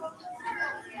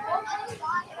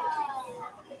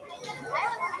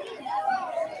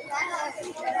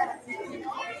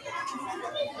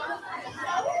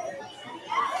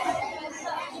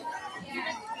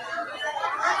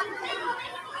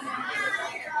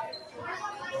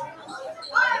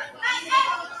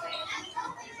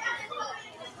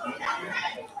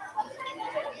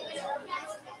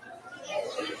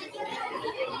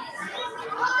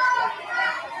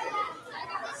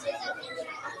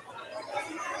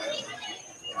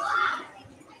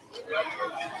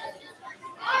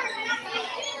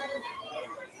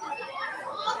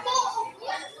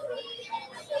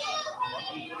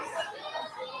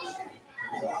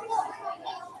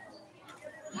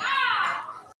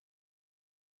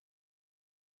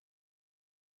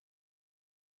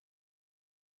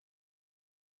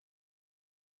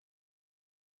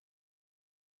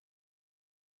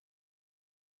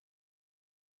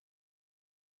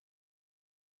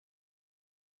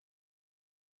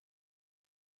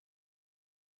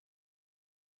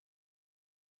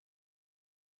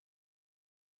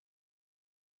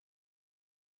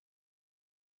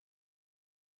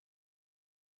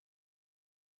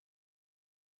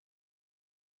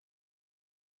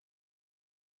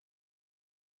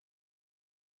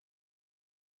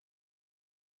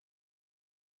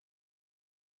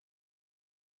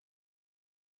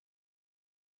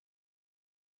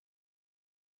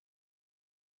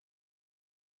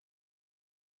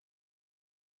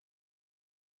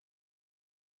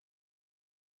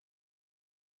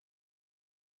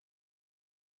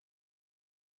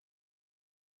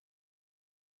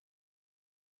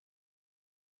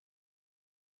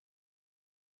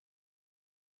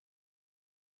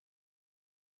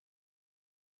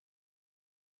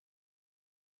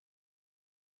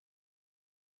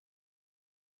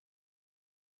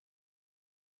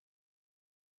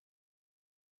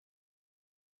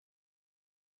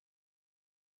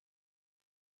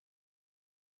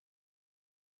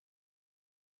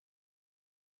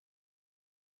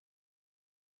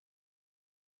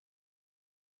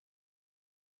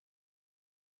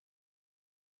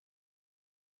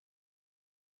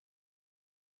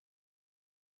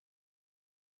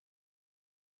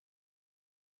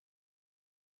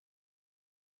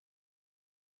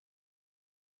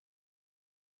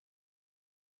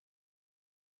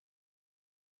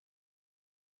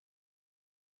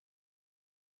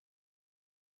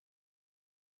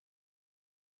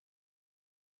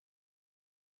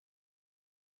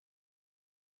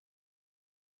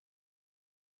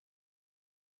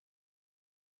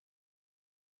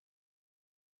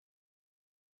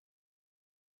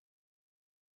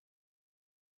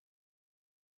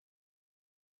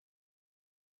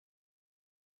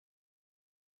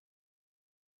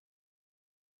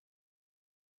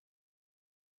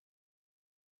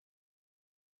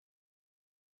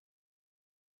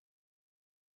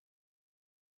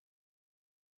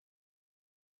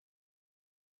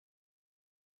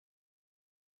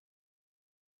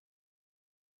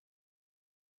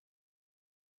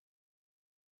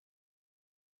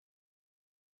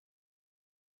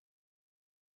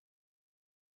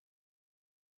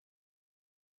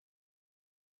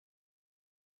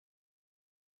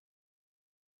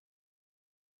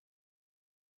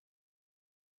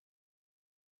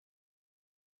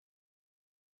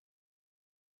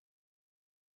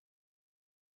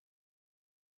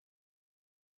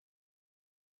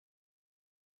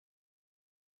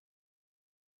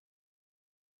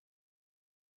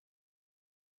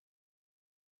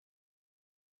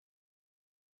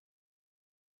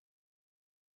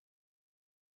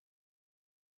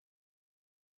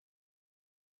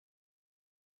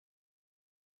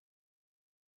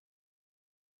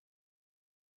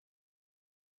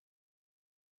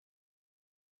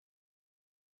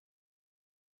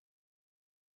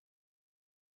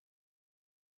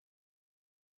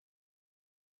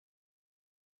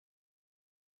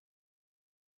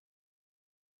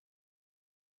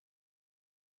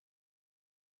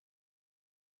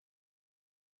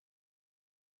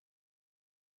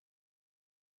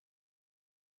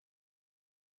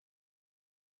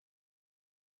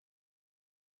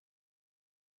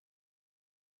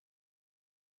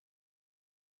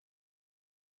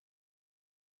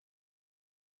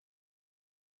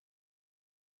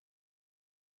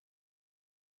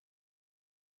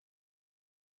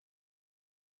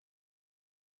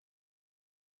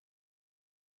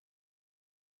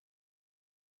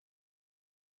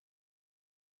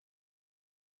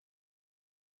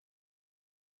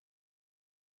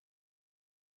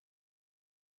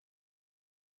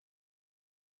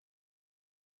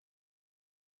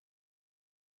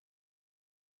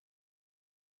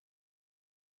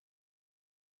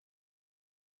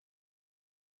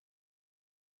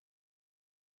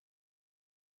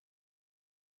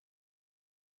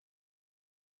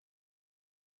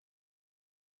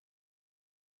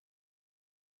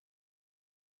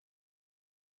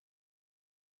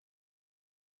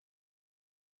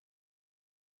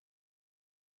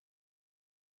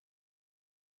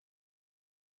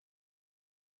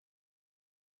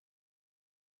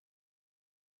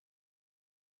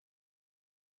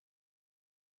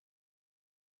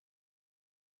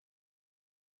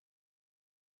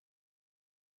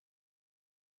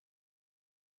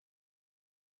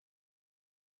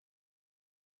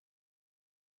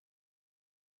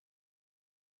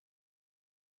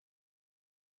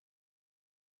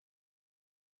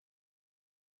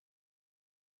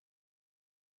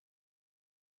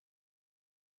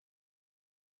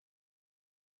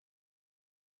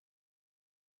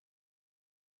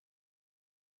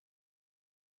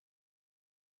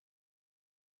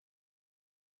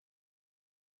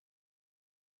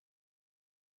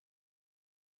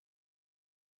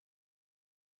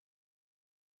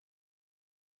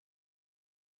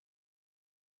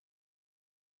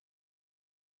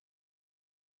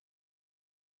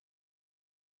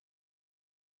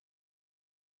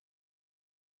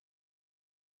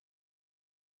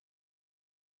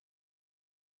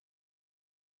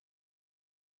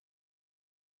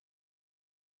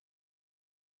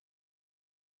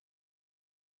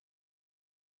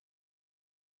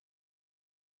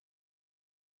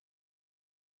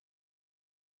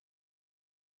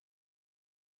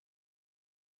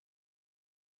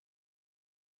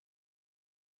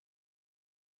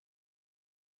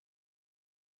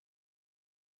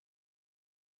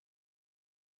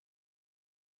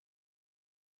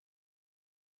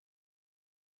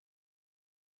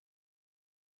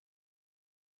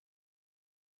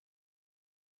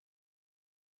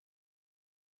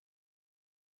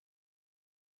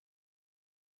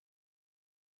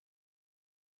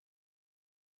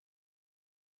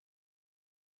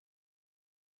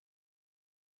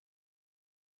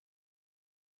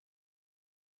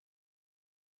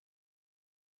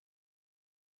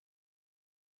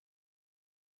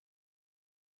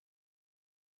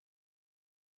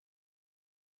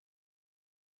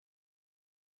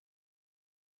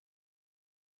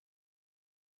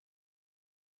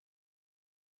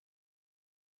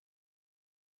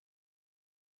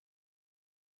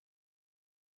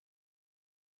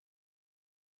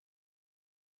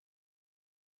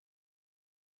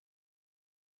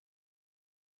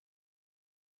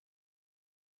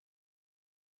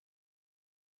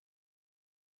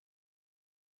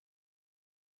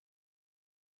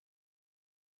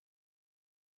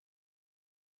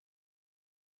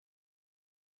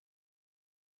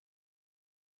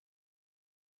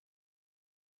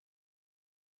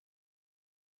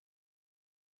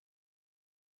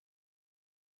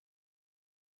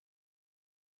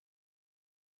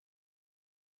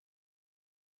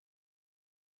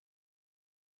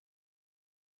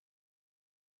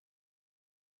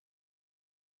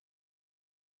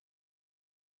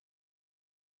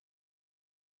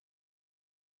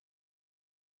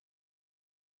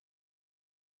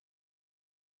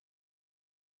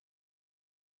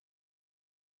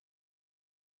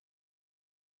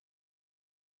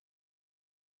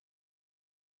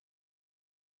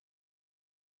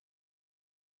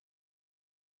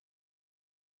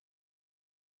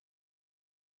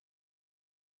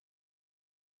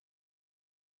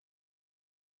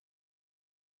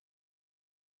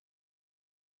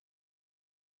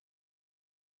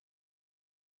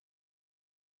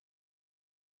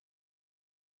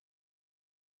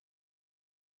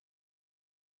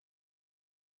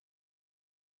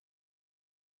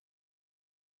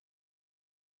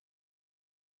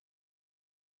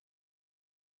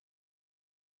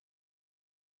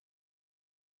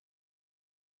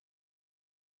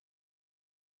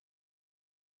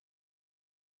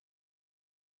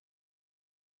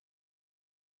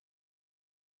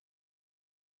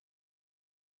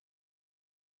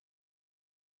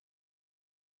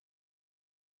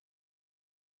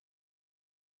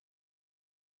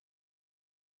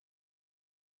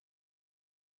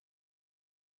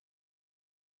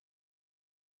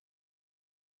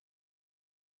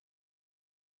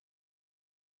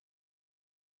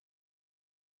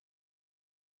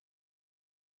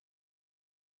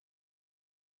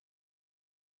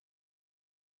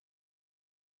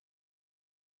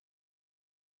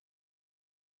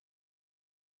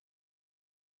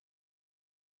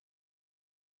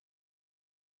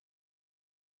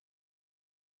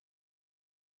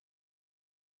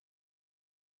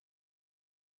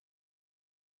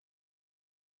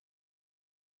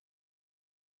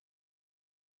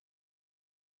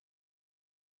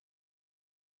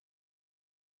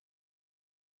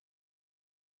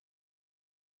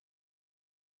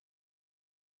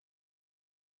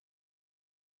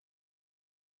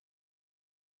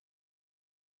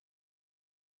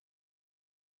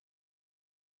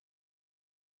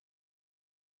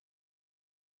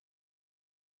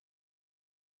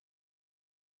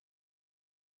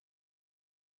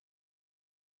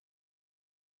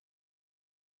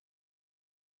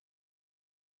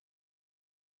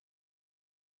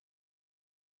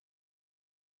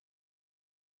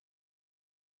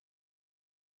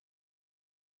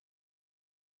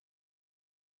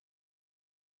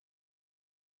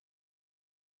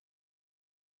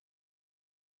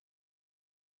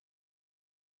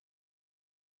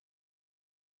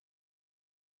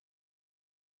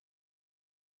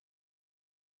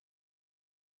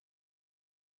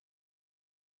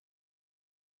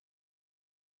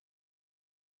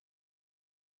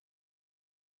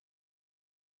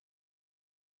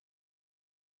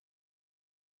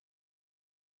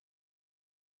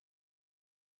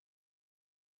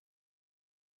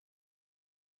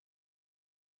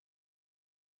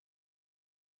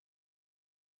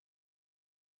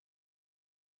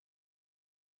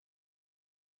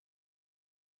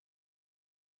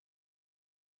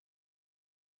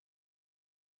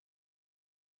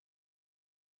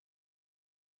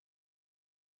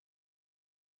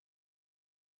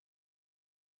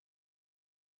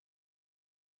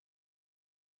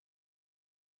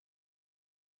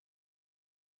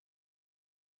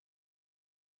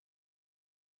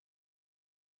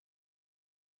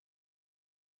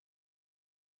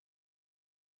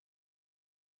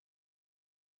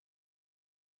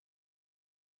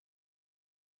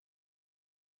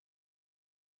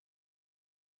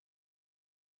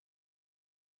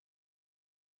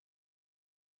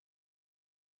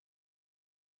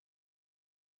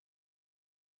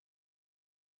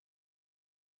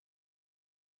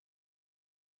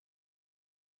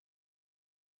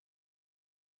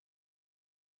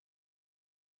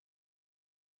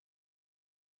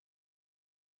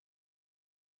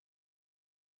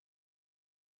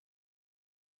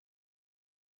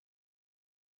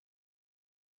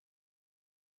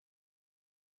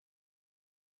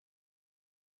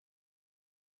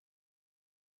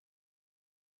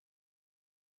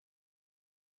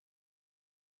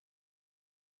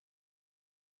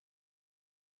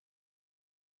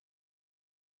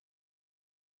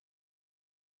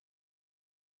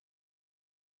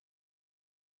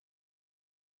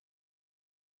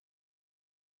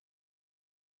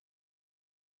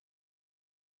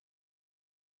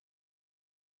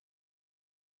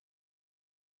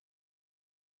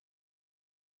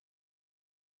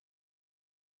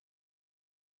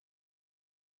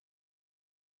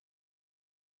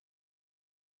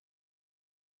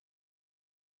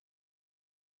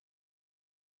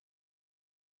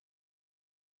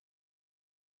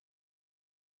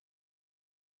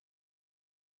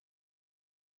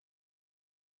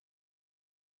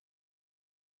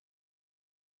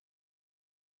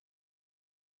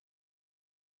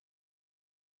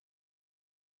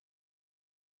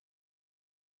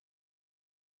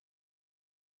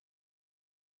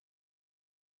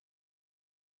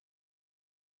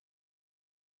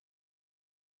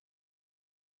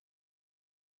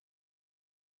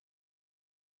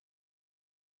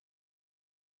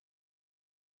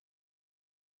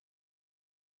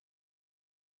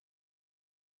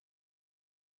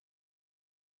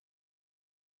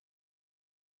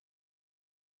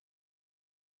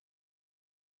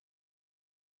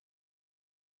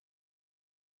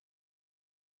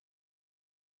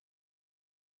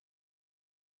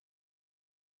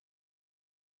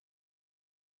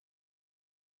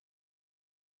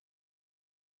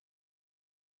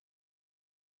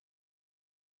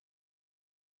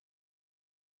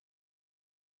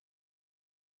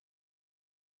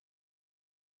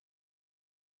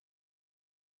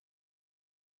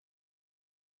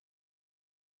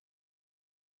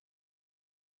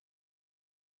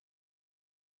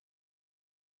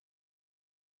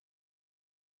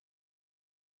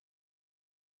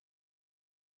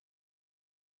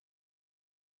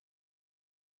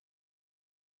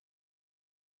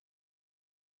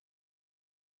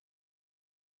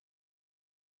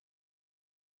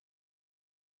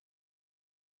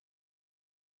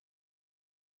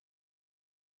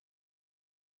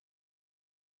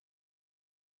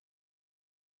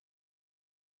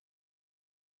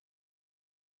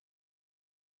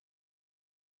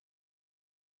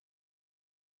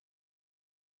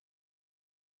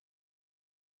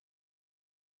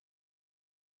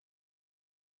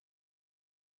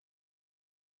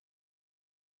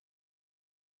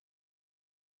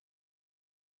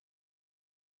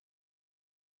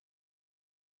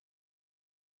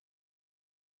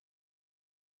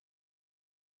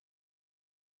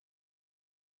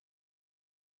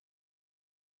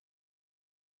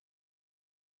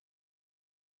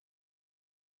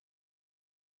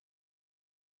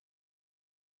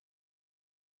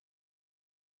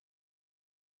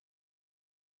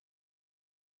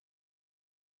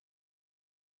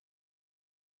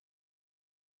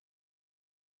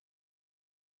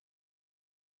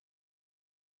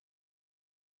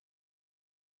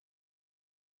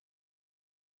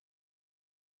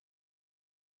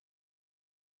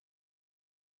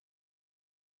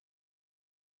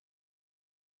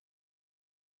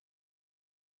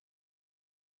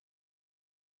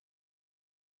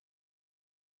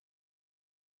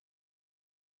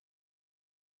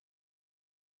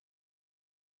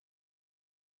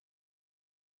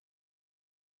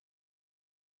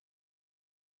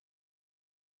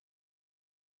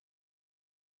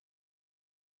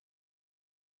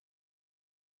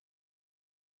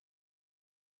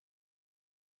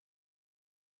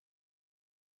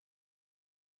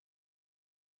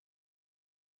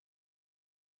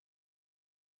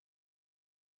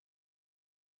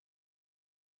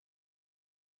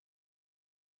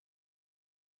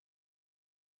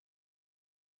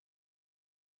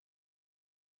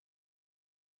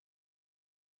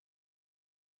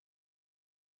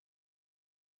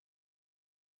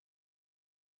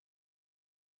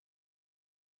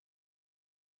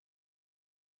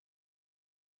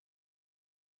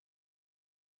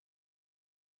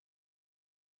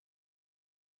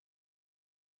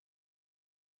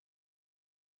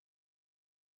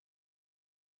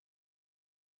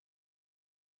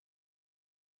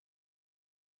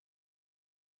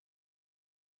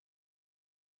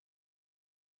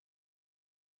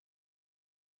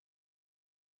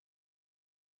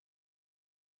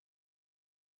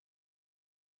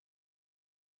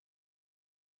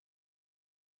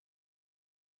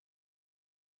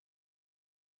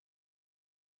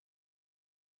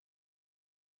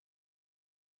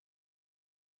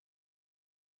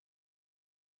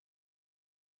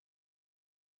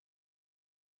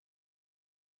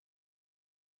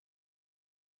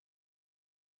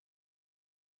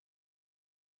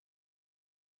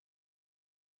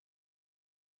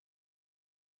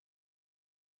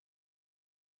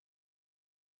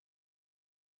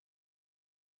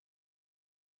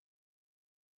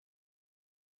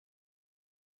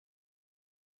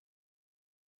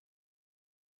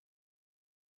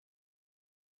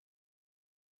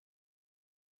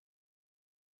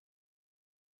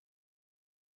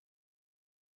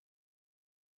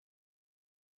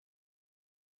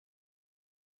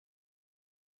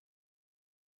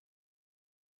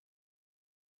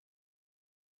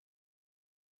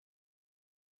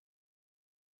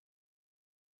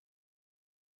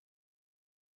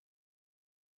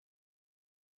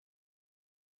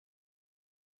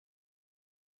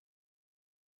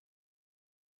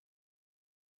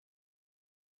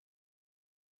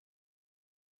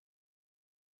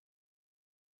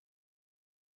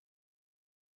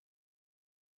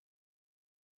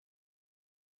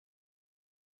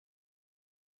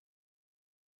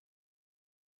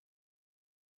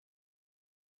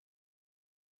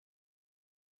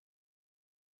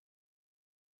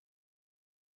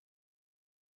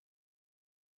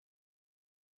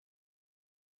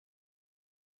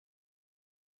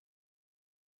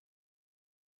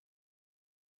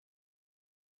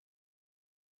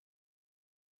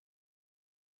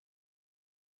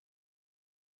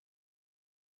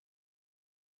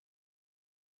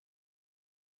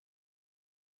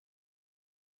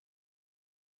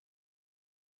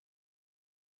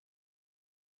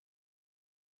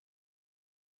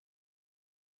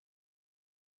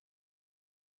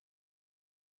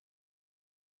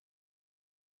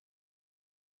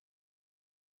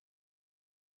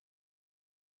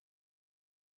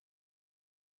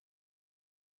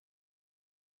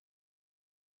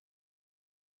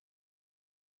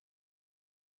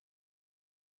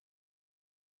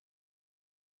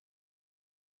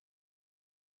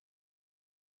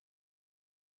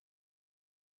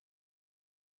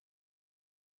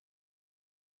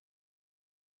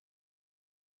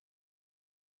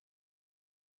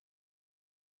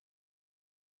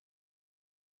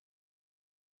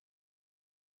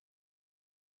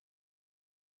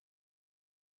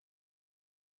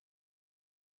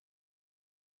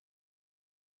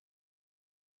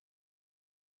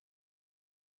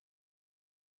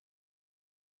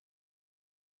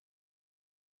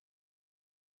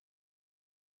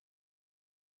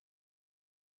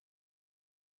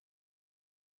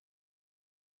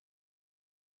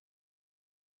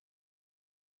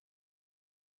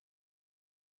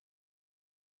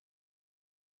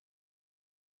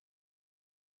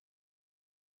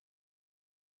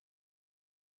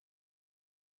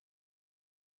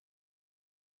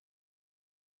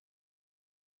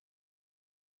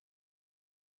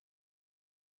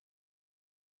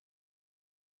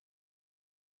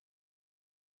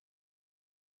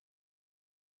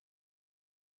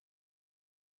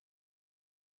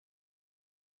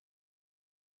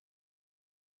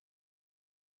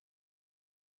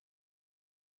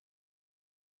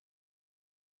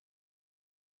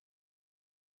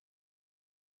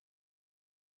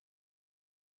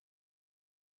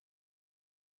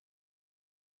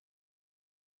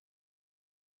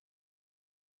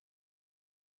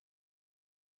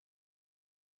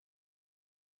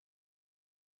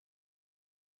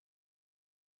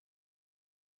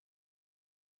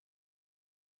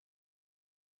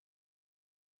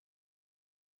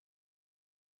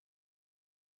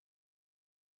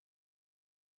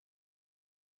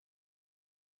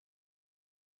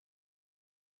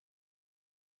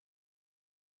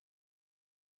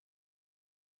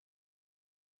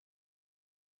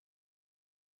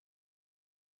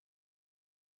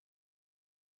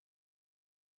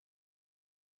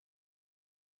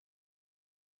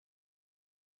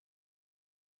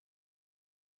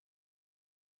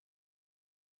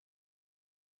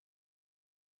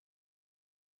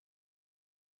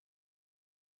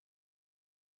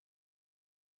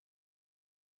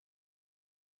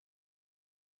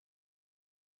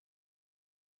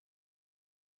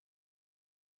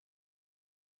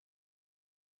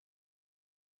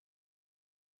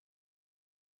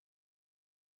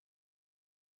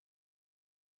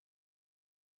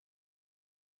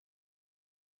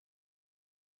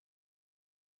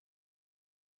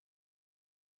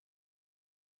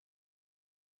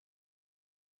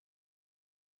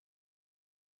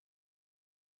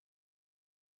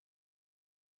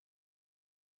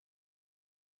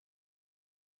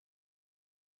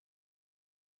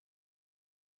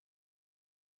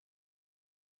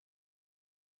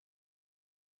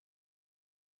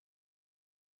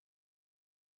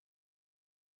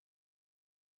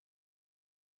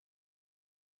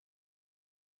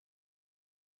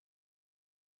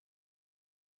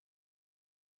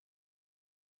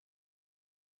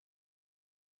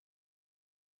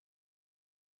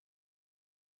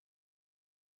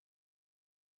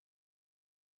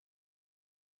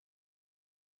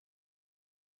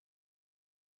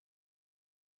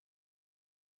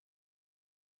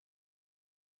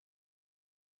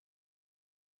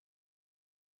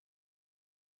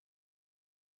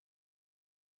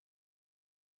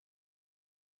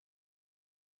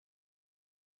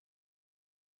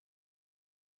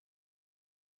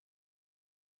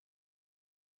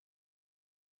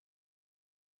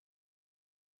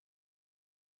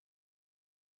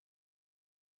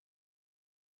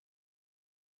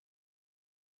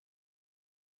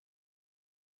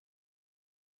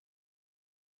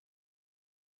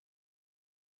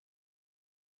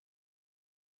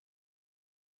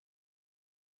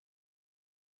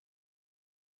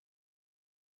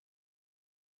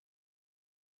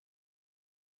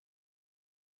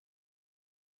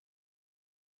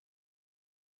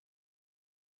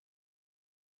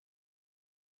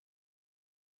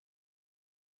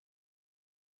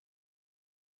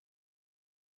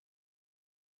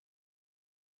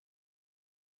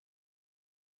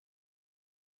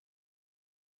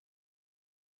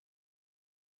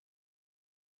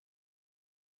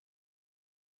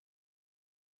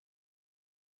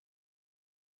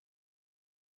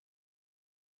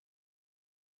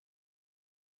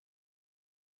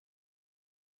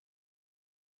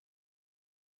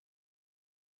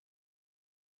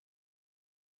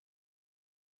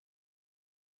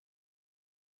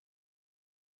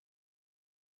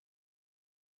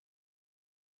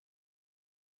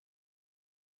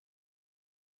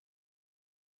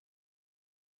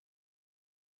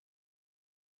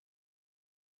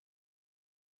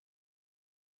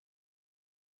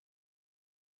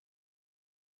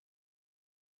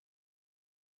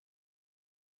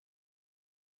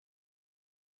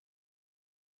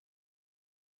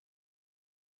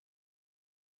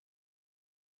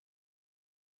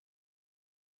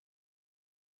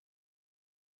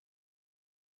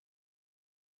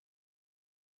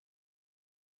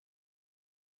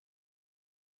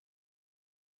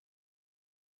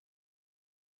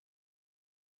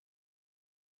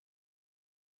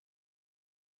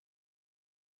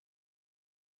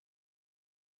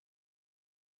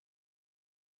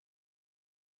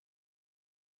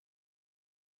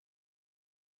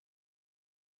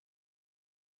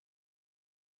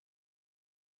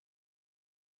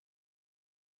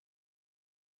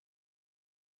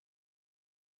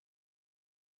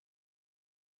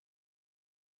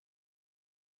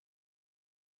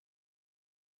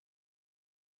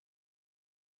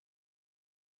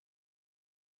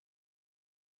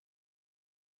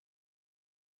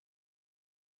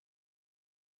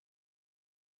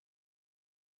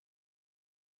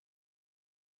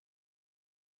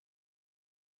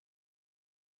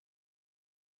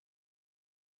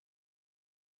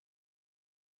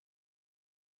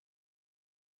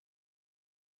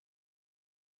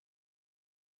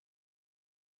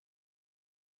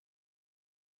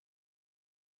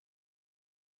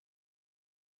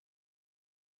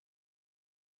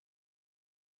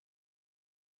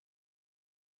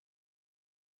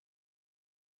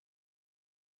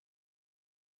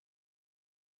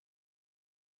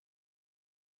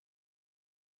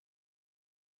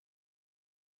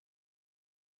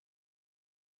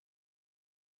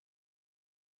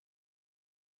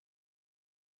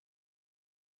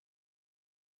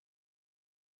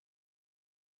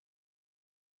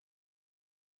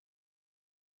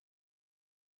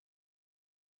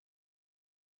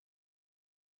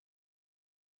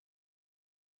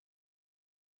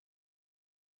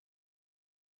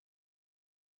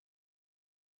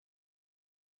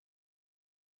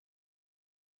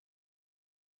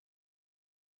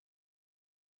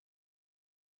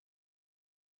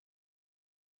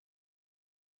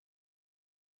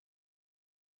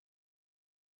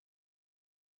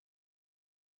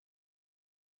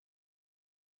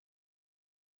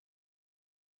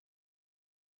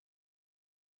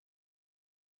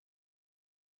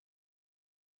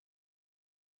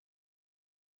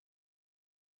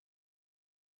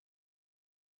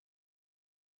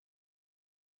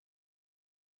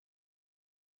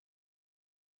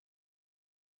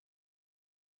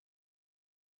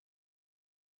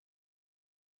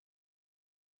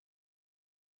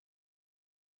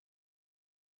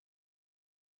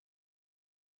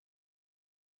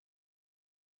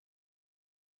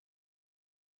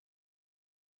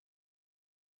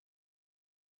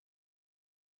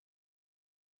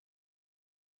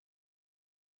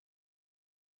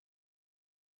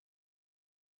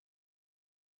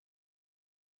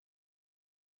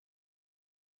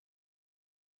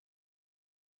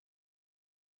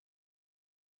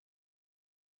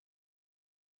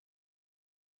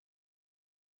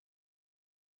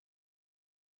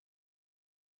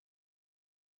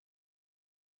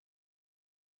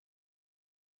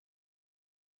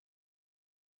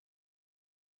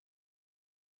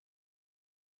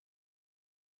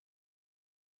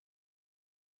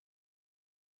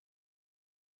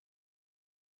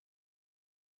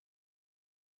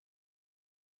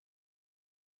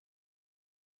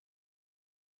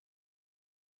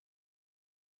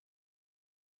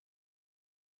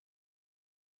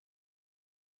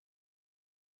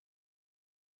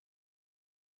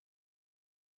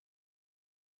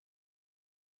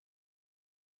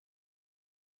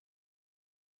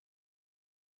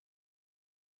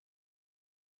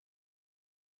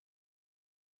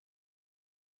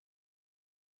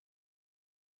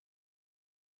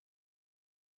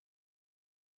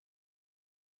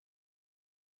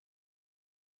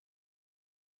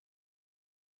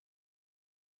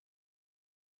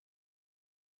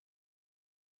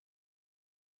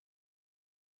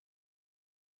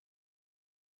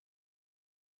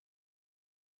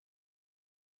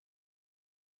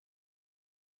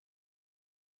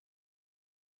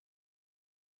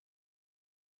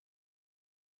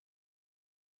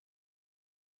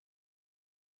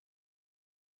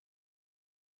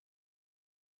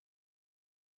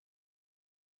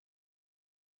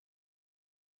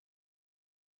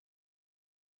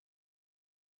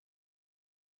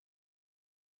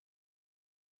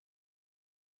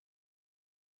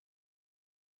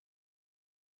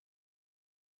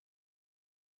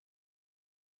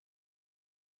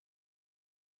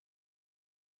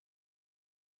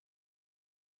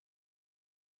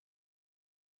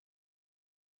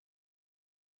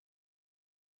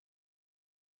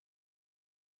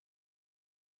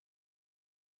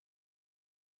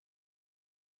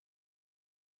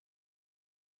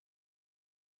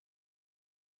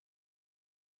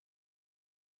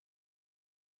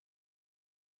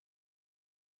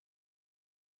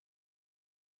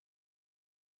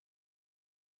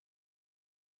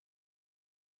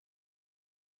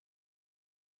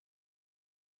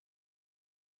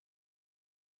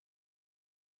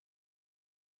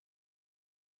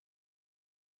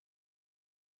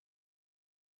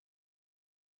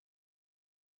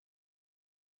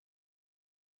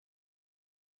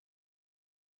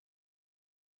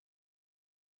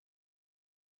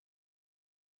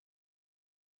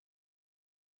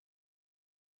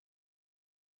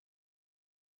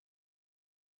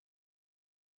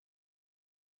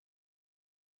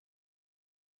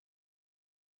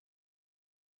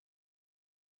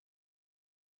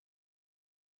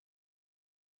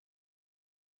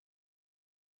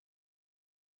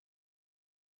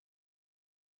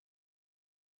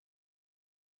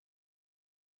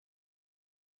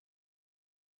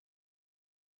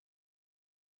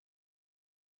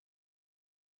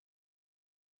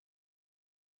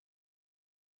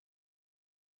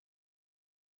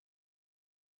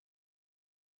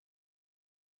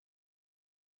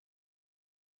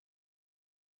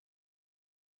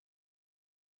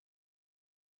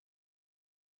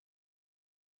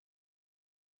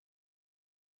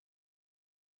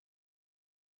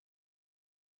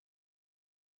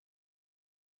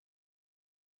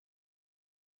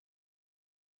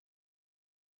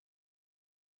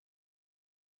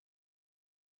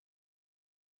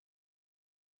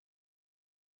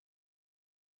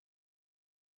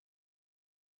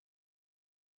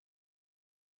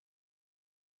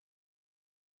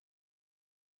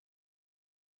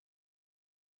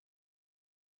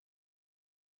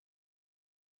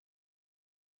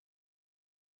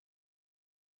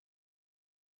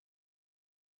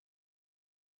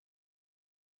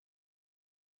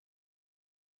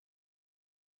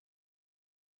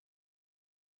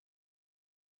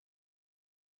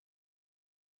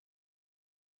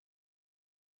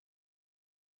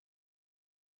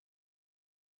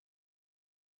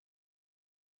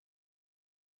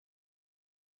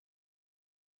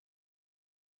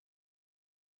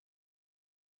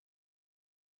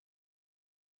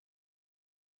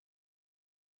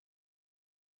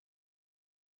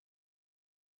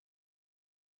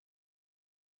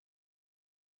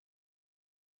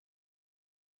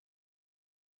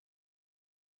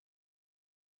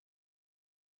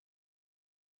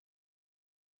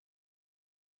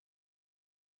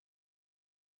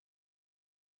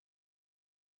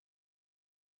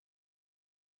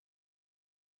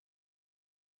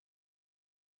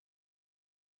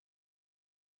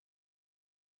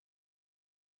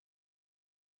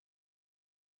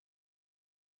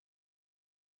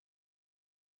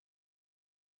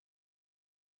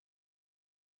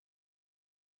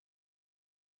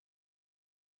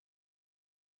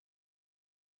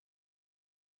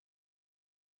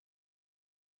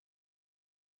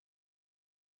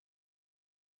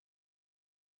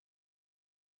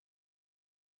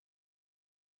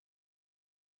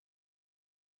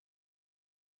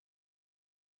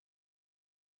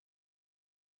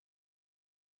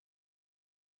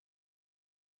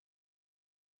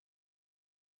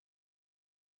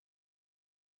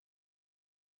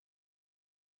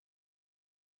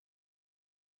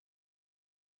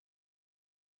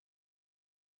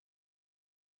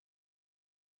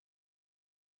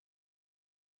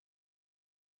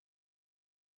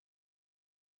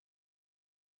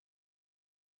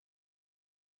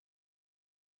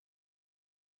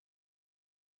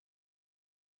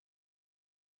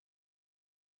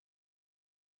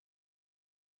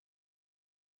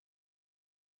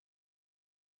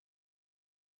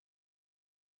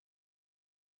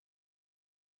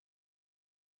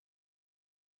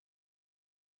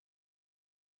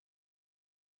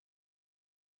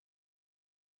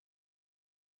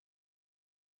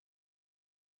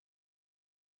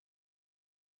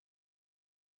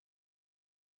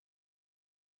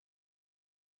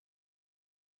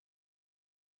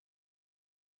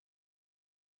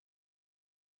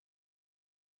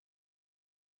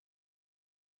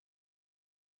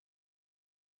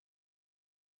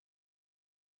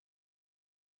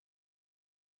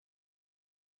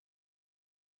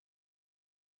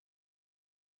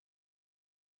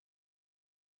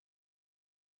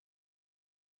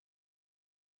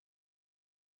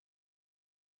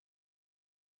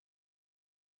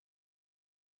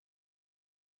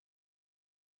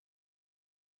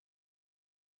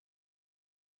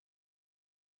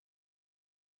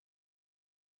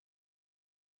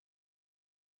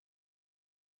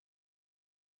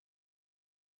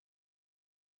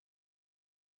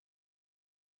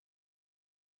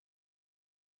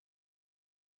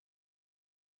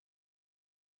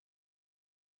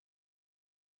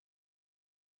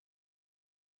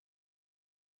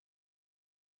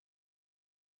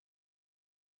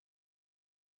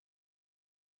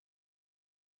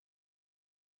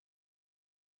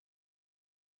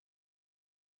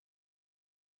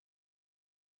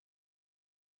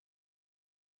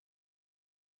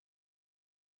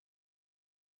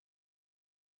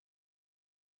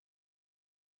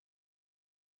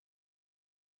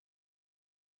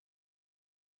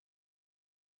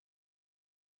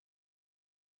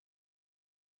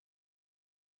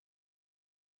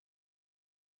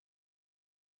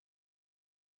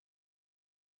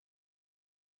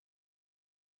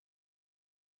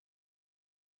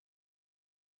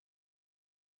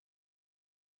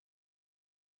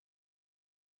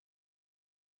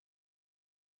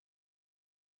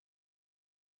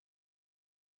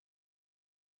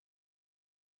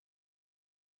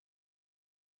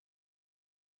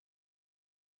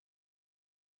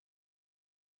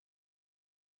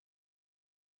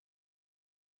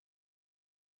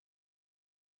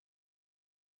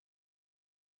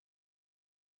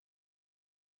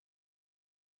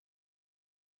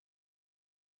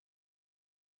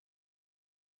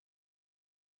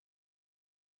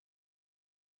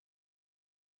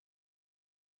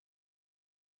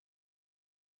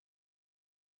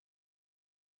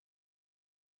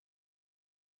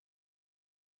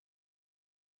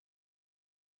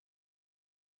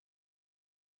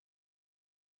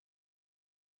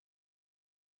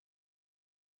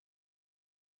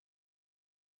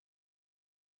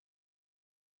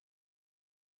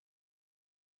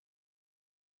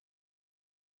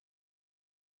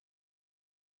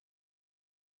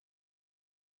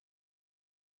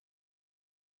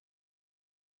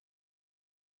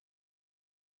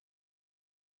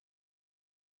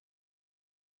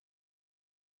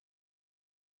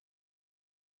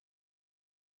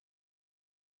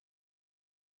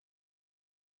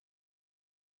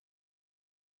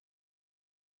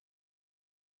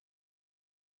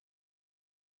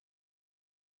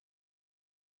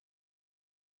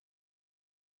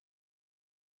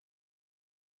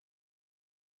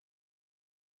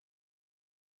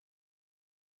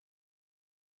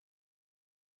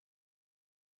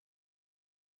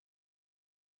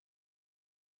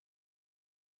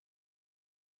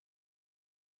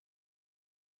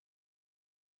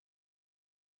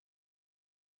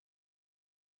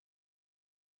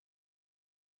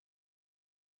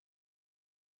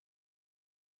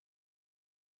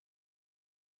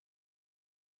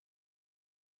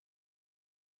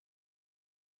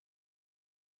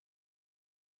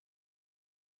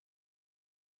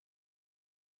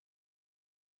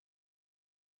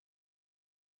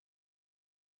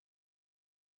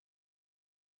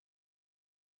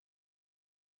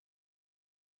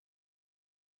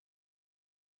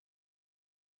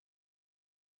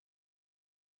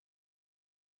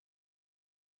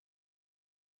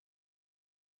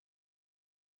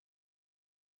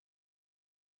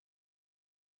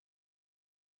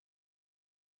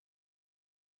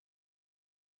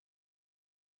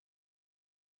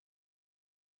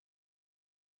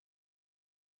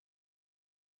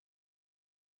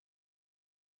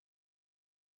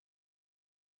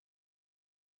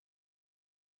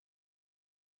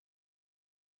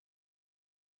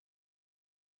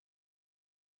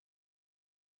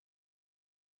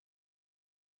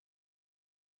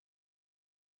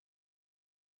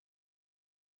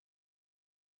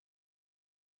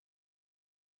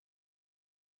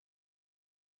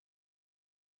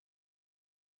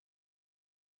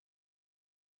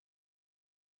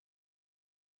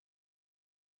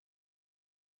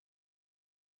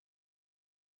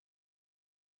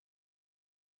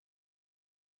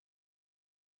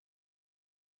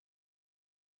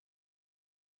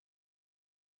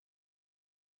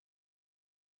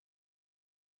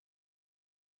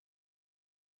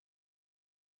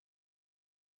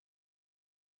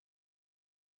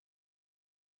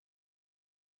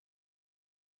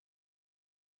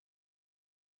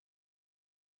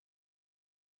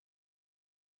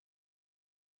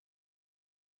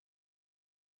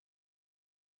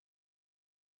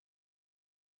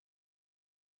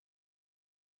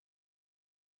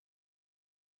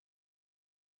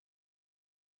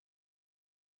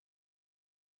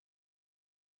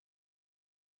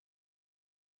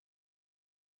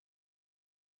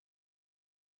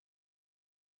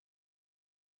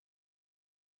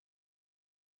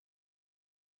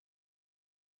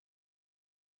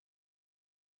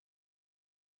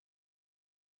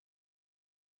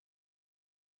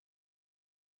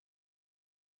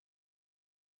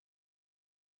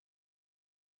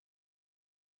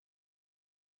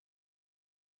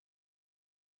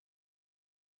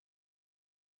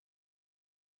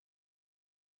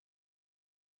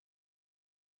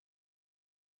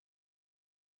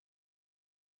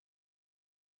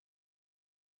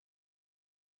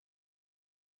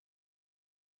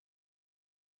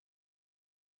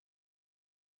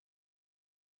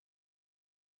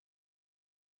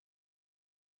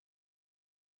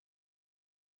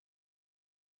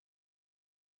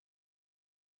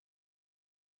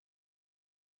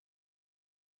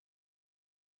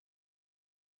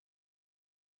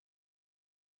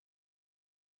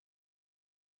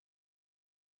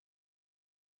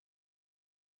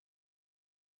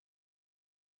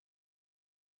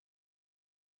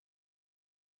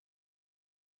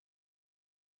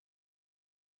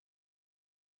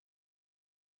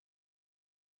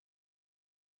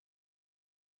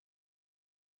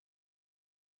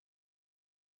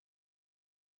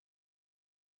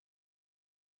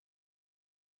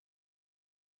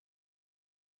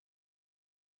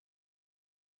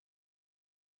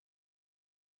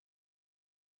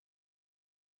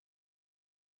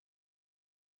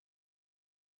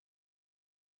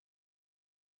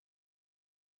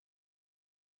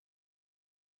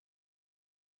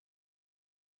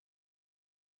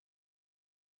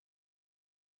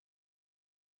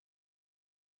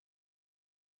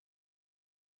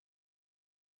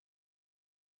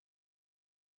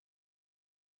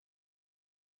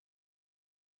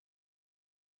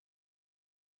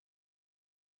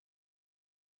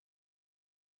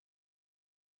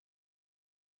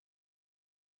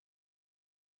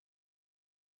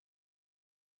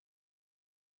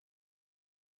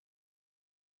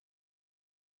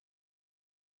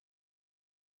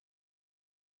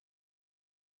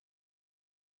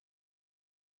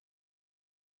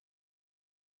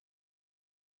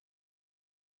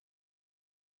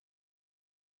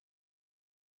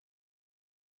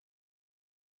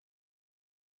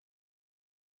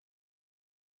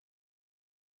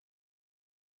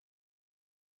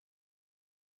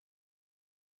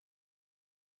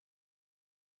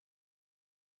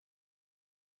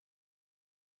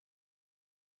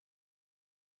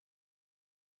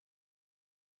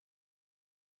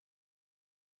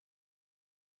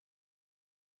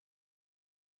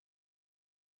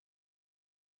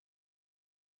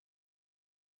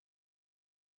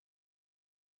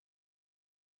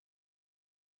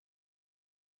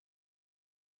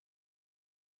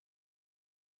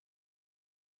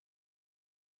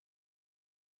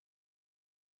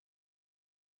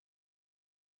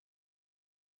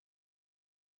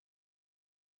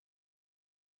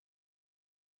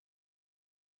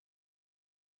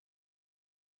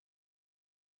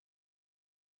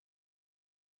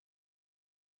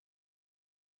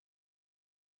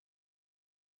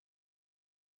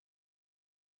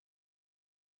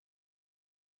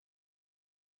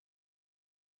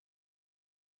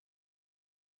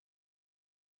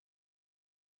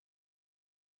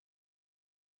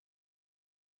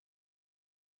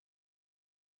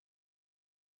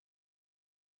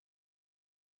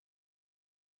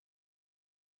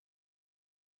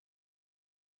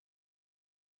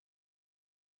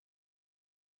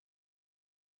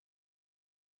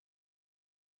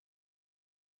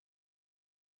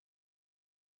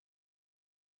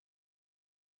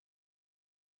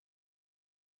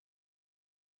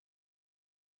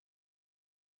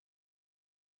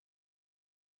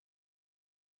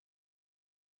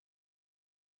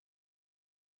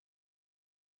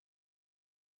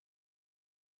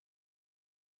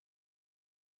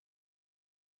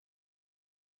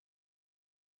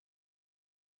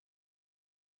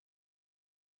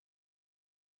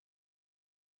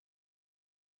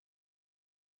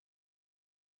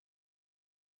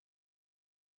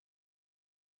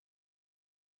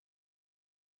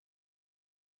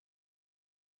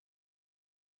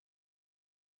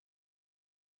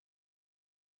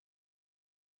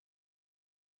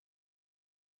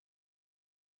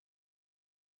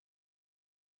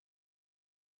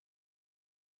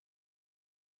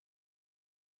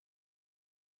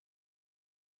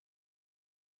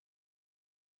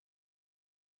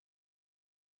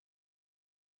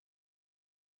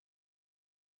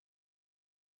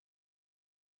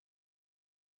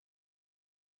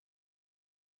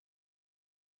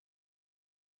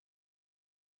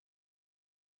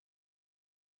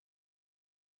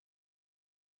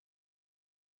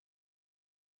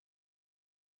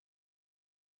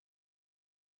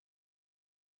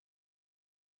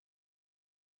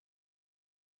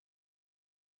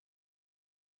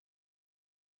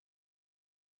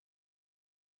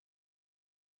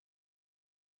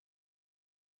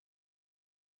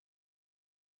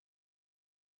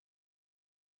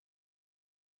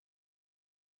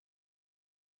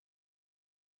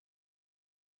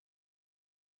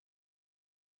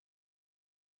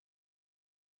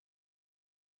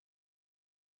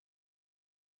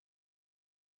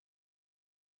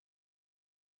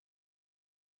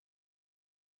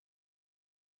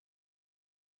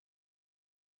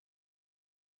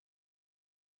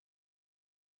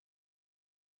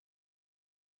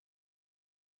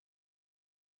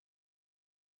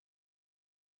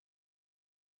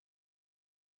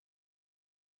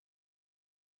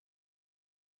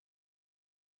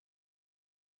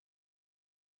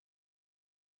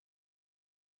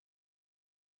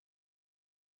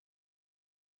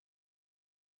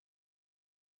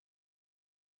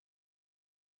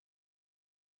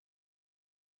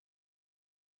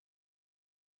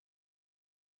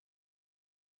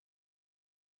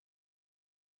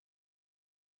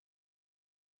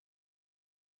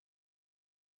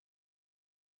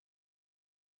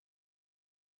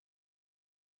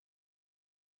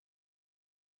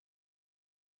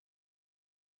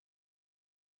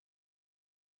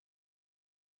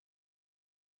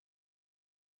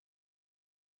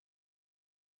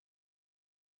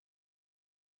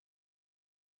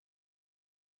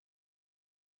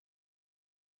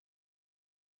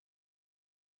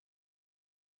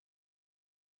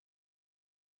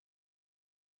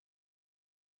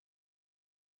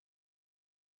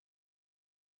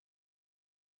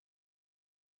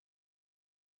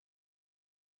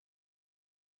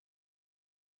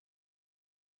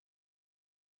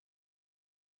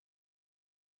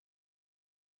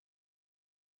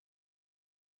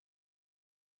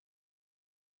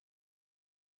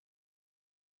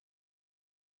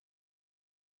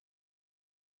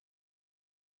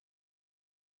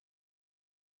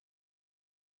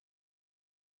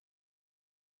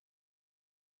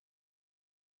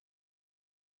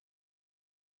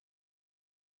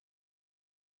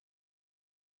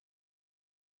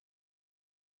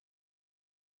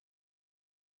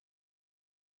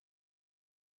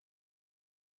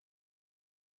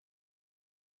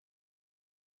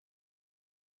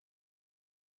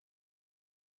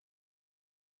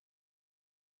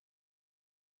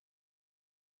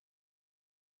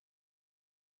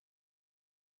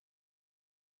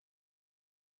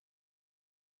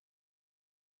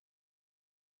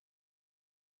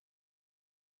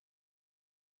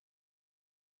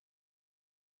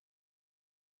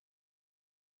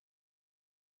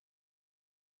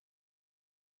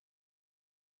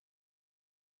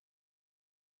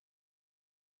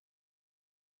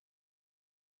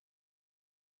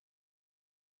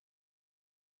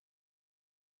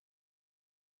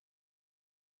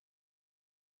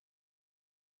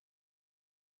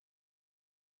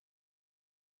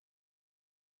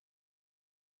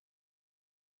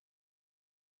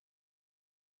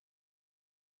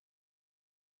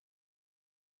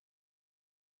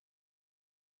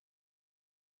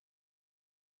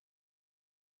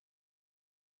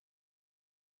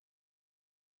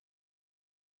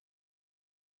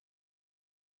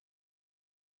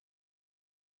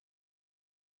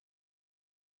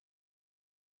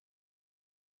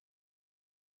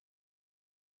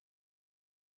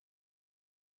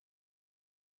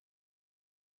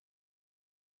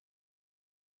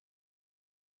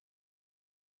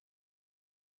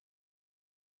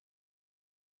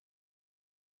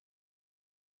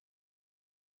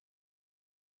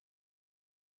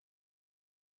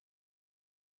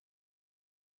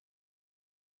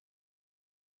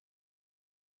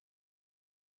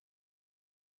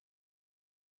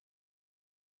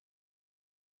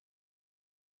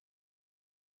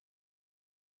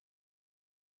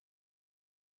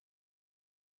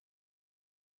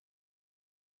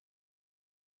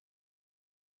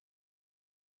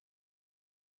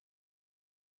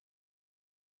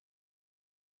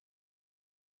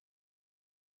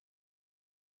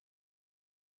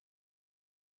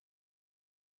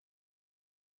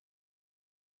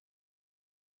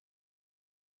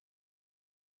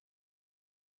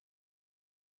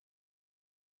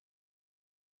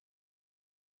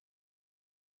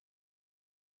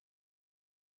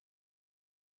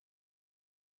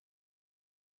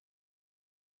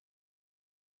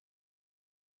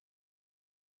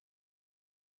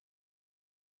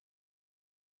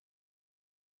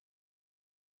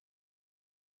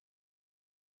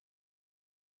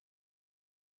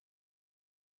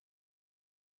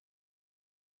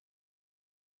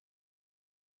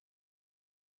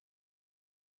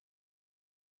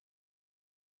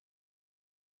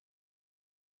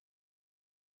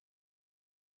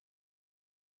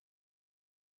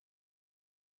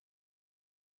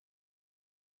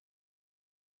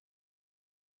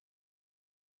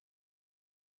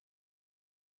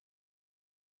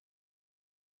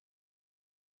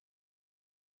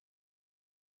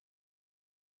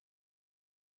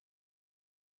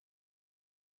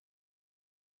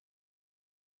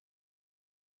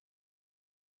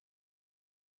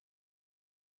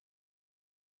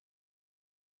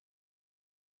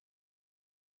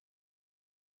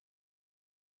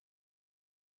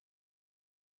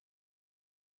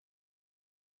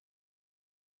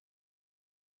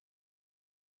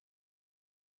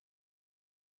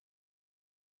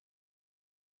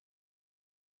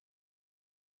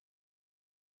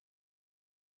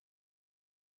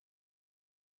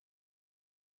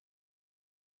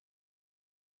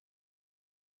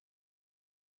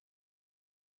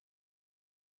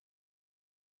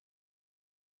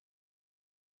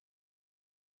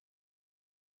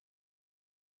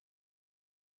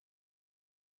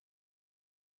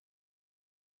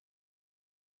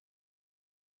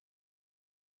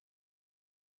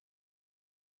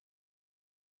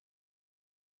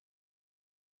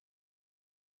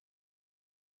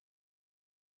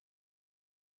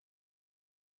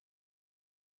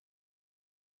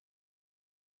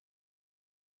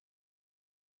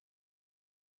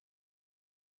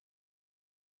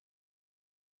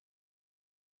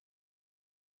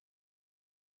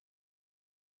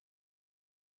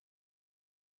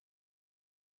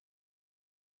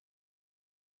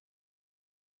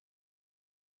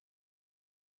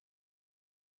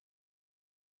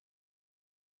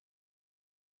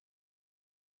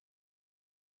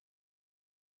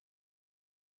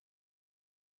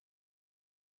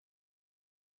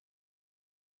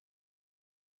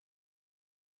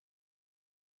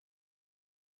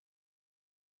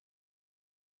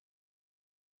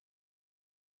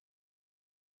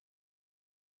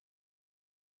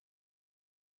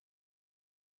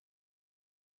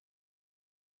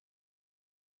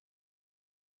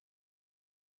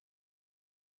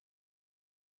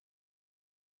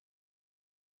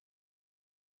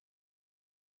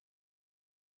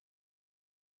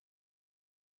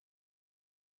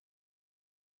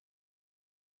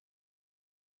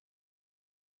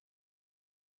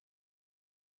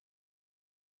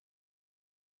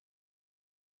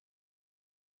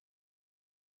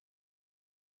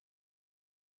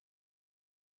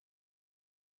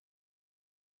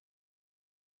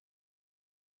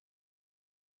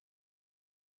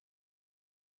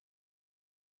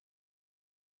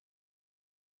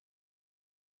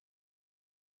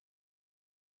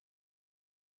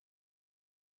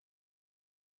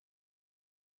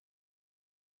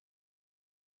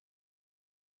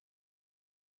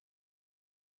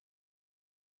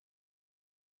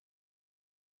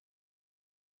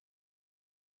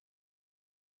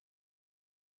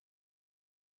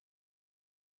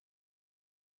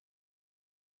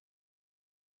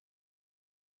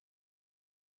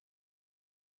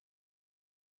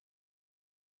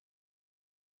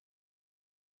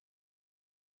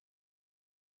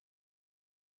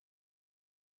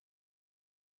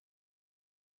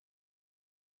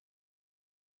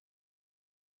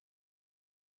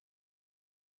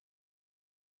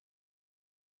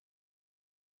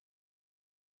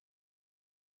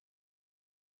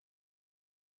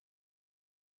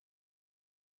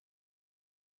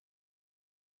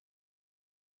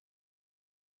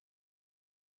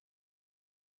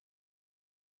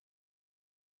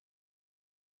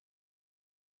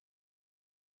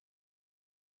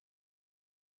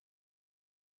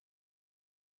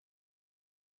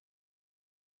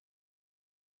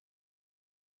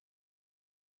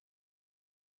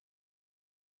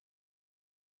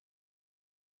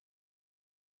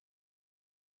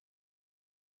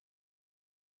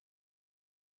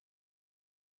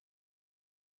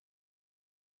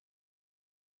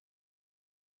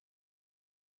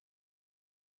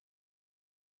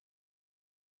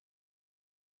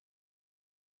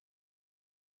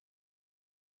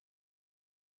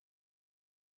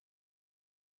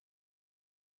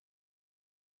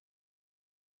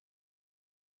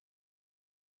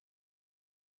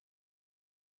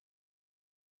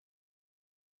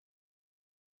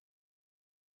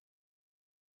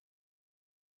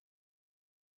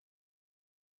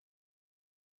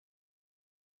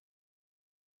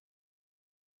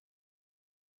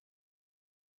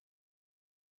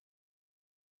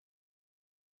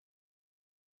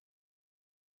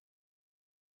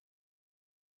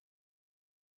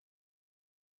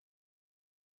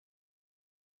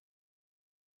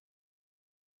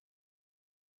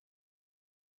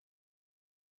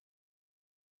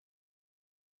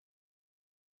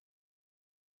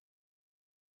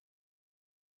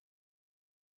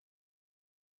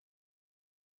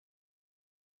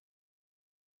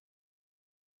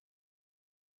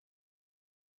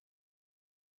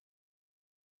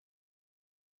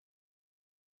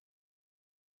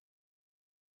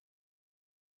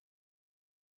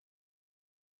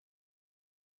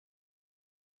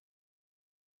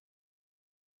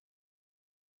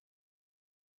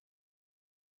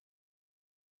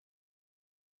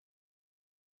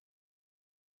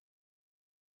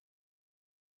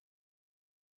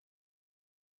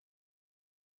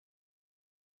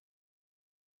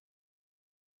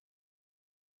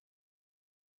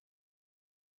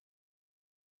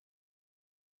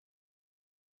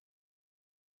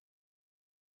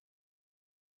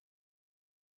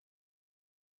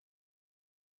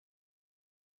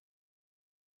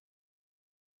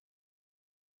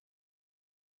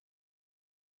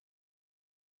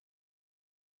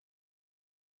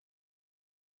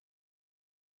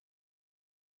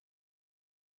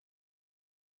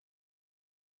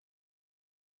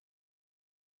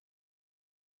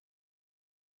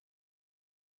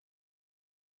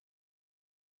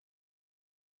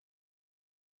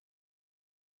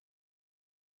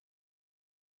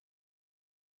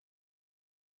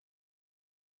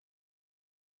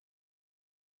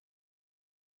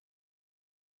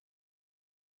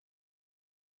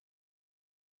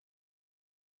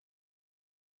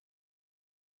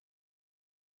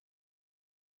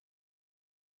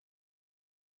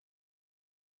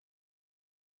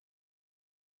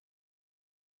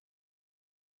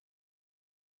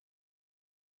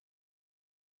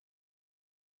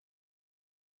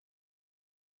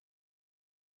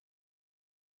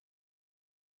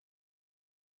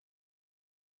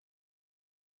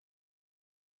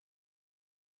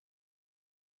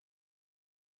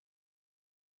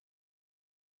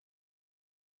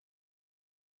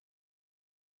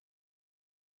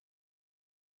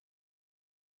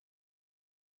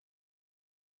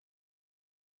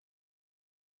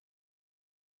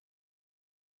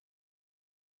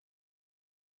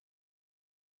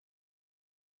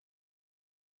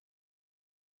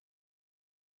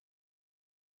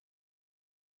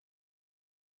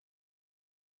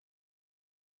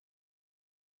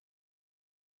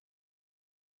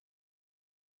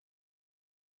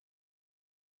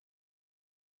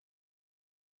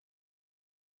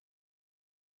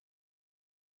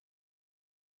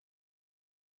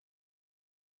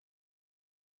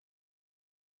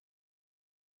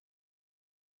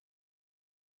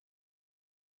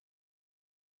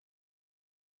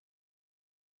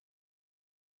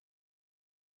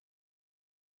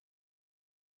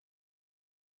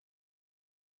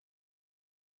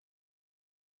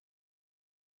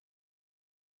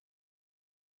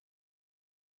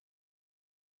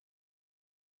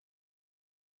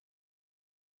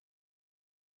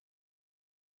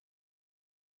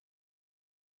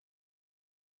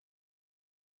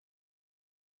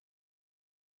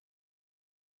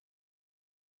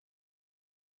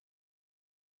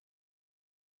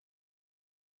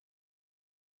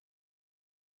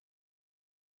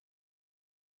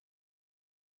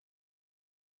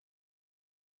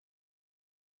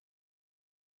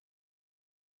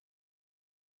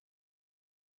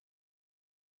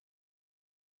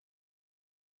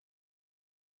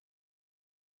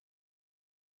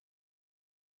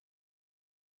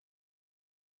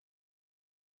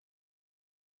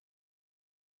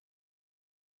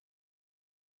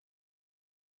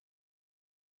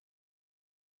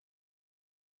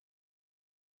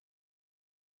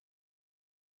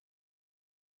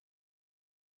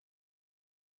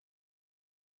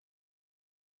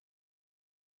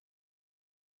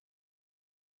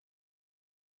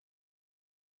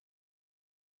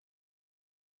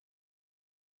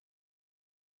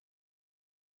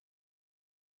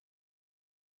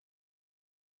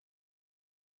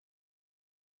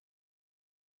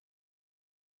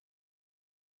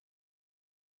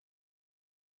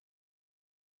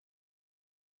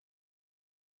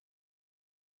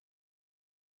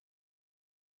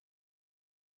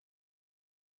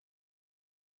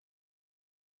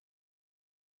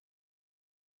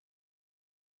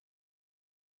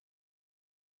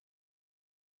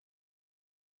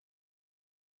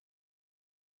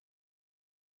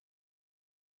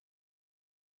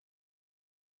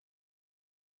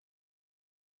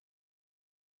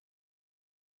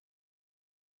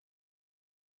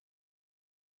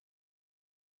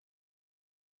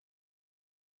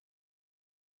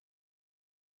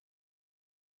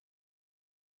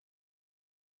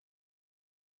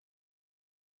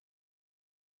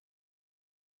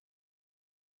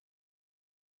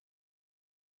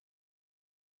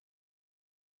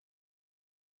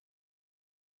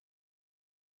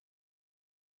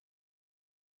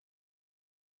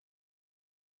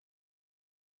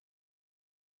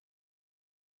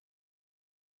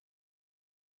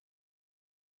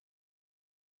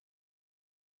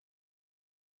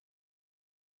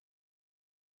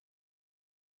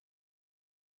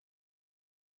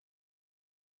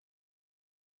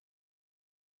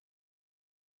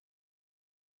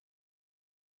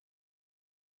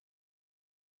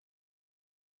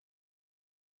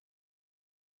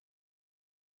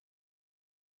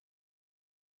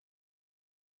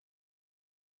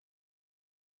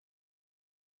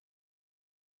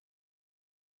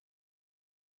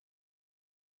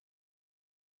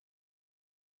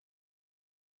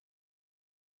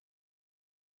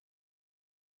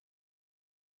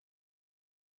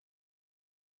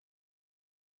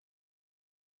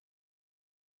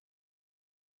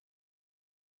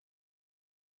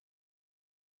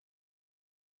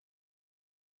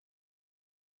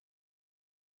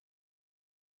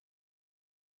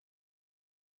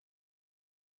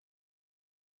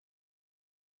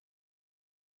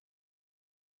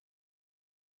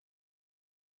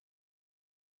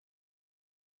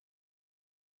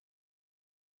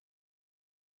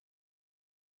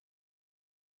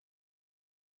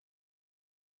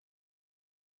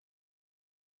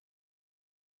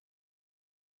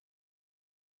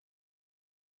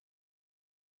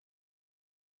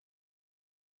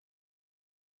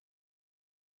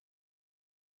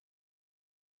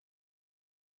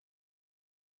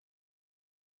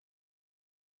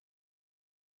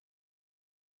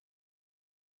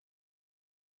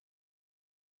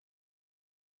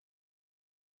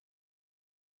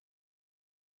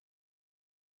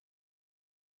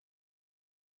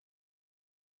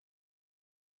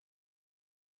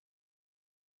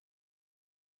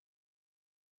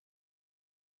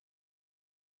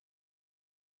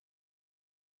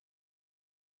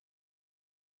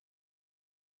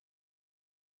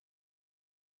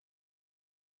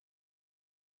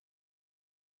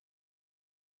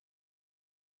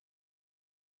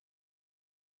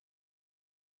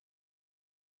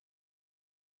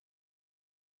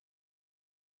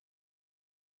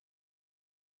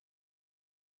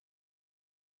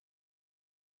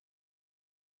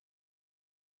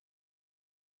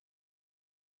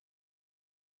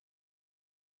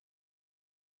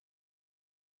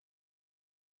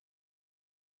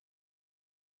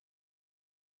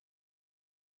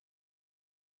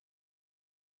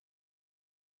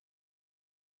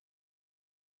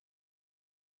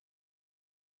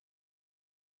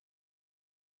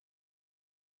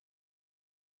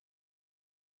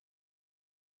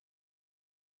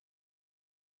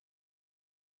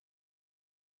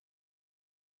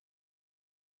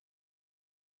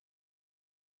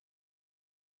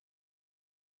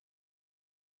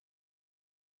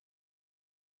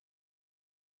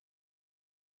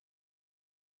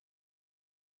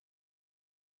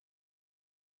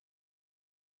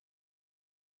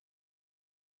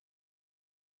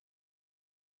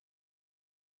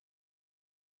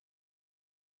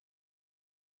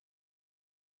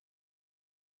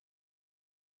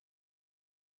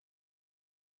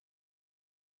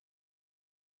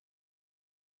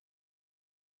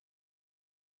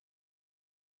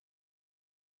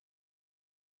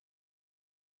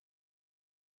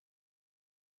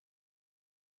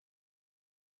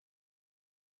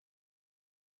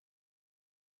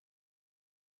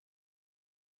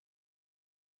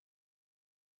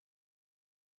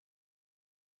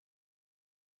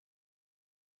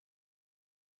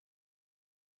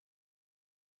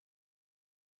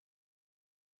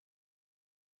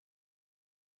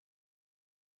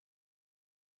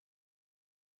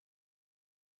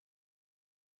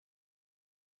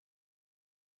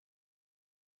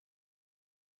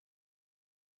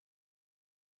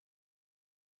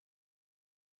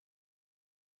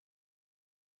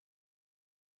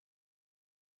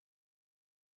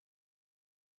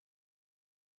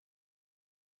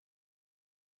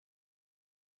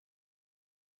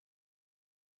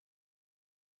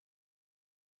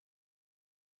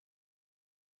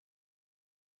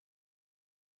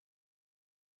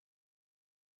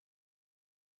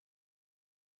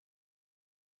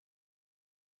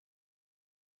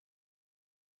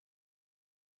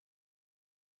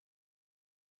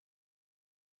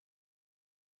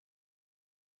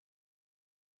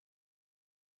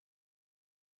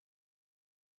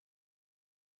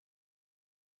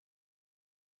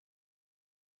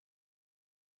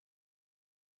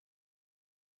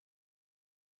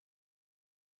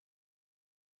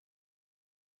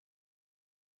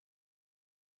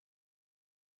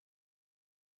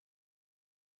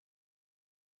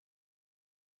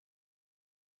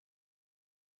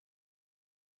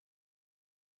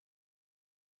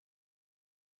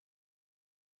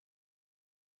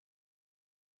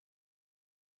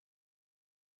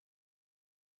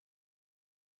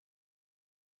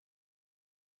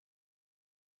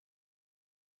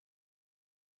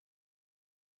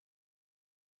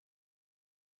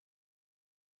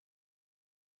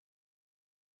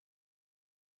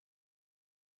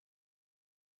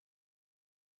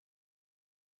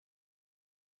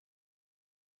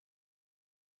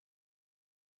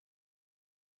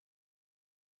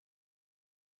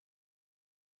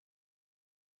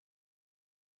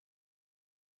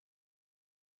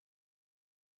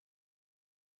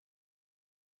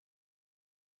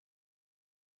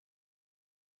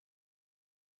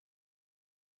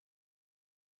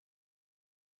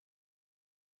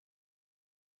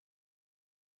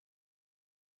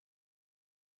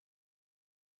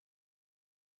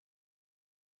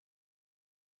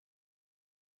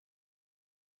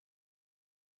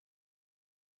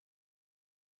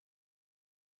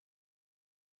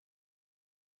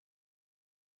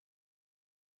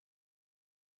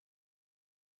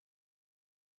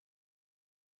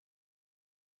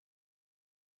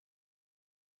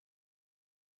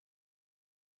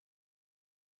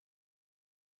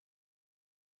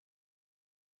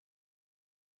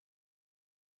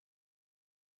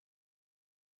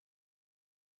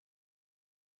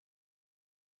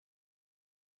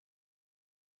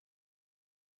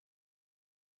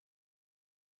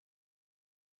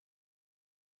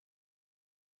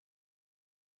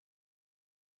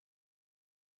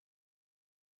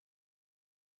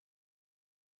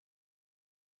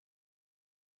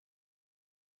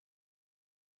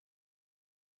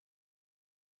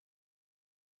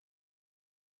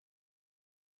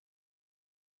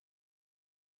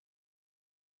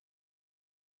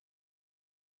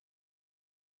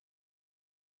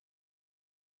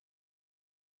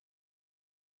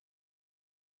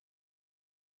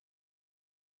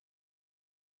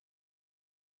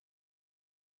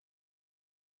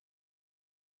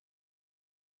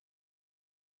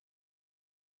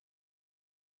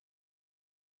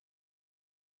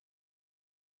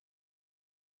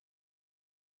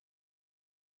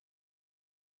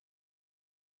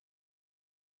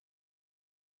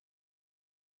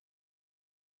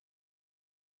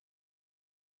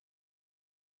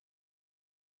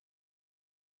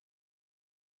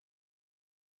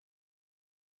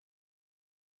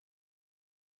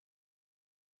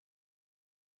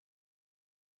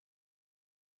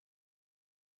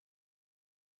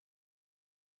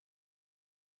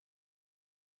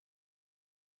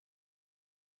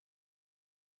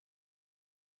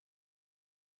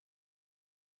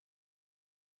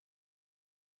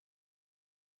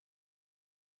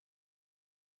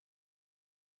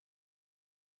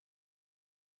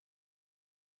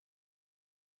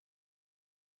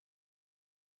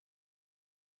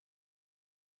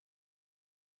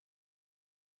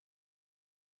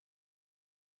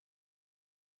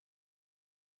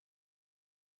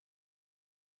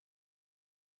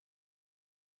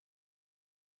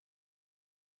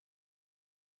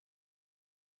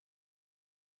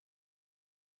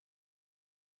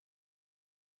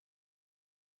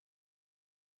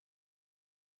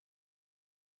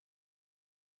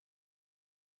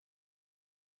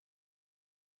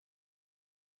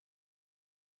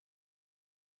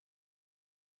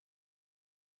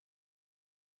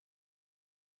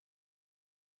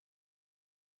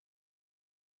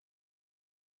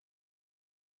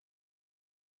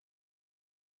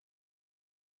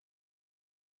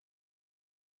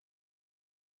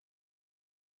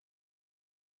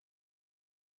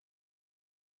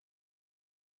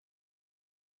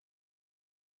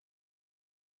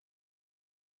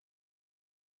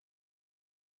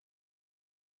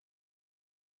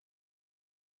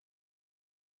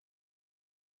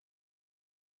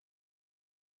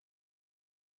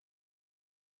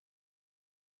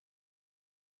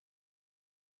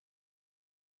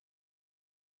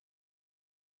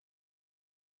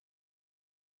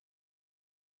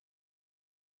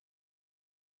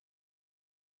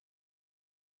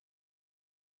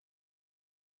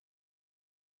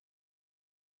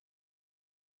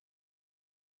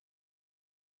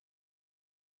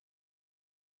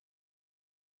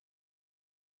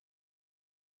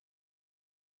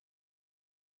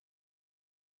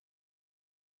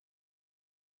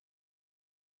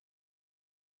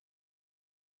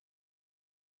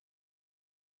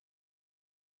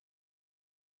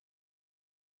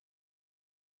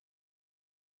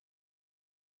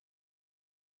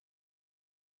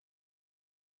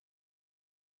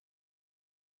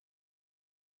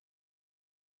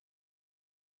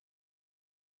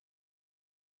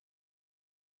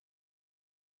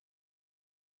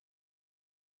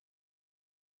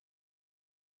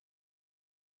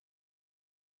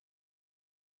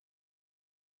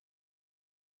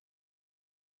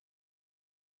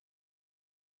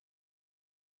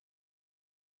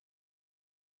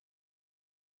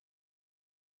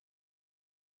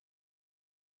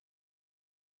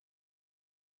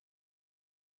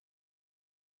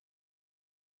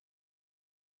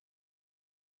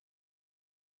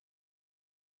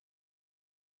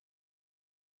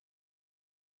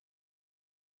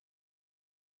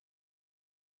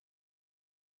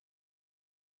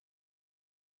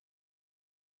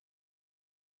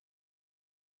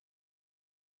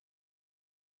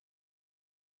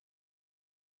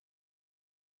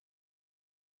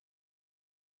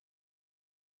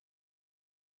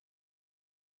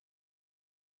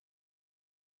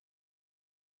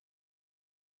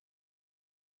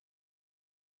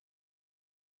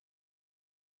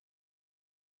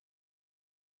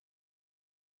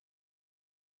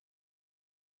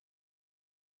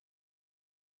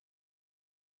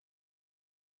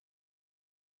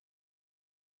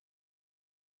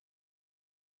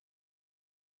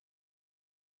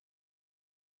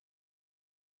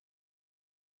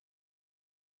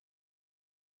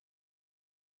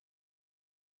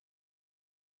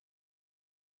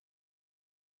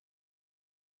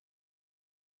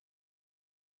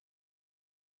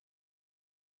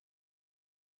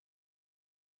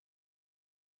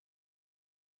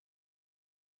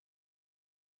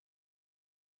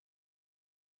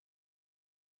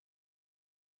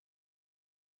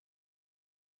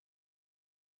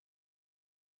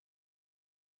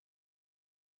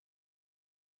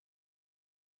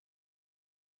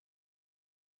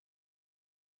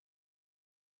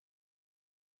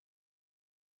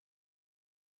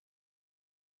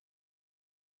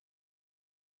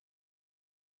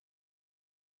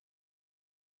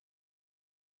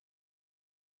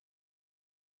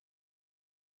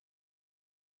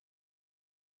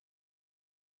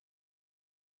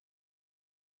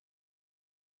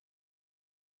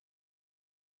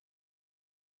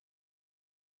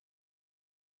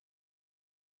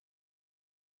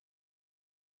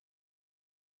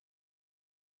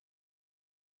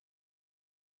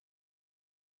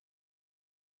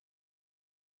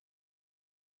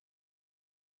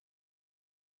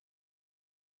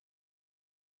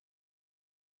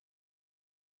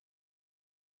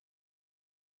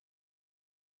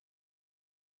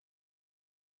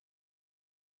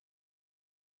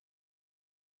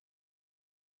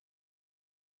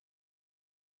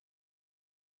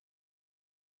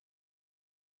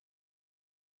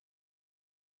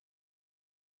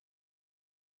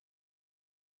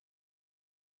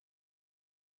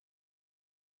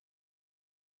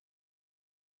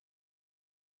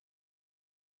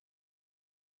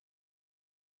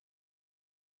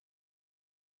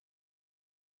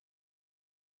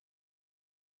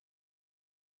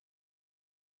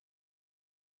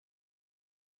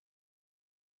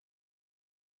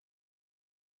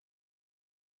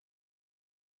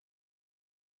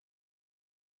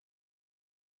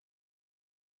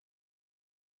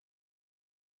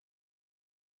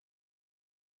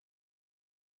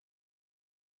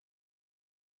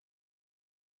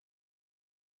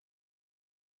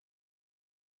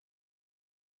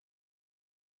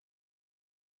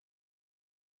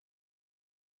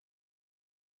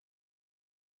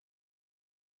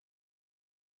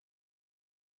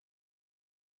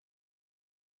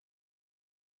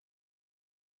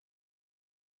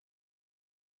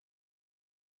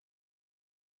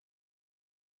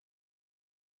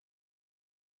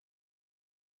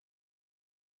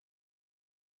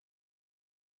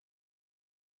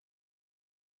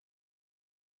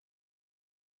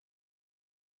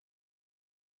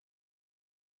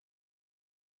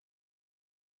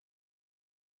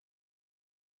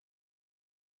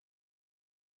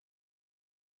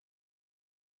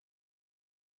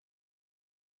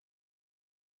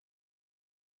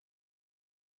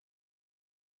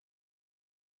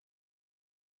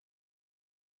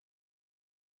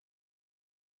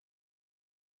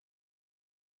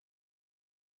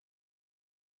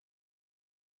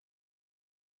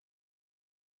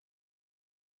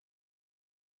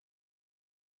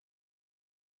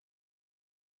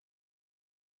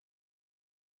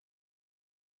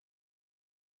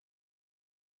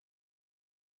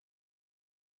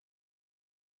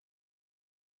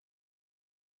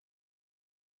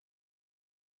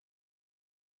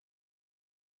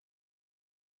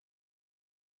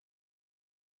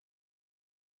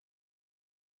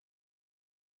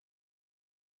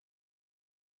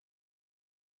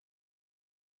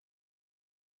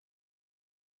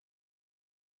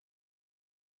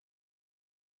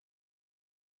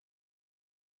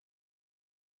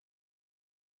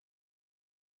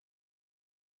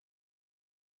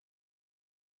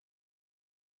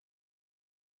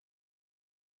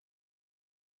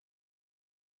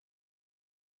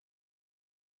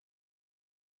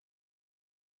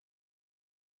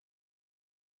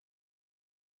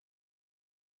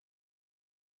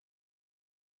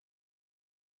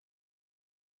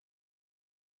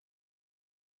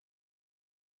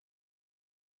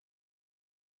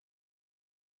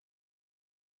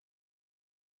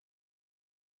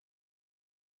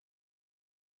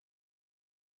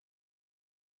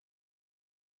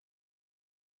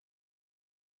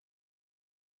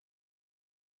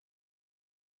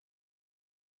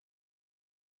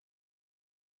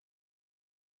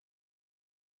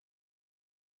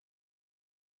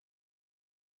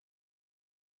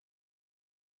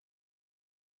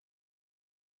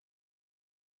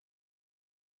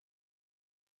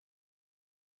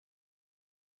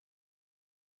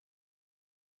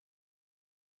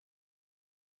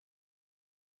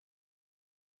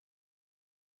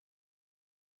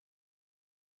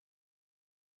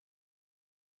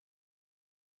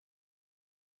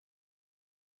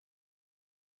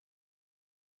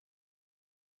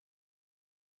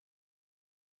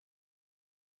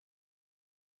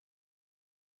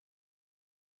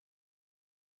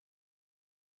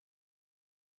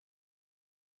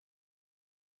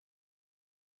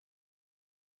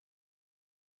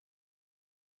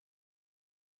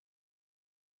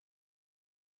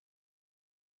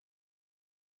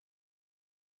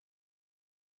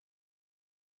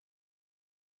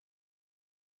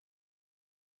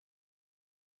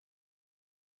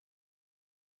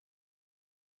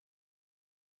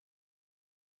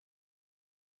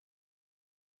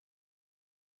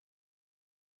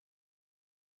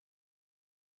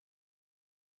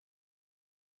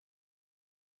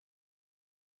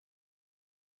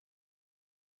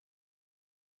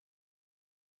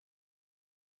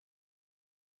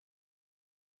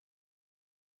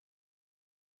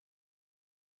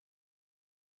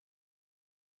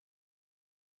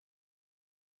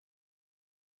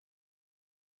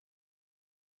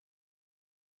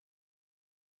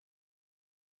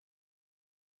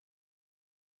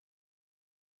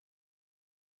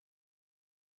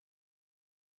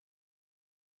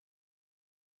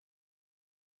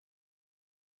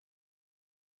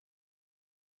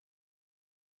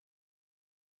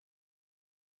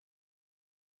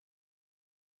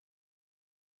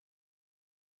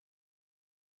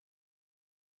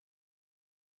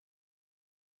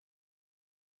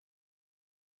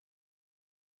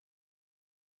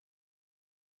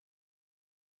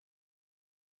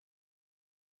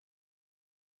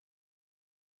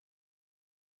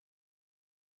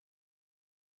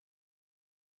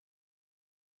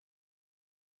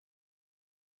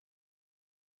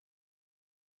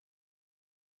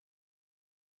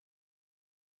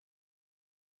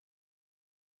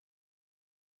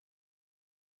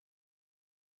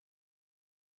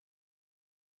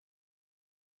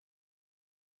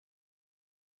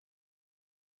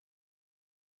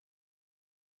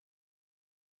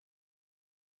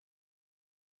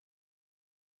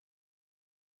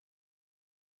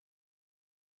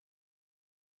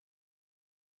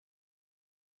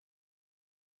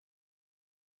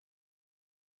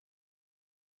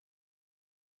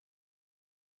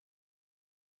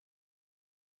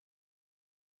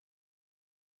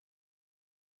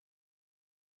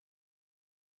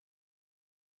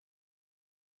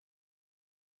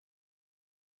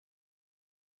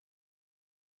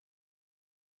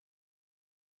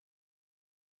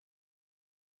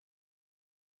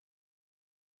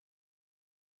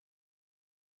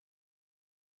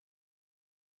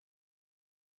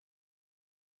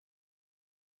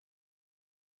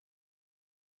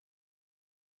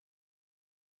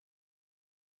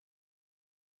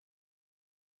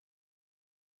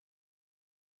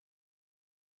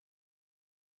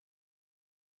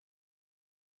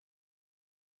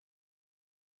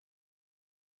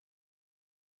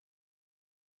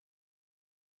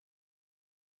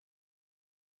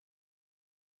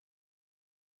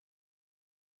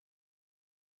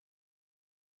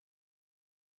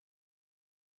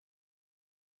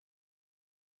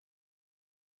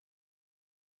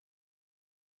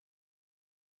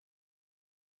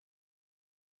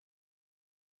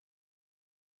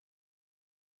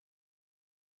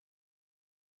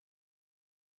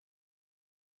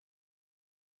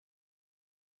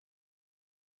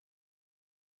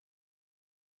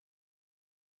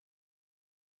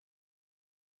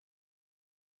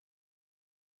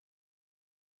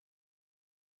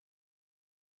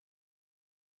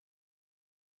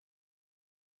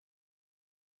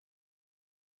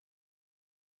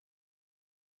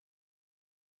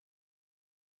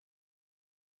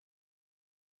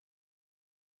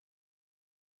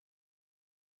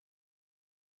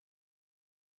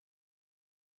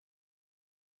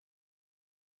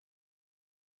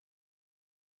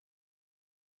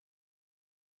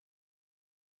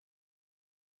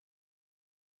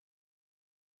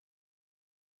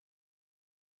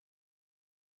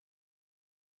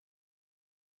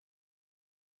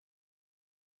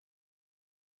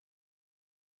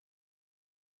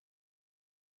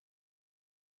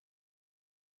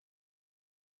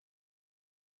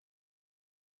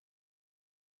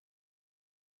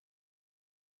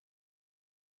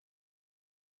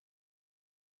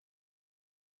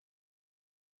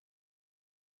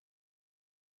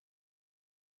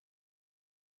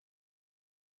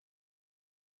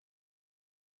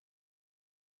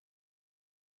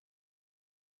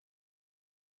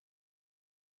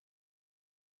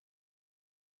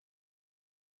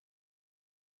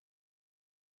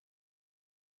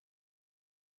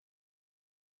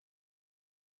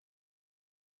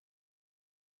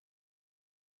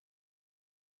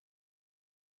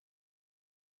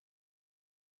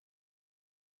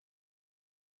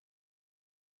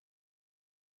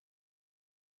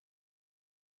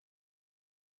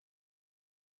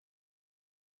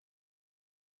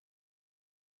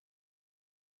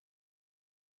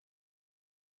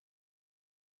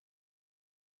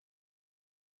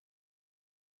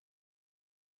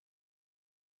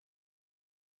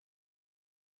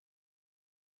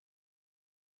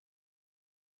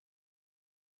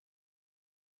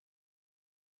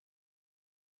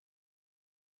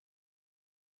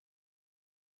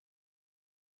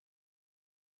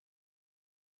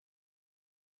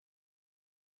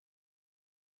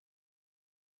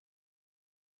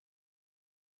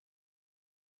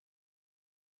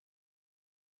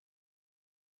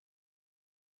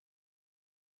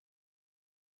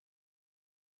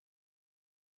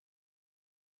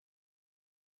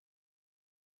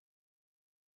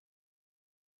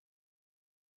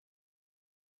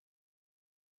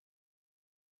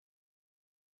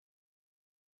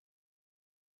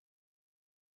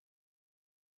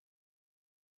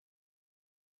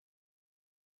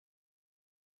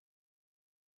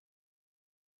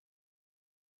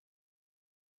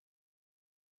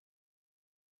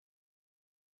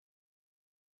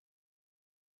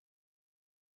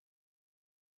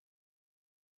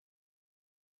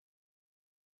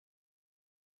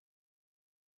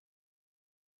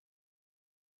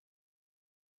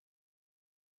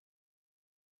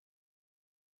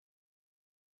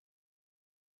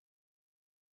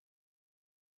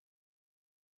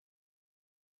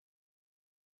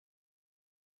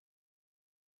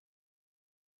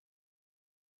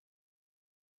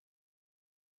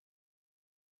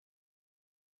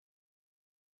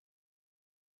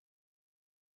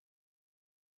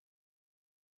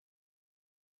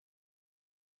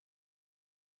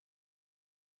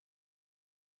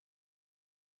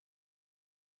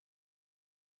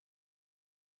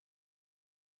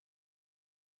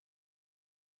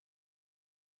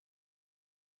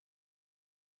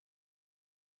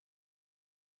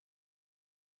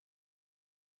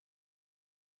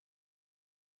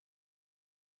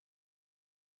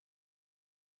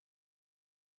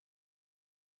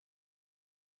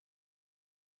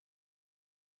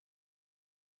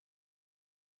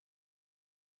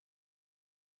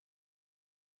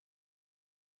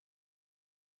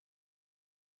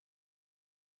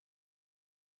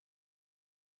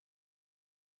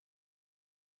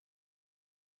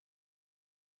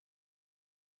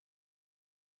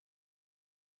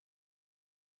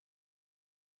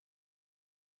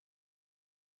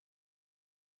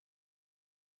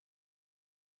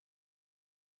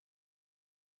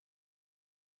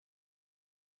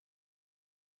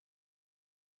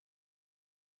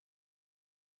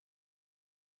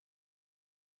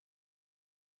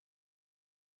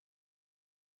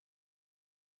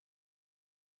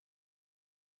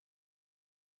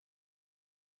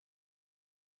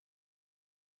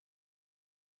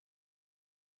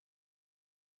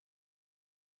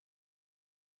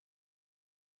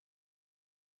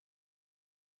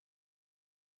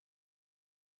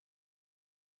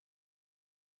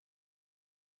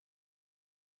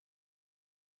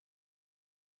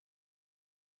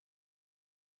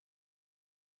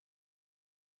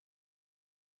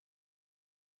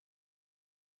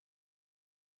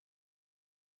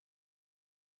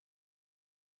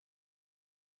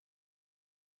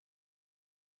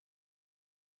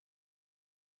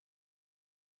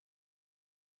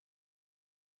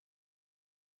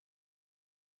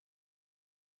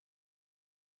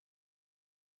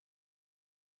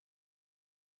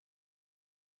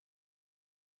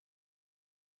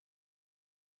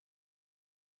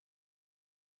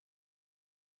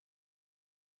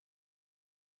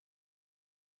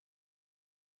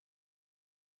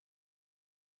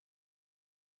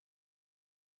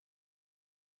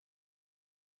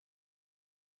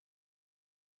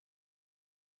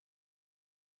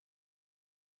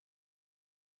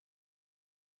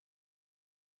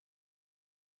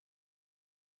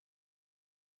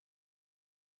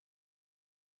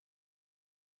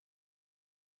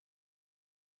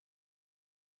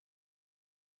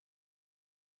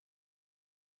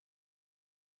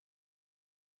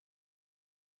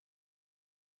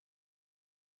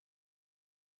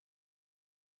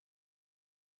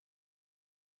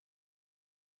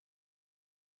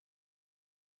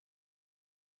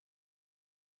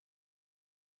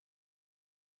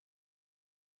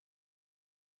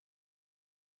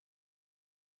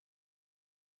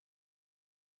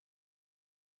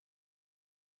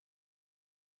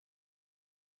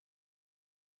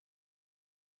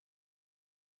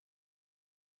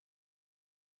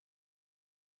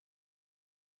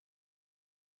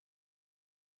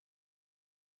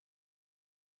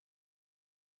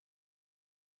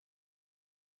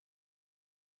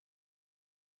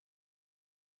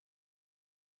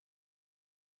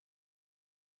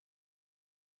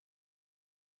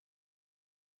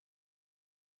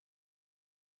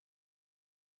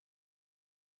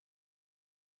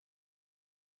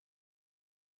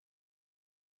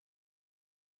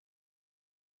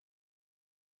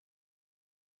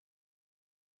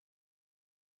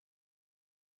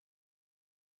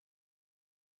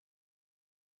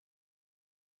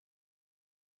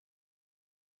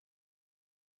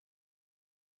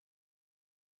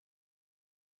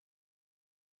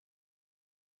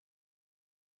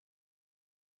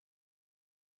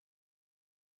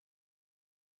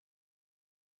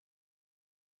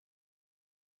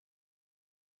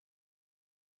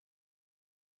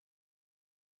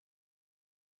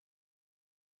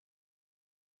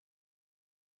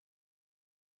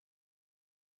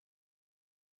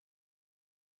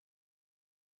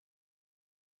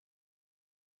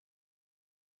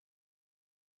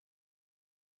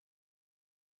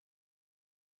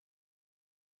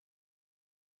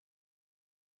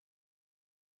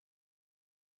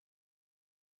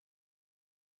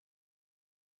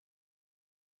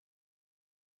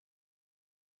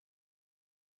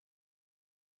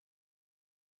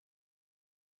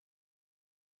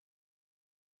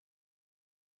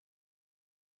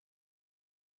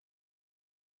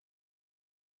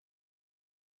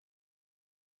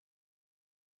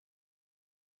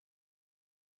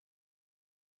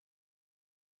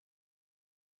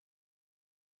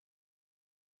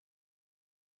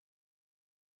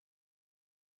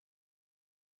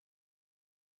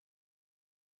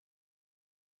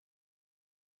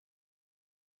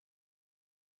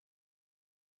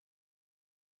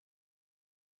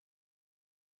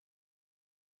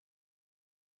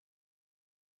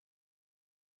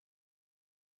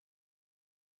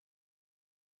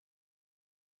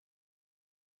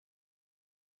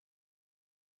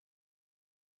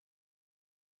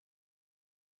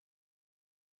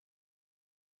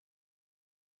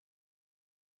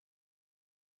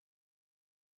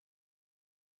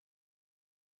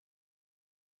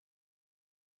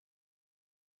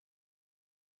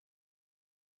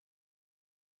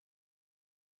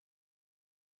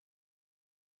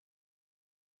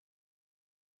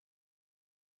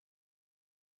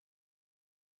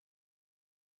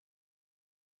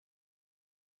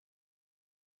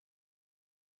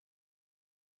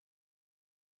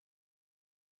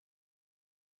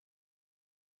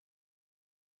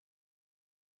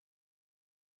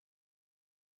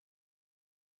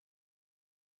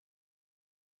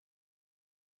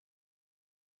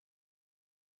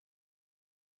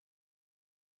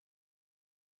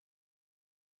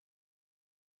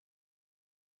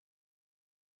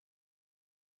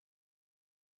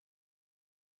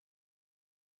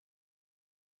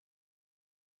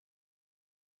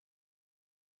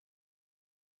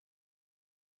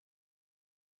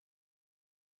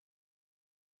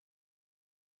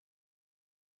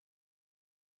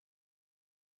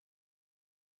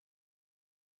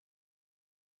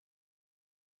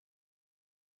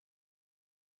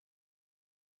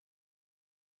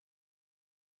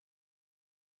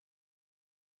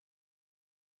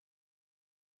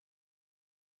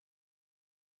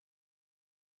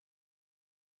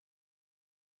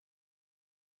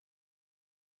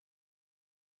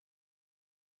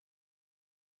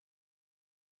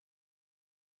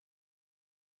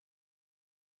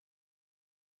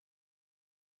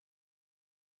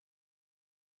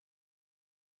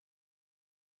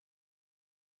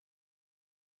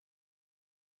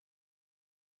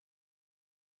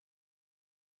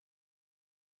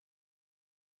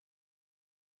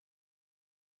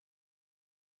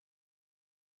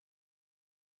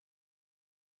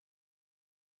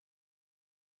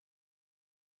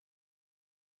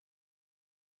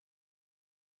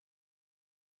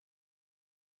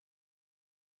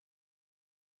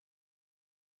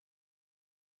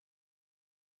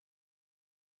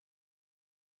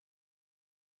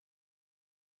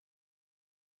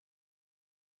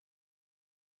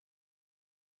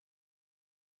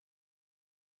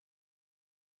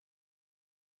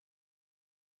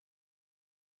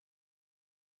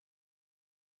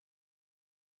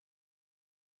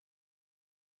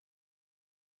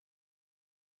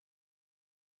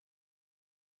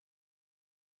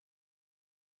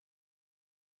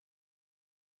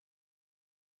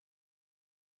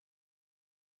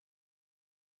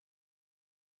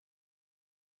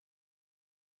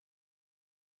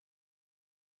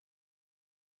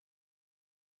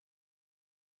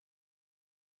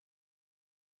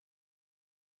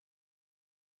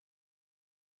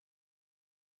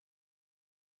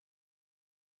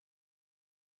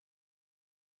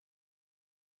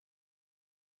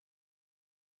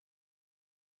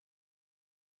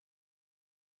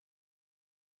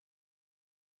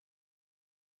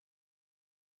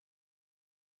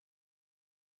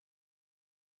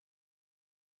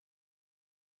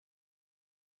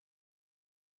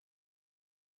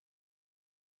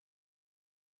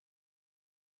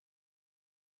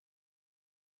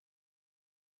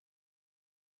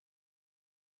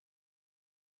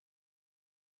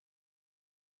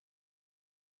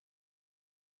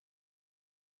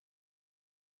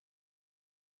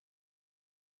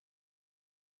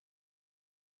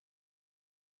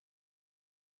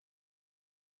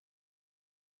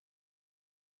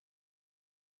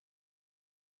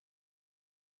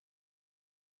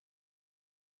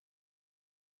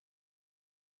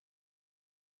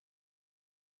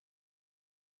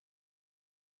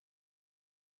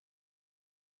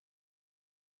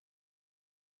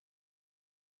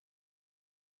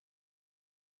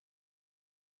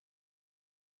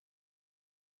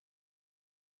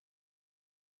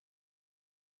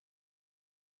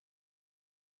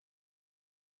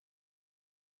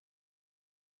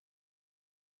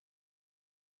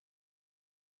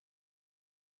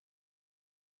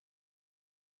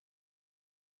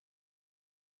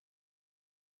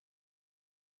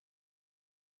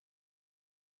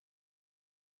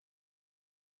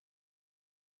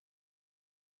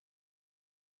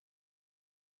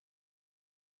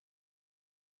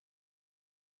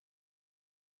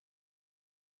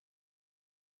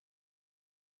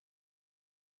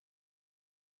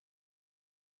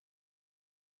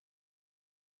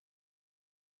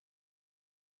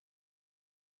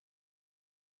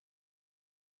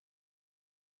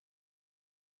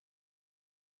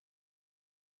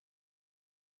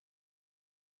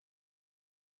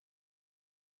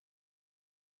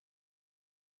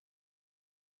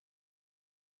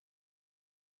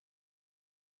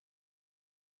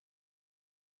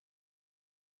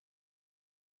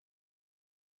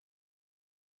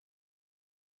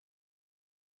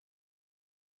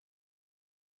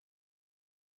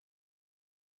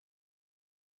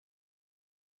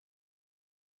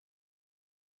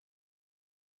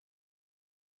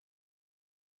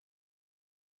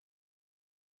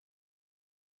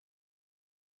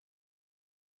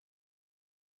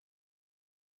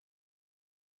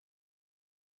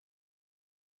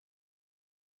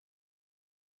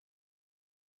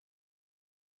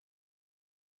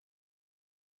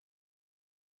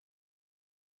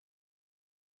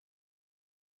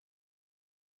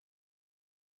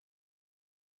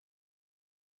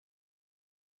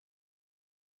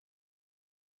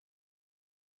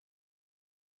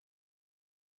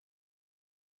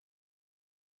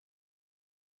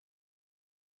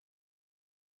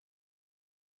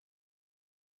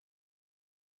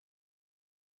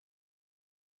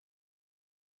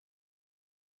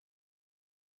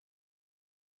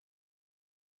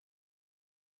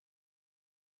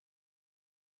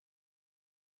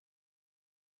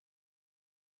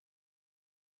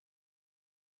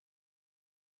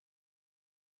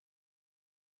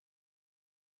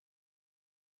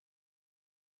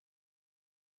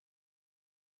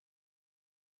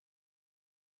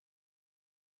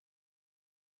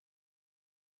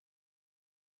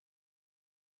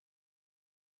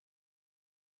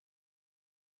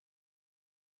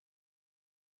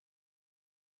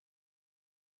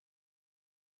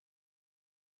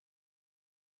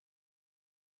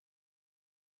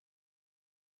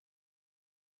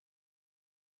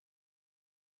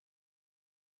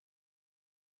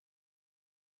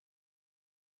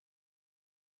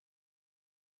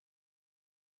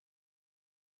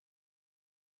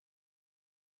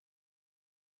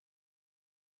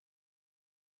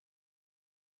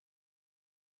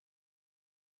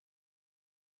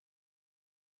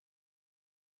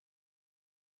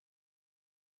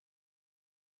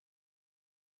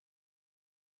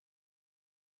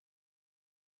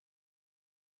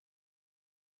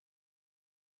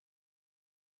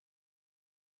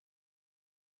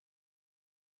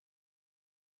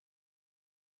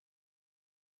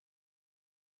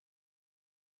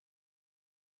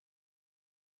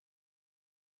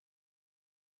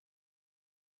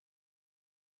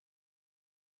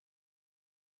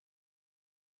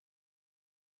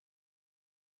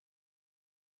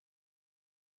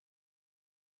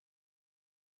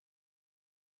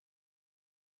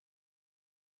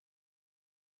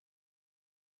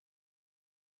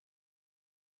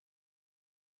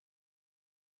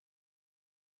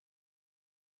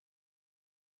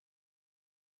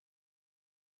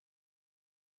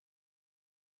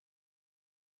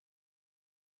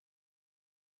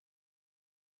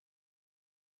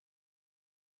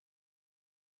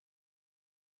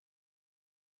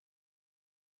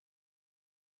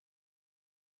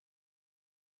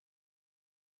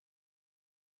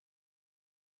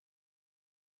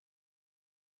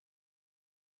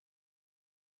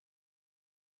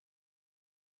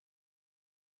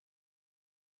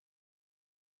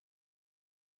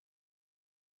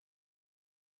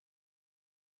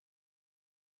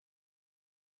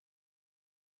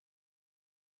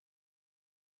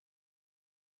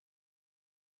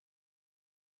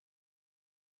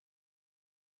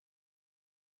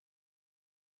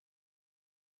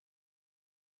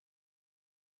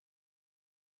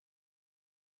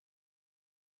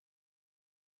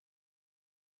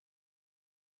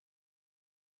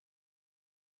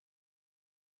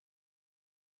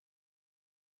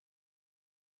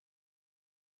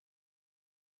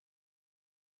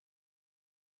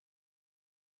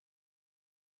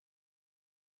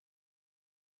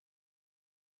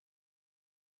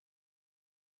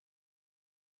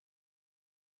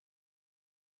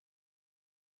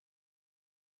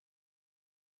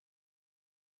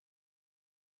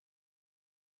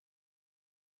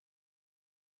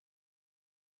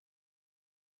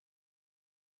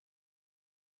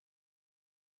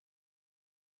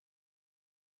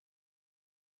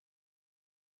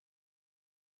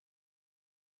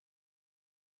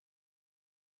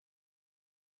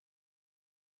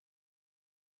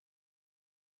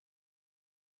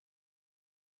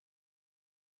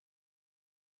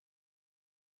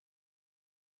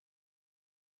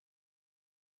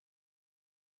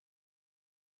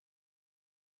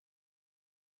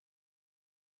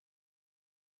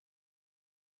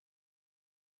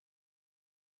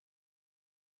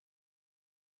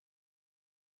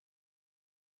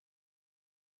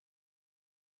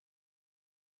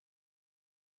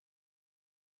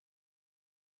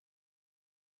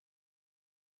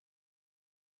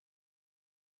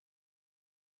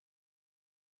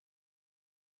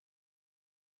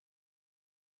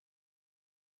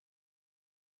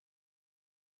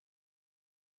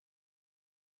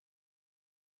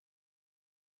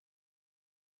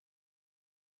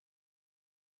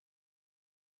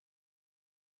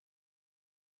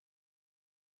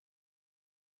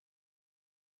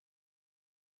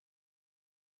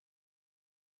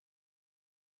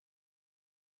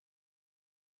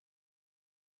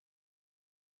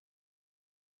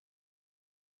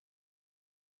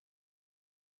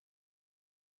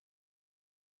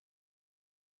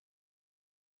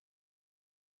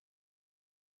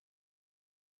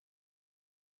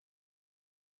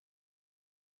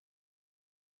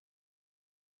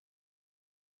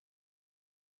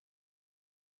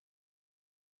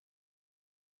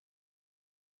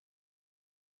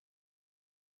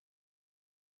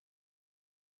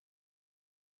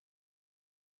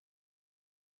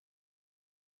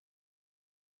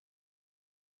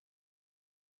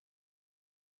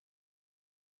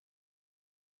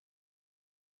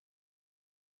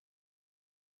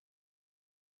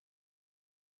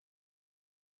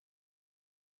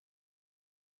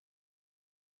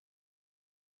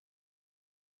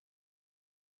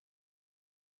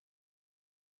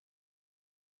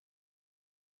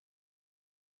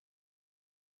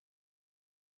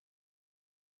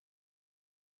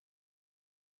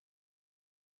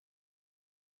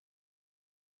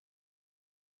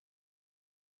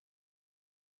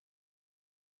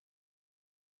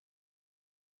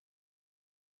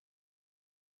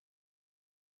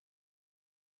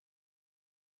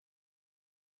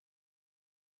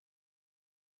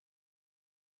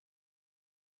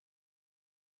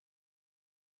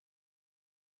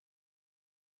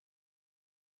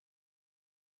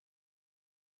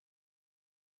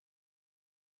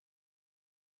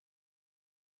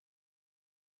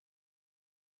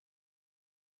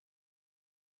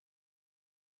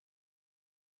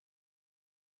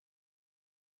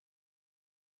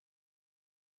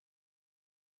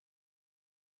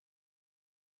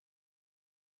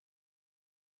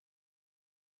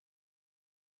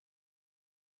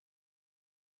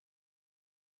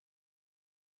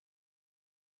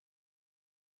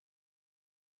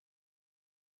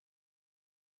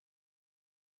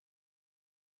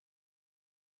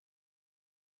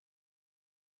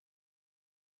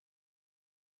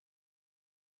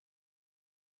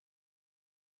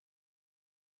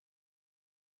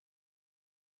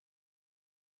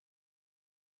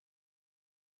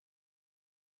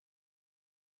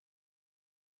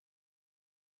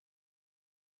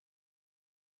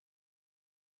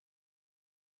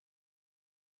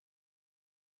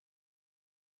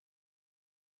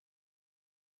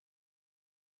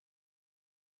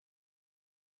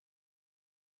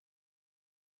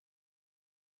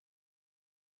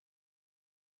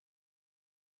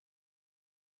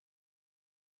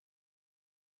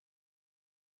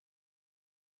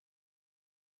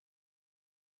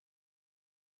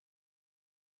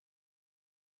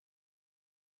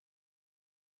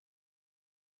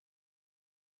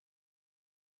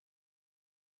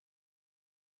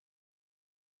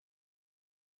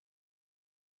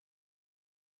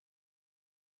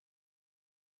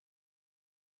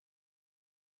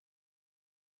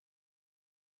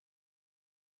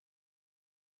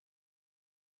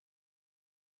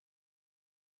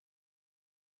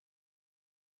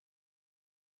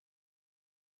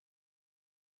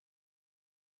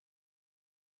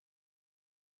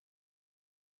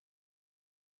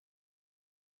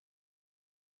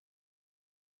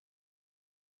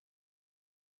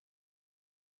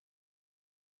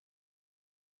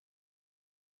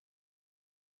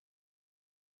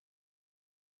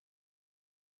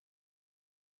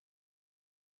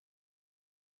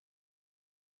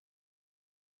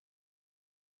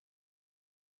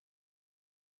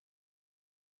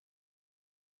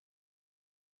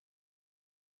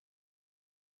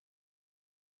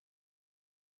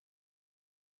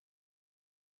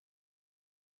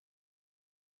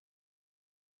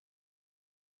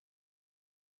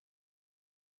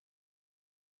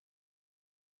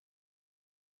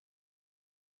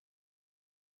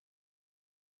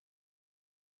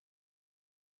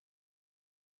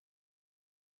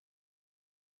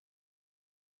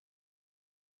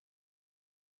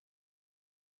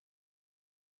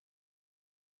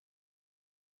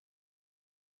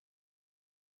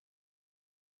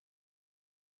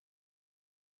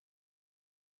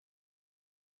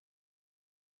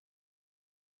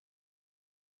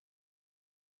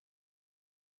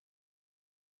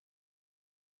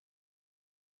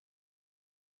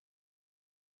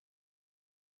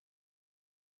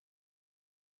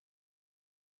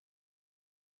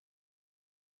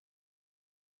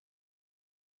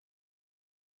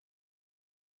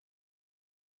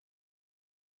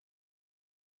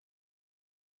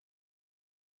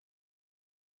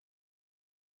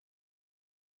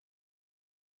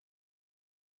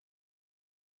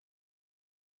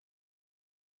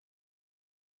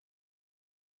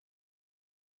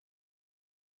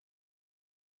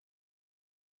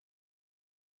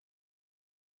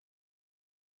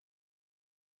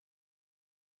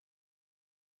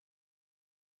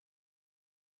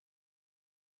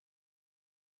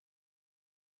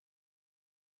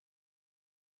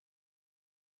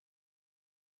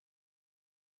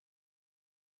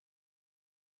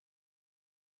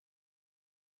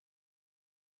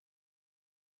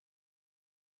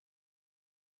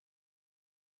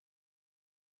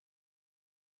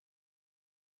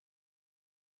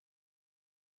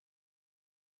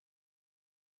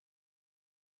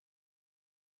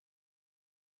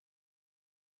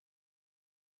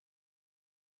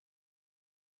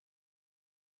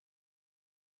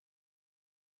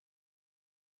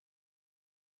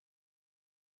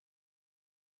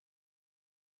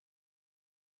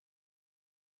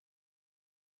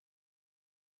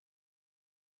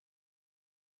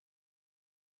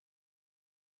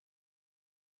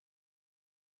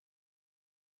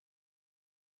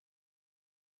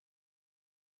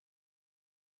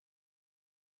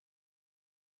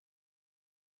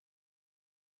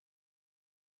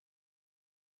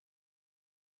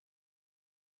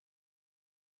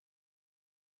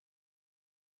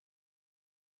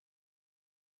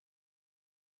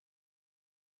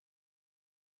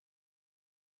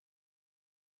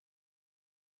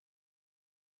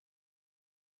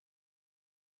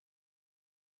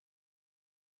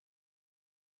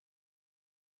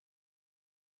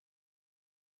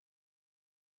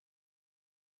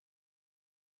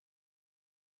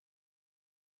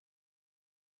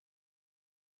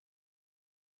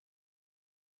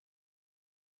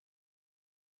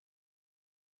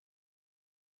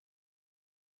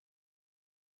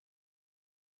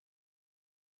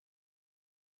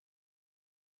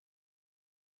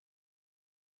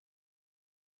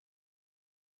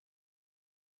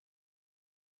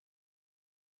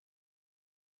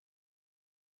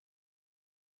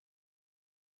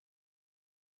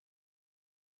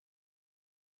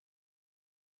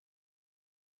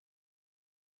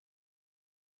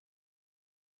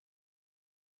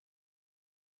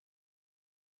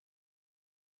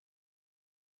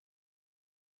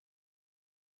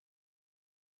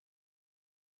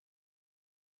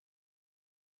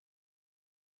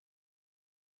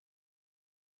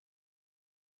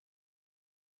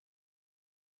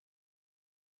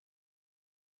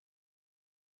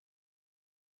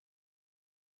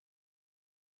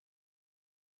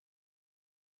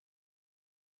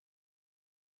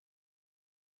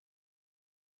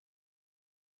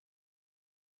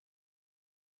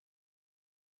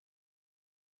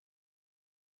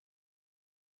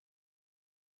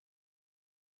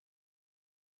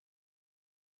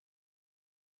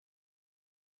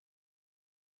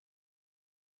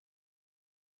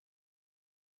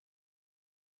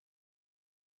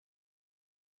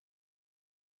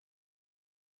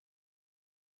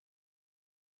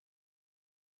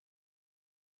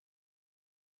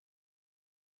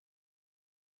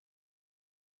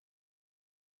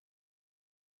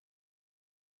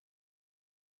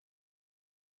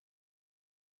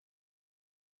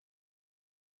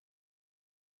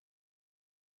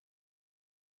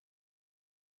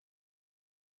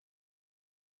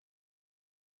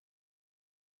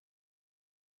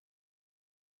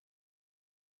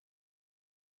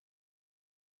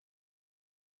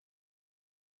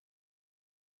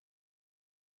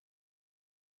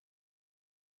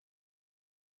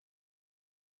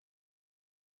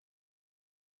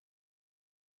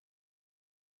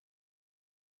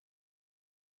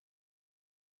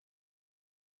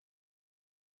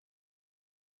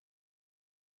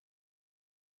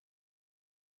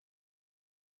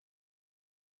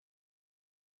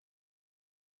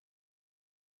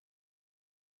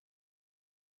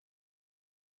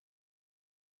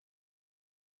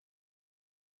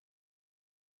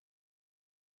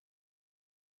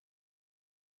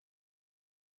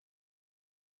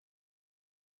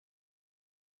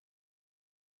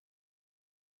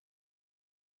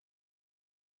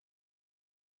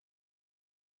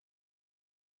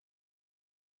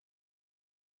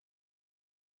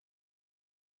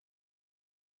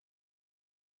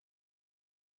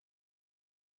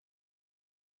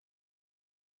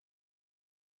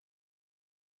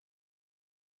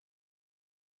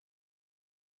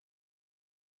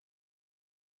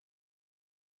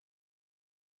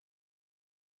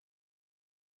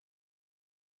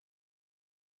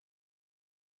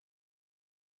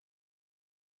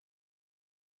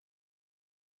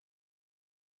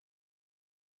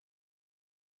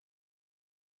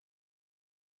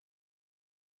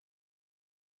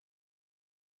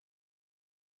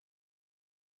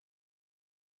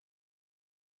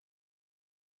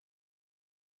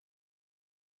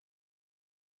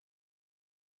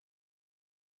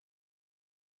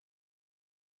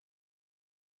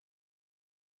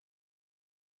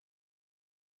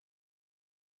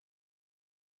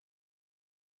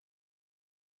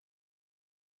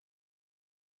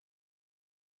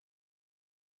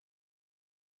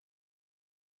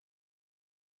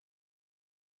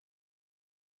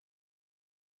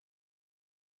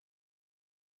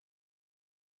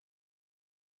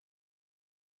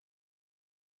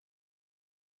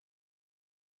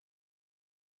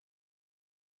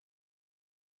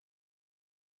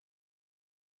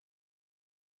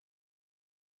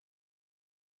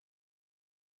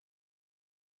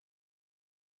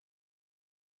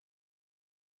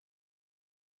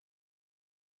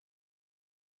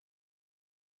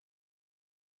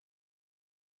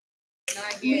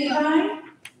 Levi. We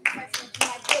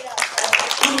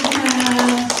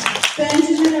have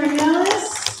Benjamin Ornelas.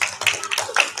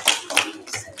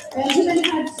 Benjamin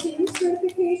had 2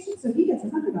 certifications, so he gets $100.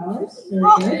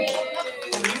 Very good.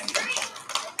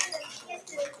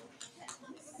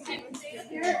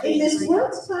 Here in this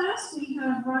works class, we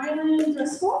have Rylan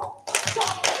Driscoll.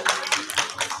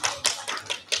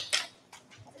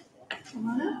 Come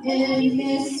on up. And in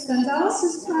Miss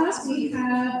Gonzalez's class, we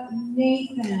have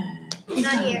Nathan. He's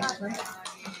Not here. Right?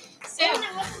 So,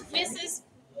 Mrs.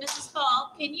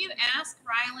 Paul, can you ask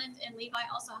Ryland and Levi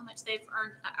also how much they've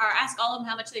earned, or ask all of them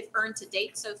how much they've earned to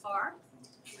date so far?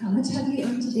 How much have you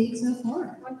earned to date so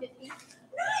far? 150. Nice.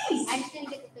 I just didn't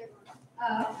get the third one.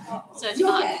 So it's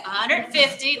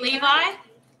 150. Levi,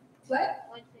 What?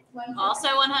 150.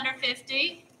 also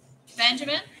 150.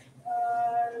 Benjamin,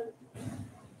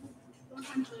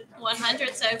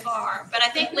 100 so far. But I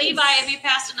think Levi, have you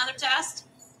passed another test?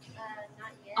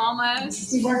 Not yet.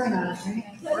 Almost. You're working on it,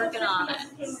 right? Working on it.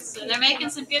 So they're making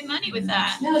some good money with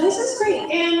that. No, this is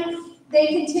great, and they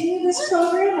continue this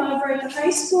program over at the high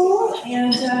school,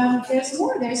 and there's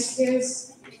more. There's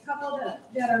a couple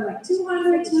that are like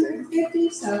 200, 250.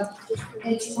 So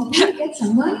it's a way to get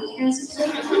some money and some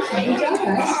certification. Good job,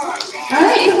 guys! All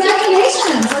right,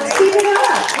 congratulations. Let's keep it up.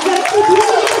 We got to keep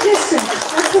moving the distance.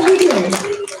 That's what we do.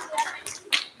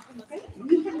 Okay,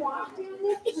 you can walk down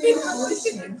the 3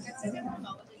 stairs.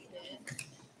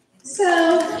 So,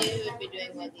 You would be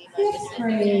doing what Levi 5th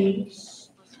grade.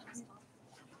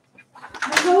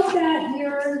 I hope that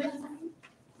you're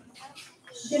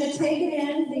going to take it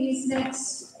in these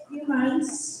next few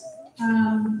months.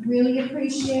 Really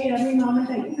appreciate every moment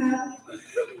that you have.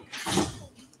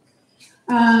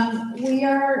 We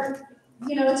are,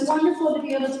 it's wonderful to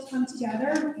be able to come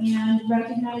together and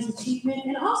recognize achievement,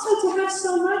 and also to have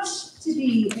so much to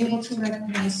be able to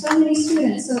recognize, so many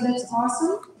students, so that's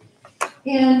awesome.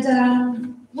 And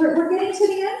we're getting to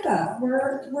the end though.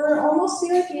 We're almost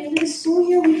there at the end of the school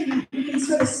year. We can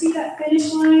sort of see that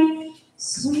finish line.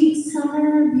 Sweet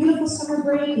summer, beautiful summer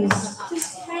break is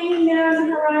just hanging there on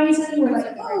the horizon. We're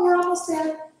like, oh, we're almost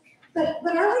there. But are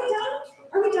we done?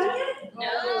 Are we done yet?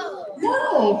 No.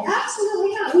 No,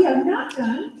 absolutely not. We are not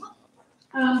done.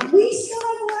 We still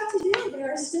have a lot to do.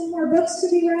 There are still more books to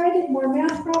be read, more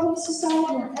math problems to solve,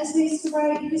 more essays to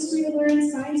write, history to learn,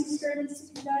 science experiments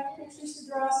to conduct, pictures to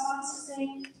draw, songs to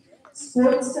sing,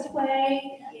 sports to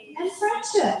play, and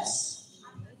friendships.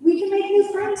 We can make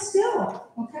new friends still,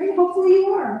 okay? Hopefully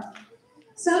you are.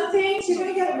 Some things you're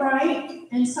going to get right,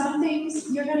 and some things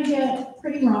you're going to get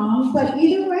pretty wrong, but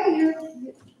either way, your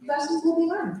lessons will be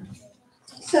learned.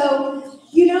 So,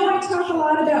 I talk a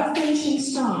lot about finishing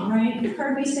strong, right? You've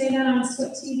heard me say that on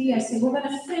Swit TV. I say, we're going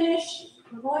to finish,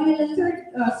 we're going in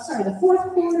the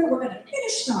 4th quarter, we're going to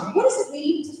finish strong. What does it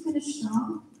mean to finish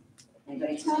strong?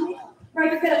 Anybody tell me?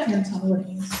 Ryder, get up here and tell me what it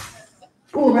means.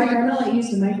 Oh, Ryder, I'm going to let you use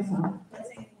the microphone.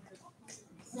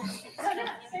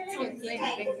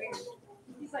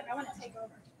 He's like, I want to take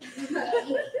over.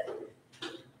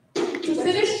 To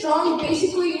finish strong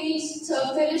basically means to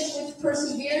finish with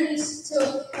perseverance,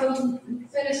 to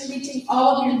finish reaching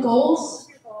all of your goals.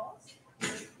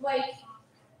 Like,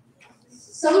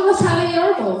 some of us have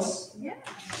AR goals. Yeah.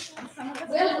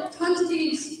 We have tons of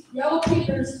these yellow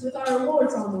papers with our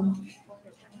awards on them.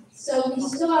 So we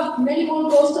still have many more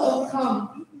goals to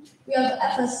overcome. We have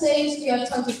FSAs, we have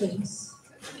tons of things.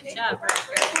 Good job,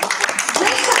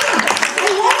 Nice job. I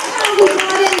like how we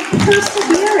got in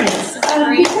perseverance,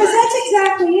 because that's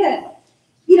exactly it.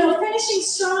 Finishing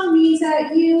strong means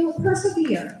that you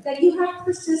persevere, that you have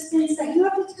persistence, that you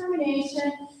have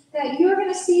determination, that you're going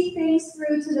to see things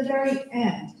through to the very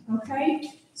end, okay?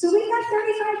 So we've got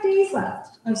 35 days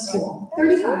left of school,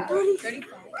 35.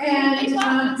 And,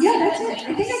 yeah, that's it.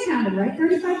 I think I counted, right?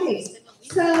 35 days.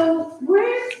 So we're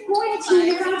going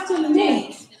to have to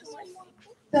make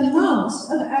the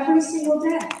most of every single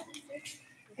day.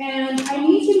 And I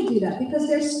need you to do that because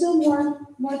there's still more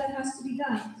that has to be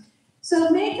done.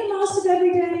 So make the most of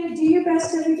every day, do your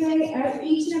best every day,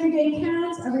 each and every day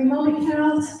counts, every moment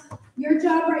counts. Your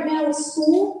job right now is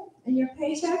school, and your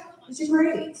paycheck is your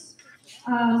grades.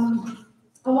 I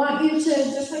want you to,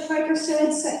 just like Riker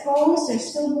said, set goals. There's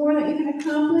still more that you can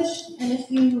accomplish, and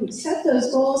if you set those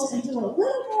goals and do a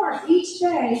little more each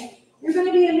day, you're going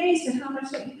to be amazed at how much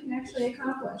that you can actually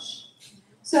accomplish.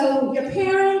 So your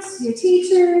parents, your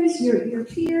teachers, your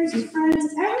peers, your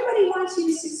friends, everybody wants you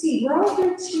to succeed. We're all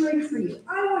here cheering for you.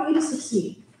 I want you to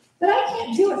succeed. But I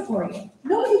can't do it for you.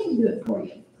 Nobody can do it for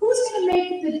you. Who's going to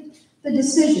make the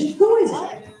decision? Who is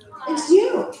it? It's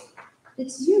you.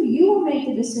 It's you. You will make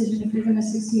the decision if you're going to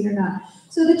succeed or not.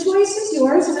 So the choice is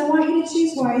yours, and I want you to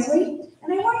choose wisely.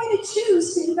 And I want you to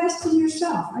choose to invest in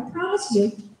yourself. I promise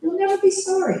you, you'll never be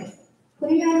sorry.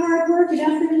 Putting that hard work and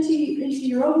effort into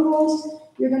your own goals,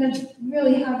 you're going to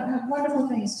really have wonderful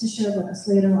things to share with us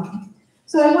later on.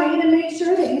 So I want you to make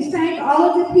sure that you thank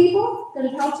all of the people that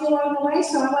have helped you along the way.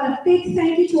 So I want a big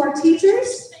thank you to our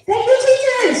teachers. Thank you,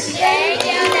 teachers! Thank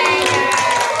you.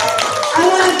 I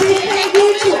want a big thank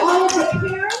you to all of the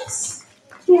parents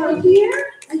who are here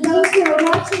and those who are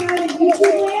watching on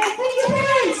YouTube land. Thank you,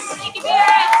 parents! Thank you,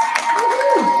 parents.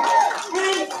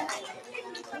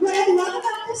 And what I love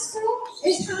about this school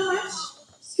is how much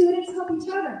students help each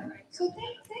other. So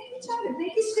thank each other.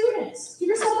 Thank you, students. Give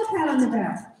yourself a pat on the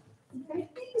back. Okay?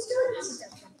 Thank you, students.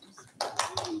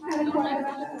 Kind of quiet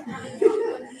about that.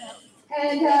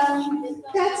 And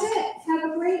that's it.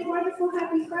 Have a great, wonderful,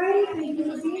 happy Friday. Thank you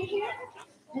for being here.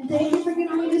 And thank you for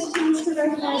giving me this chance to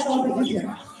recognize all that you do.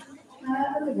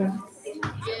 Have a good one.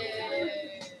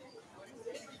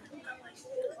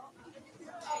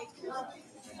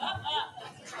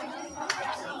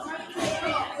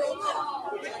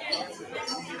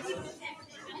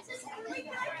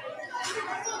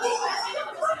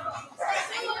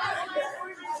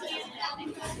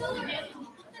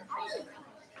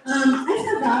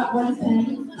 I forgot one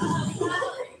thing.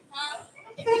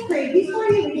 That's great. Before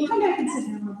you leave, come back and sit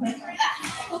down real quick.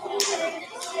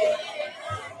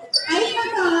 I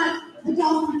forgot the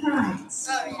dolphin prides.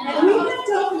 And we have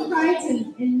dolphin prides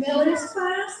in Miller's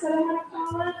class that I want to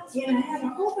call it, and I have a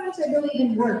whole bunch I believe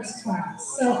in Works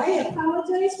class. So I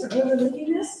apologize for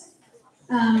overlooking this,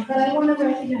 but I want to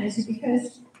recognize you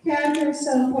because character is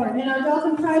so important. And our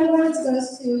dolphin pride awards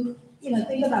goes to,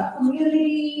 think about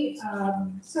community,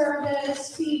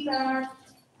 service, feedback,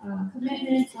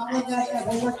 commitment, all of that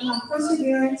we're working on,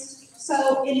 perseverance.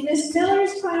 So in Miss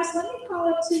Miller's class, let me call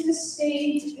up to the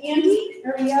stage Andy,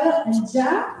 Ariella, and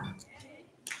Jack.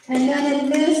 And then in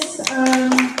Miss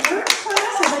Eric's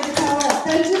class, I'd like to call up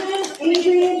Benjamin,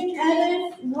 Adrian,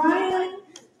 Evan, Ryan,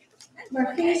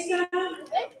 Marquesa.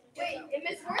 Wait, in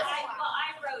Miss Worth's I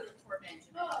wrote it for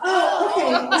Benjamin. Oh, okay.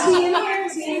 Is he in here?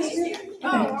 Is he in this group?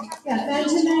 Okay. Yeah,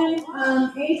 Benjamin,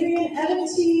 Adrian, Evan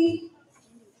T,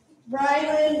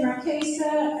 Rylan,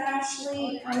 Marquesa,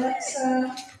 Ashley,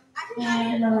 Alexa,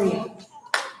 and Maria.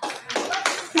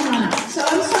 Come on up. So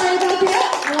I'm sorry about that.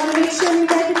 I want to make sure we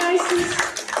recognize these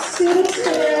students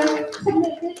for their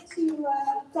commitment to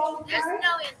golf There's card.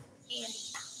 no Andy.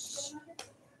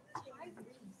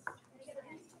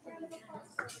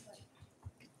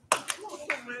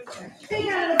 Big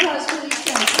round of applause for these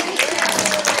guys.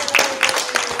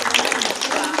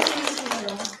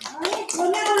 All right, well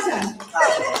now we're done.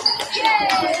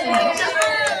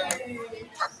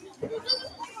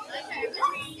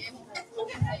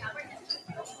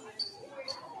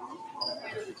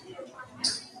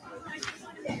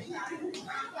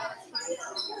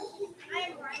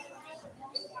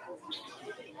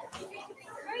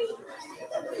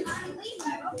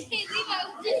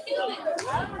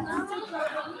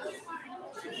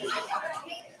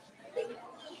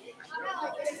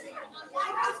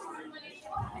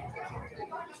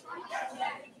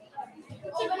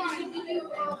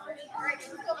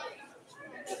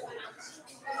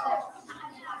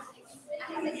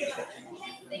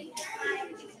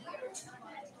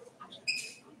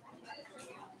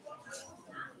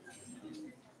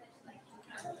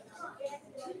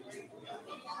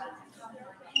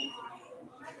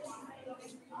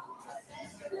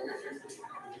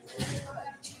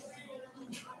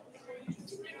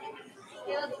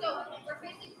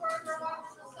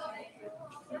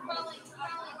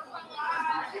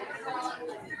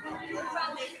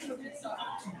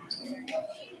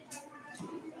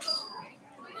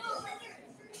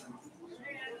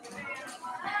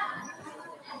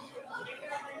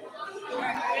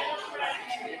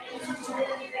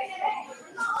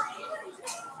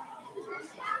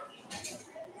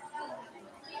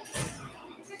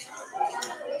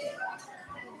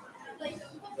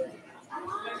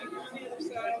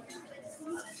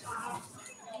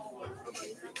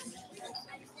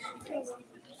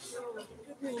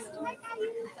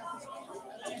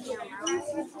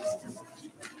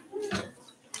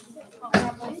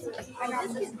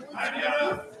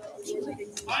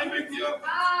 I'm with you.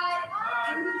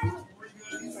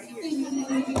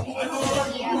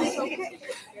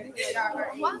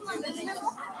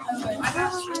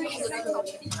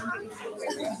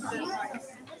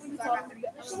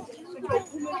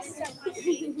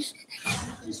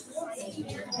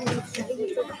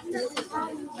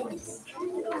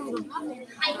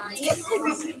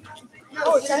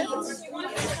 Oh,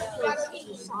 Welcome,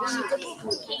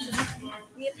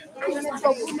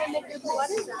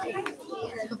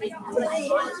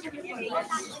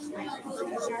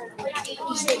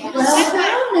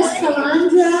 Miss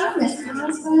Calandra, Miss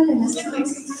Osmond, and Miss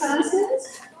Thompson's classes.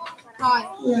 Hi.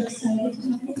 We're excited to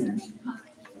have you here.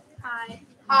 Hi.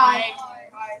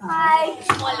 Hi.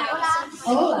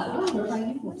 Hola. We're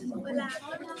fighting for you.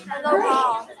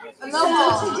 Hello. So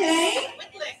today,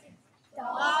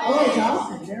 it's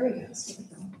awesome. There we go.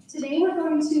 Today we're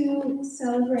going to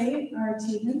celebrate our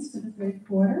achievements for the third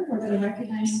quarter. We're going to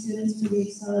recognize students for the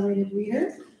accelerated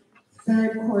reader,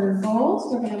 third quarter goals.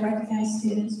 We're going to recognize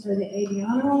students for the AB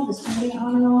honor roll, the study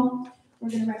honor roll.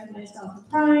 We're going to recognize Alpha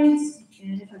Primes.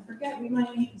 And if I forget,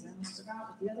 remind me, because I almost forgot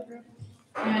with the other group.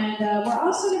 And we're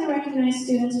also going to recognize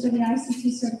students for the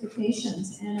ICT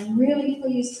certifications. And I'm really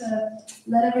pleased to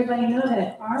let everybody know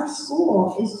that our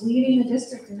school is leading the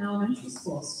district in elementary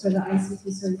schools for the ICT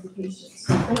certifications.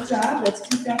 So good job. Let's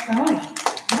keep that going.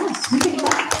 Yes, you can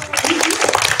clap.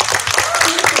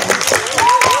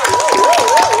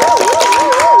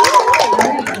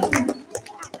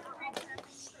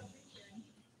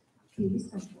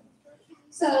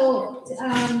 So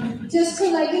just to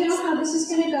let you know how this is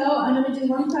going to go, I'm going to do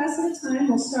one class at a time.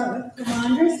 We'll start with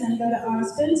Commanders, then go to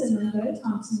Osmond's, and then go to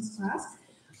Thompson's class.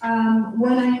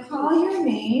 When I call your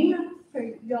name,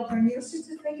 you'll bring your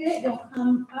certificate, you'll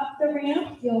come up the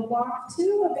ramp, you'll walk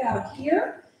to about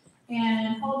here,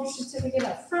 and hold your certificate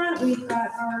up front. We've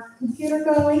got our computer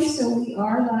going, so we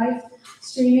are live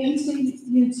streaming to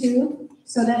YouTube.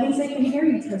 So that means they can hear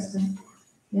you, Tristan.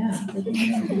 Yeah. They can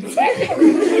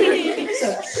hear you. So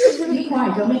be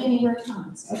quiet, don't make any weird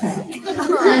comments. Okay.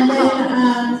 And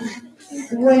then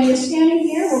when you're standing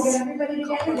here, we'll get everybody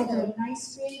together. We'll do a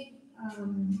nice big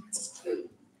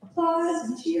applause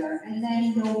and cheer, and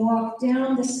then you'll walk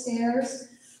down the stairs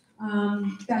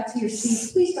back to your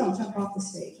seats. Please don't jump off the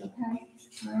stage, okay?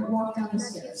 All right, walk down the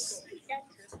stairs.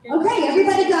 Okay,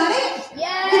 everybody got it?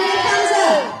 Yeah. Thumbs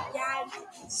up.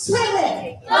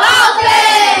 Switlik.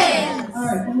 Open. All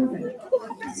right, then we're good.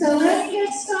 So let's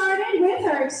get started with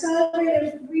our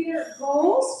accelerated reader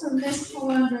goals from Miss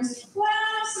Calandra's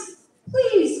class.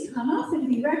 Please come up and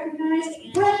be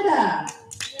recognized. Brenda,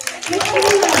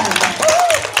 Michaela,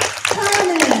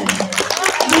 Carmen,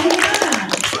 Viviana,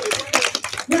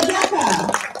 Rebecca,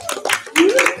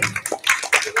 Ruth,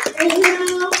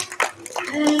 Israel,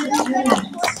 and Jeanette.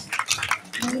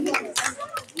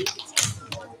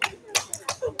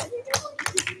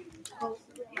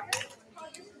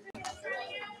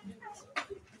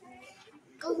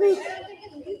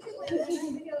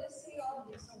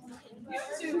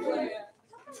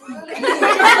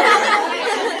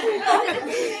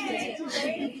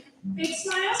 Big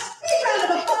smiles, big round of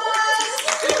applause.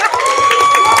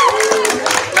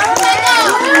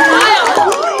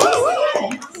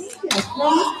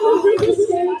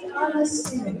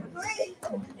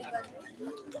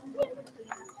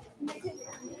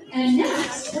 And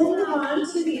next, we'll move on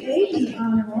to the AB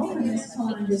honor roll in Miss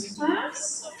Calandra's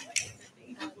class.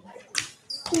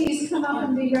 Please come up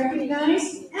and be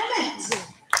recognized. Emmett,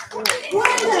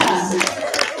 Brenda,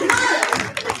 Mark,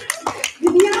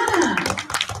 Viviana,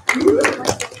 Ruth,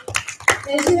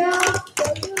 Israel,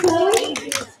 Chloe,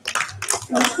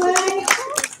 Josue,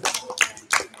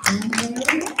 and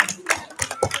Mary.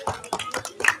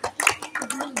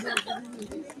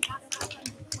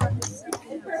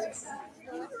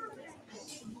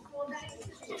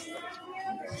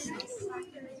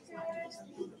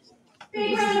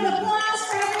 Big round of applause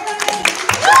for everybody.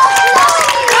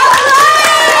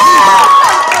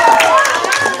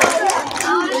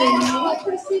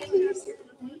 Proceed, please.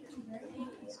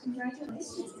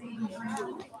 Congratulations.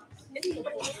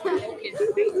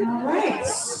 All right,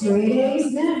 straight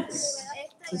A's next.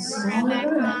 The smaller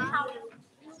group.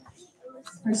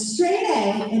 For straight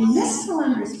A in Miss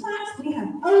Calandra's class, we have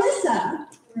Alyssa,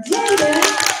 David,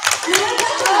 and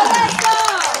Rebecca.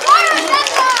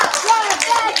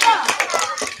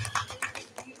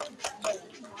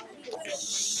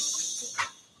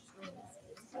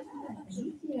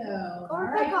 Thank you. All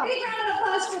right, big round of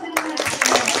applause for them.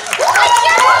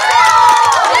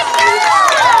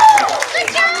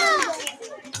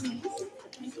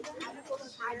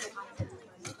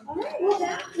 All right, well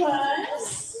that was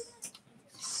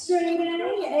straight A,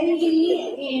 AD,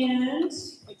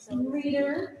 and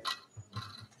reader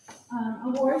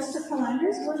awards for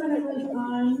Calanders. We're going to move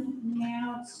on now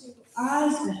to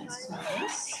Osmond's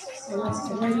class. So let's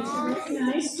get ready to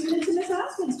recognize students in Miss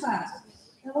Osmond's class.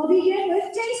 And we'll begin with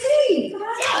JC. Come on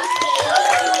up.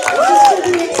 This is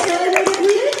for the accelerated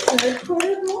reader, third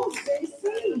quarter goals. JC.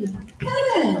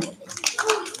 Kevin.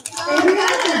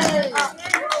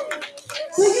 Adriana.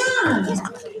 John,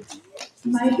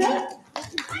 Micah,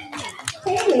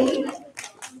 Haley,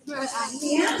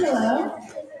 D'Angelo,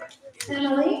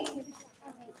 Emily,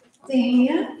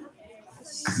 Damien,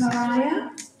 Mariah,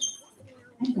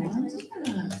 and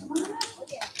Valentina. Come on up.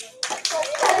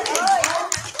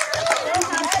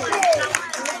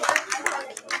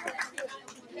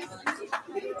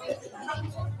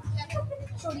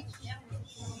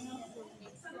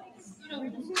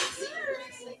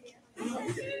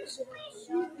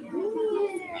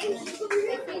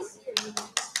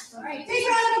 All right, big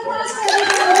round of applause for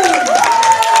everybody.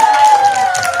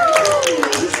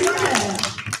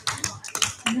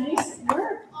 Nice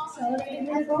work. Celebrating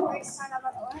your goals.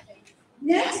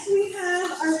 Next, we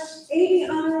have our AD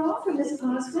honor roll from Miss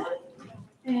Austin.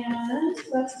 And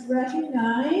let's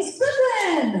recognize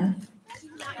Brooklyn.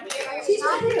 She's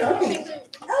not here. Okay.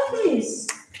 Oh, please.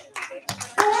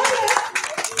 How are you?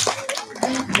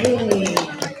 Hey.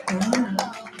 Come on.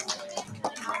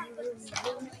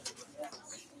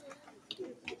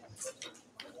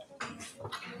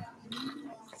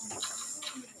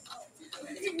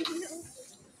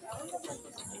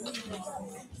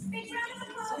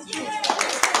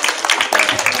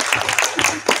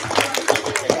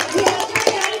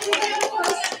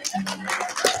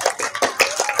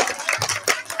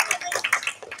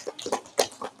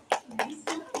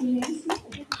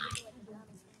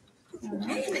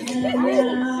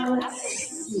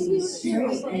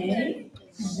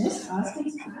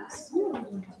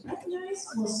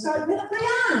 We'll start with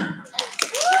Brianna.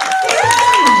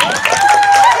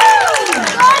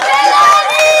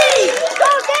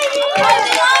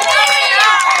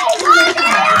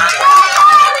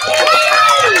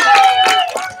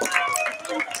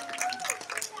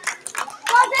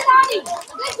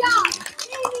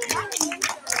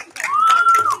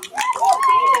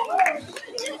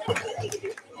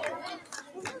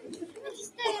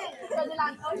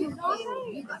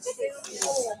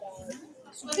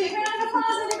 Big round of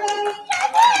applause, everybody.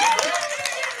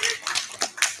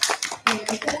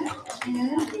 And you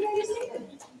guys take it.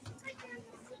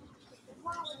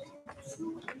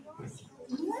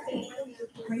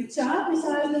 Great job, Miss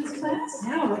Osmond's class.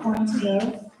 Now we're going to go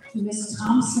to Miss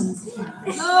Thompson's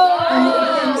class.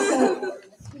 So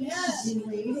we should be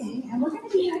waiting, and we're going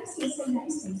to be nice and say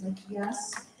nice things like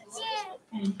yes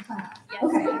and clap.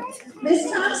 Okay.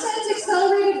 Miss Thompson's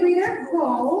accelerated reader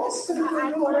goals for the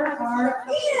third quarter are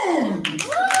Ian.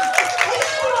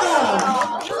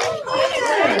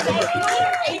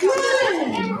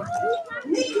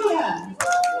 Nikia,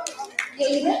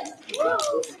 David,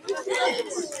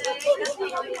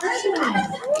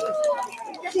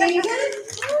 David,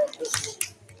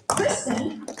 Kristen,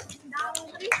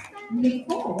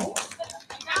 Nicole,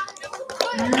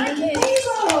 and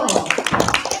Hazel.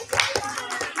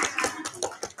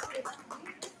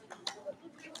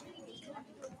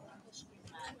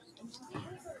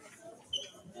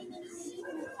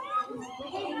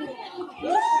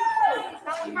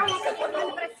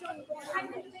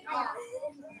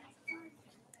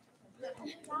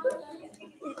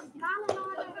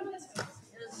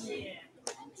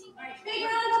 Big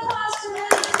round of applause for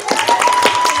them.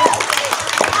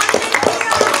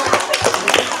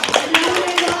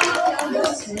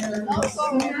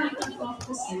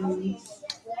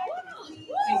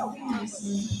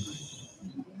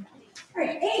 All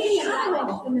right, AD honor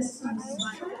from Miss Thompson.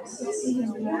 Let's see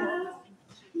who we have.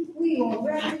 We will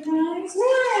recognize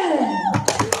Lauren.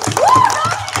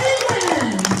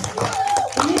 Edwin.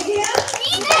 Nikia.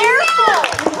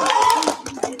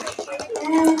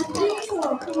 And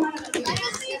Hazel. Come on up here.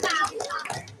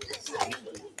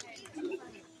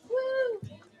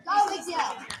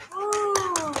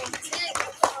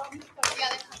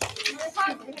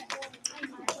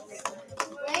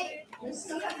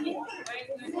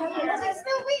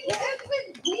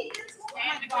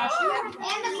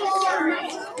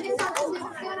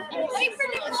 Wait for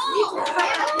Nicole.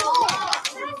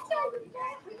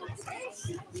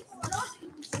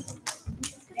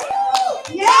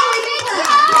 Yeah, we did that.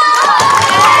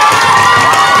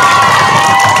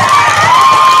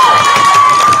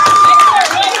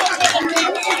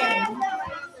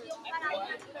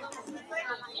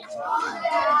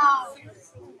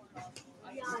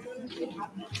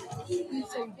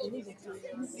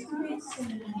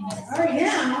 All right,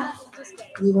 now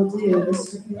we will do the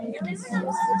circulation.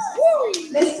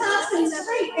 Miss Thompson's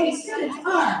straight A students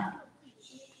are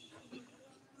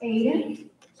Aiden,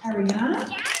 Ariana,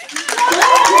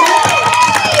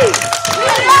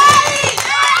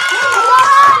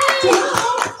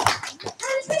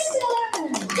 and Tristan.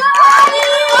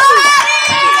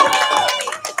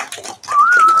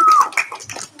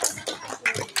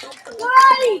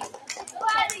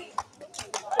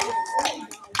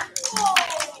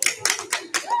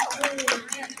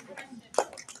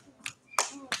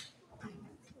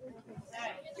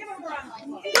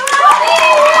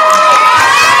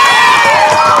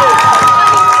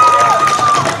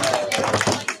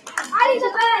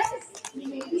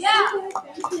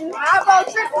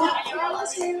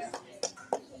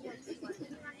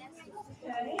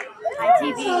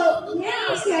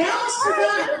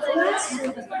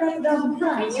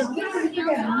 so get ready to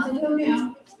forget. I'm gonna go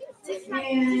now.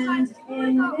 And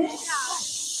in this.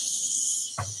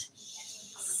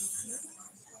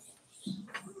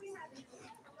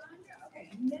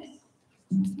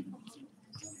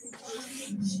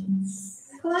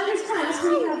 Calendar's class, we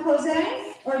have Jose,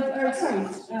 or sorry,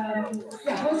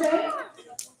 Jose,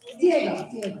 Diego.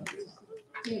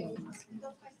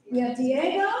 We have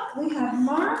Diego, we have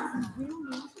Mark.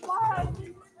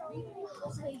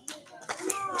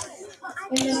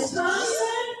 In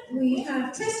Wisconsin, we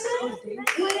have Tristan,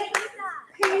 Ian,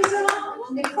 Hazel,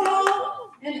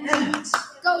 Nicole, and Emmett.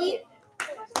 Go eat.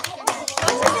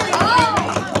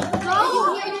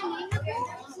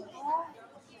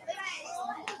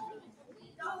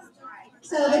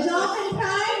 So the Dolphin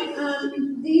Pride,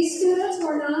 these students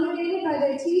were nominated by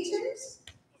their teachers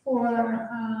for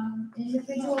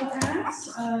individual acts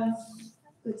of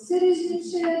good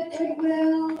citizenship,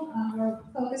 goodwill. We're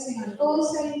focusing on goal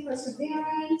setting,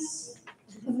 perseverance,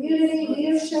 community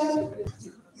leadership.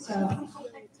 So,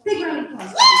 big round of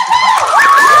applause.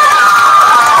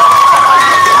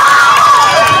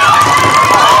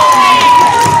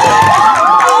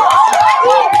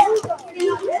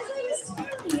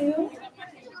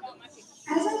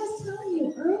 As I was telling you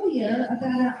earlier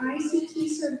about our ICT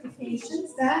certifications,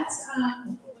 that's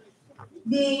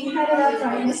being headed up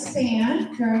by Ms.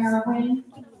 Span during our WIN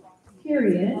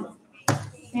period.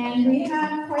 And we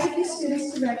have quite a few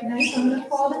students to recognize, so I'm going to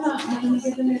call them up and I'm going to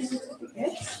give them their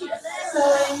certificates. So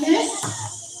in this,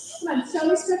 come on, show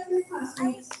respect for your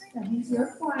classmates. That means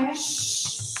you're quiet.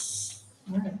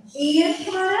 All right. Ian,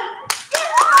 come on up.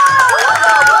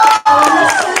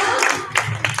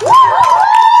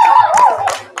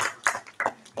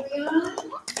 Leon.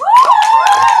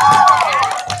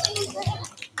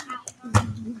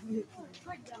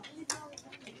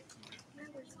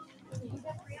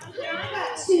 I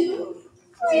got two.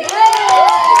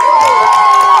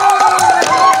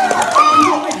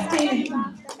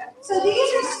 So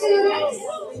these are students.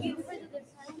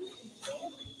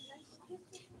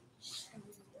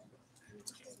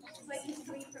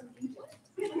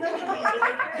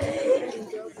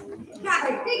 Got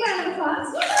it. Big round of applause.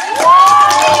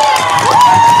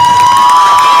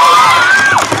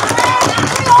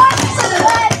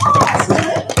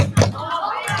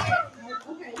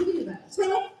 Okay, you can do that.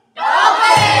 Switlik.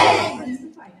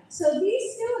 So these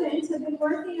students have been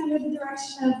working under the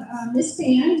direction of Ms.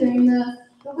 Stan during the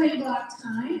WIN block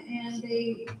time, and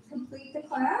they complete the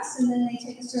class, and then they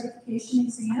take a certification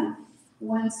exam.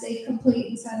 Once they complete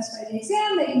and satisfy the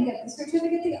exam, they can get the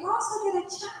certificate. They also get a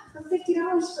check for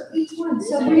 $50 for each one.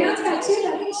 So Brianna's got two.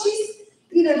 That means she's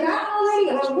either gotten already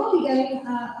or will be getting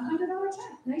a $100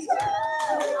 check. Nice one.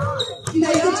 You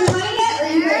guys get your money yet, or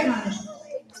are you waiting on it?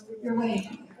 You're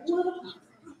waiting.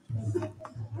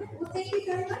 Well, thank you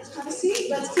very much. Have a seat.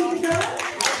 Let's keep it going.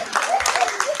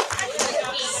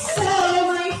 So,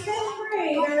 my fifth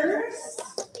graders,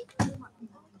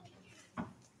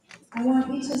 I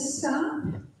want you to stop,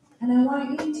 and I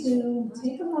want you to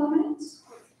take a moment,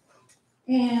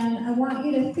 and I want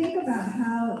you to think about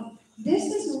how this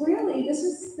is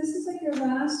like your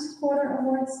last quarter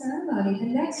award ceremony. The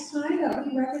next time that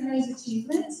we recognize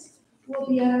achievements will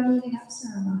be at our moving up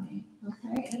ceremony,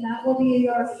 okay? And that will be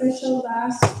your official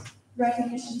last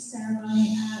recognition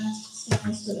ceremony at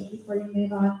Stanley before you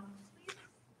move on.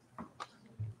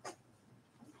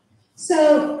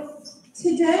 So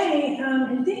today,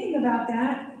 in thinking about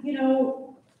that,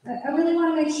 I really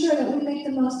want to make sure that we make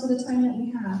the most of the time that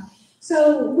we have.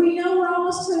 So we know we're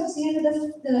almost towards the end of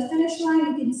the finish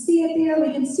line. We can see it there.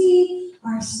 We can see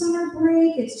our summer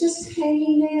break. It's just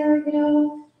hanging there,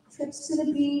 trips to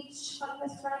the beach, fun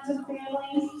with friends and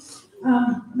family.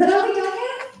 But are we done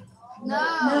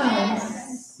yet?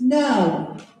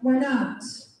 No, we're not.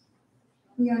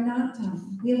 We are not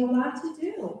done. We have a lot to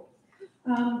do.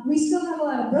 We still have a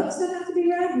lot of books that have to be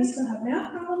read. We still have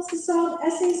math problems to solve,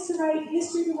 essays to write,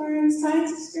 history to learn,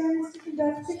 science experiments to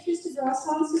conduct, pictures to draw,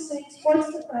 songs to sing,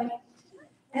 sports to play,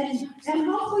 and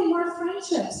hopefully more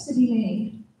friendships to be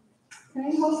made.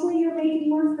 Okay, hopefully you're making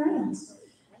more friends.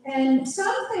 And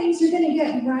some things you're going to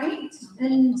get right,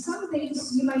 and some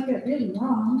things you might get really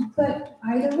wrong, but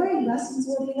either way, lessons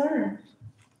will be learned.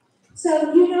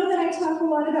 So you know that I talk a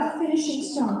lot about finishing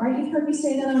strong, right? You've heard me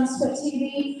say that on Split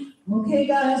TV. Okay,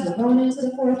 guys, we're going into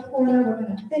the fourth quarter. We're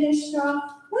going to finish strong.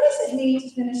 What does it mean to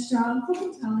finish strong? Who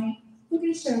can tell me? Who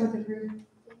can share with the group?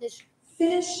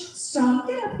 Finish strong.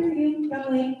 Get up here, you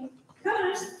young lady. Come on.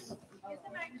 Here's the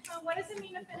microphone. What does it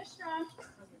mean to finish strong?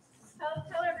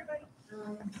 Tell everybody.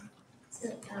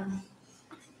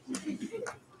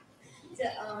 To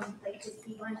like just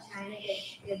keep on trying to get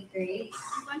good grades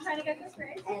Keep on trying to get good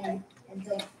grades. and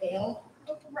don't fail.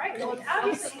 Right, well,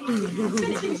 obviously,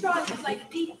 finishing strong is like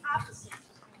the opposite.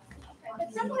 Okay,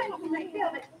 but sometimes we might fail,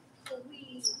 but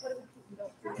we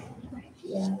don't do it, right?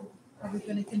 Yeah. Are we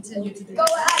going to continue to do Go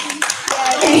that?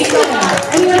 out. Thank you.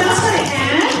 Anyone else want to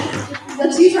add?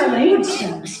 Let's use our language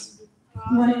skills.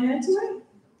 You want to add to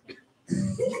it?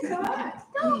 Go on.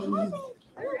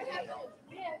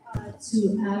 To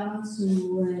add on to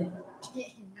what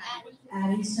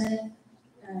Addie said,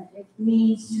 it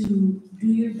means to do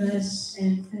your best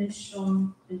and finish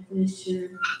strong and finish your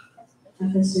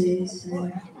FSAs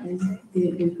and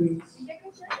get good grades.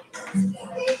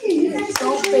 Thank you. You guys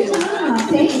don't fail.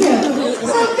 Thank you.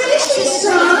 So finishing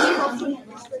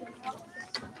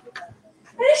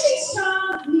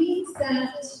strong means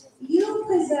that you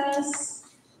possess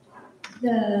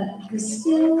the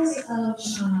skills of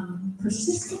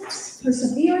persistence,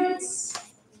 perseverance,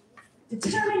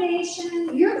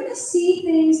 determination. You're going to see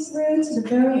things through to the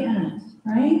very end,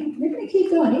 right? You're going to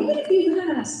keep going. Even if you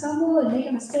kind of stumble and make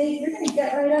a mistake, you're going to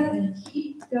get right up and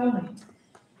keep going.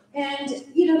 And,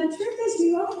 you know, the truth is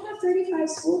we only have 35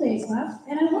 school days left,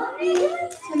 and I want you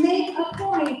to make a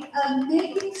point of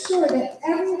making sure that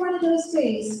every one of those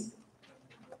days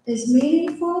is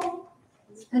meaningful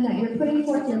and that you're putting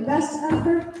forth your best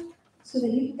effort so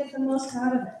that you can get the most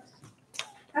out of it.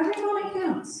 Every moment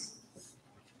counts.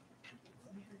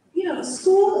 You know,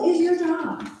 school is your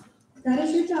job. That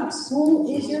is your job.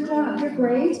 School is your job. Your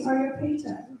grades are your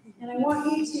paycheck. And I want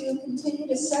you to continue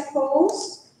to set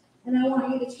goals, and I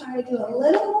want you to try to do a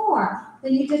little more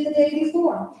than you did the day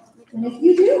before. And if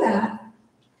you do that,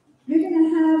 you're going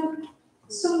to have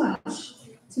so much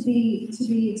to be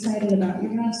excited about.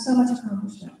 You're going to have so much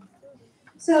accomplishment.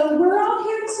 So we're all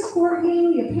here to support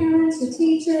you, your parents, your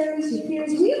teachers, your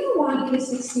peers. We all want you to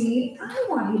succeed. I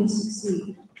want you to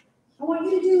succeed. I want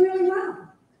you to do really well.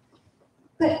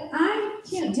 But I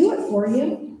can't do it for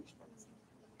you.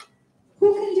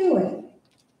 Who can do it?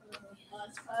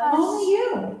 Only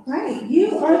you, right?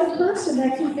 You are the person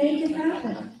that can make it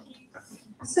happen.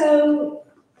 So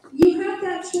you have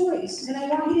that choice, and I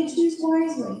want you to choose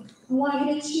wisely. I want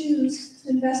you to choose to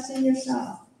invest in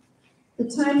yourself. The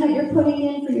time that you're putting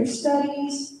in for your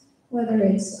studies, whether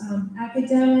it's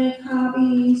academic,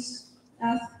 hobbies,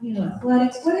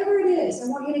 athletics, whatever it is, I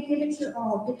want you to give it your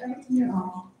all, give everything your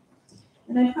all.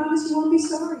 And I promise you won't be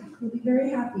sorry. You'll be very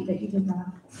happy that you did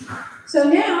that. So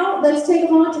now, let's take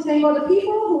a moment to thank all the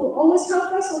people who always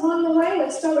help us along the way.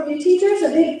 Let's start with your teachers. A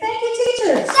big thank you,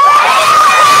 teachers.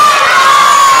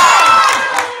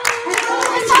 And all the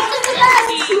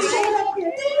best who showed up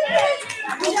here.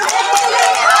 Thank you.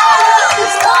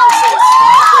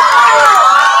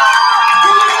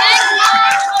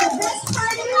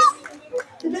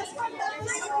 The best part about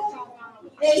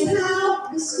this is how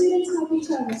the students help each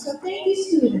other. So thank you,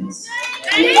 students.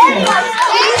 Thank you.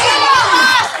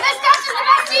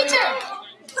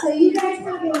 So you guys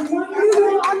have a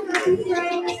wonderful, happy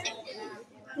Friday.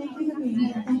 Thank you for being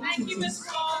here. Thank you, Miss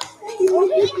Paul. Thank you.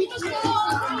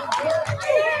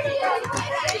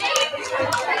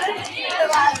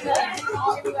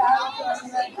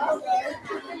 Thank you.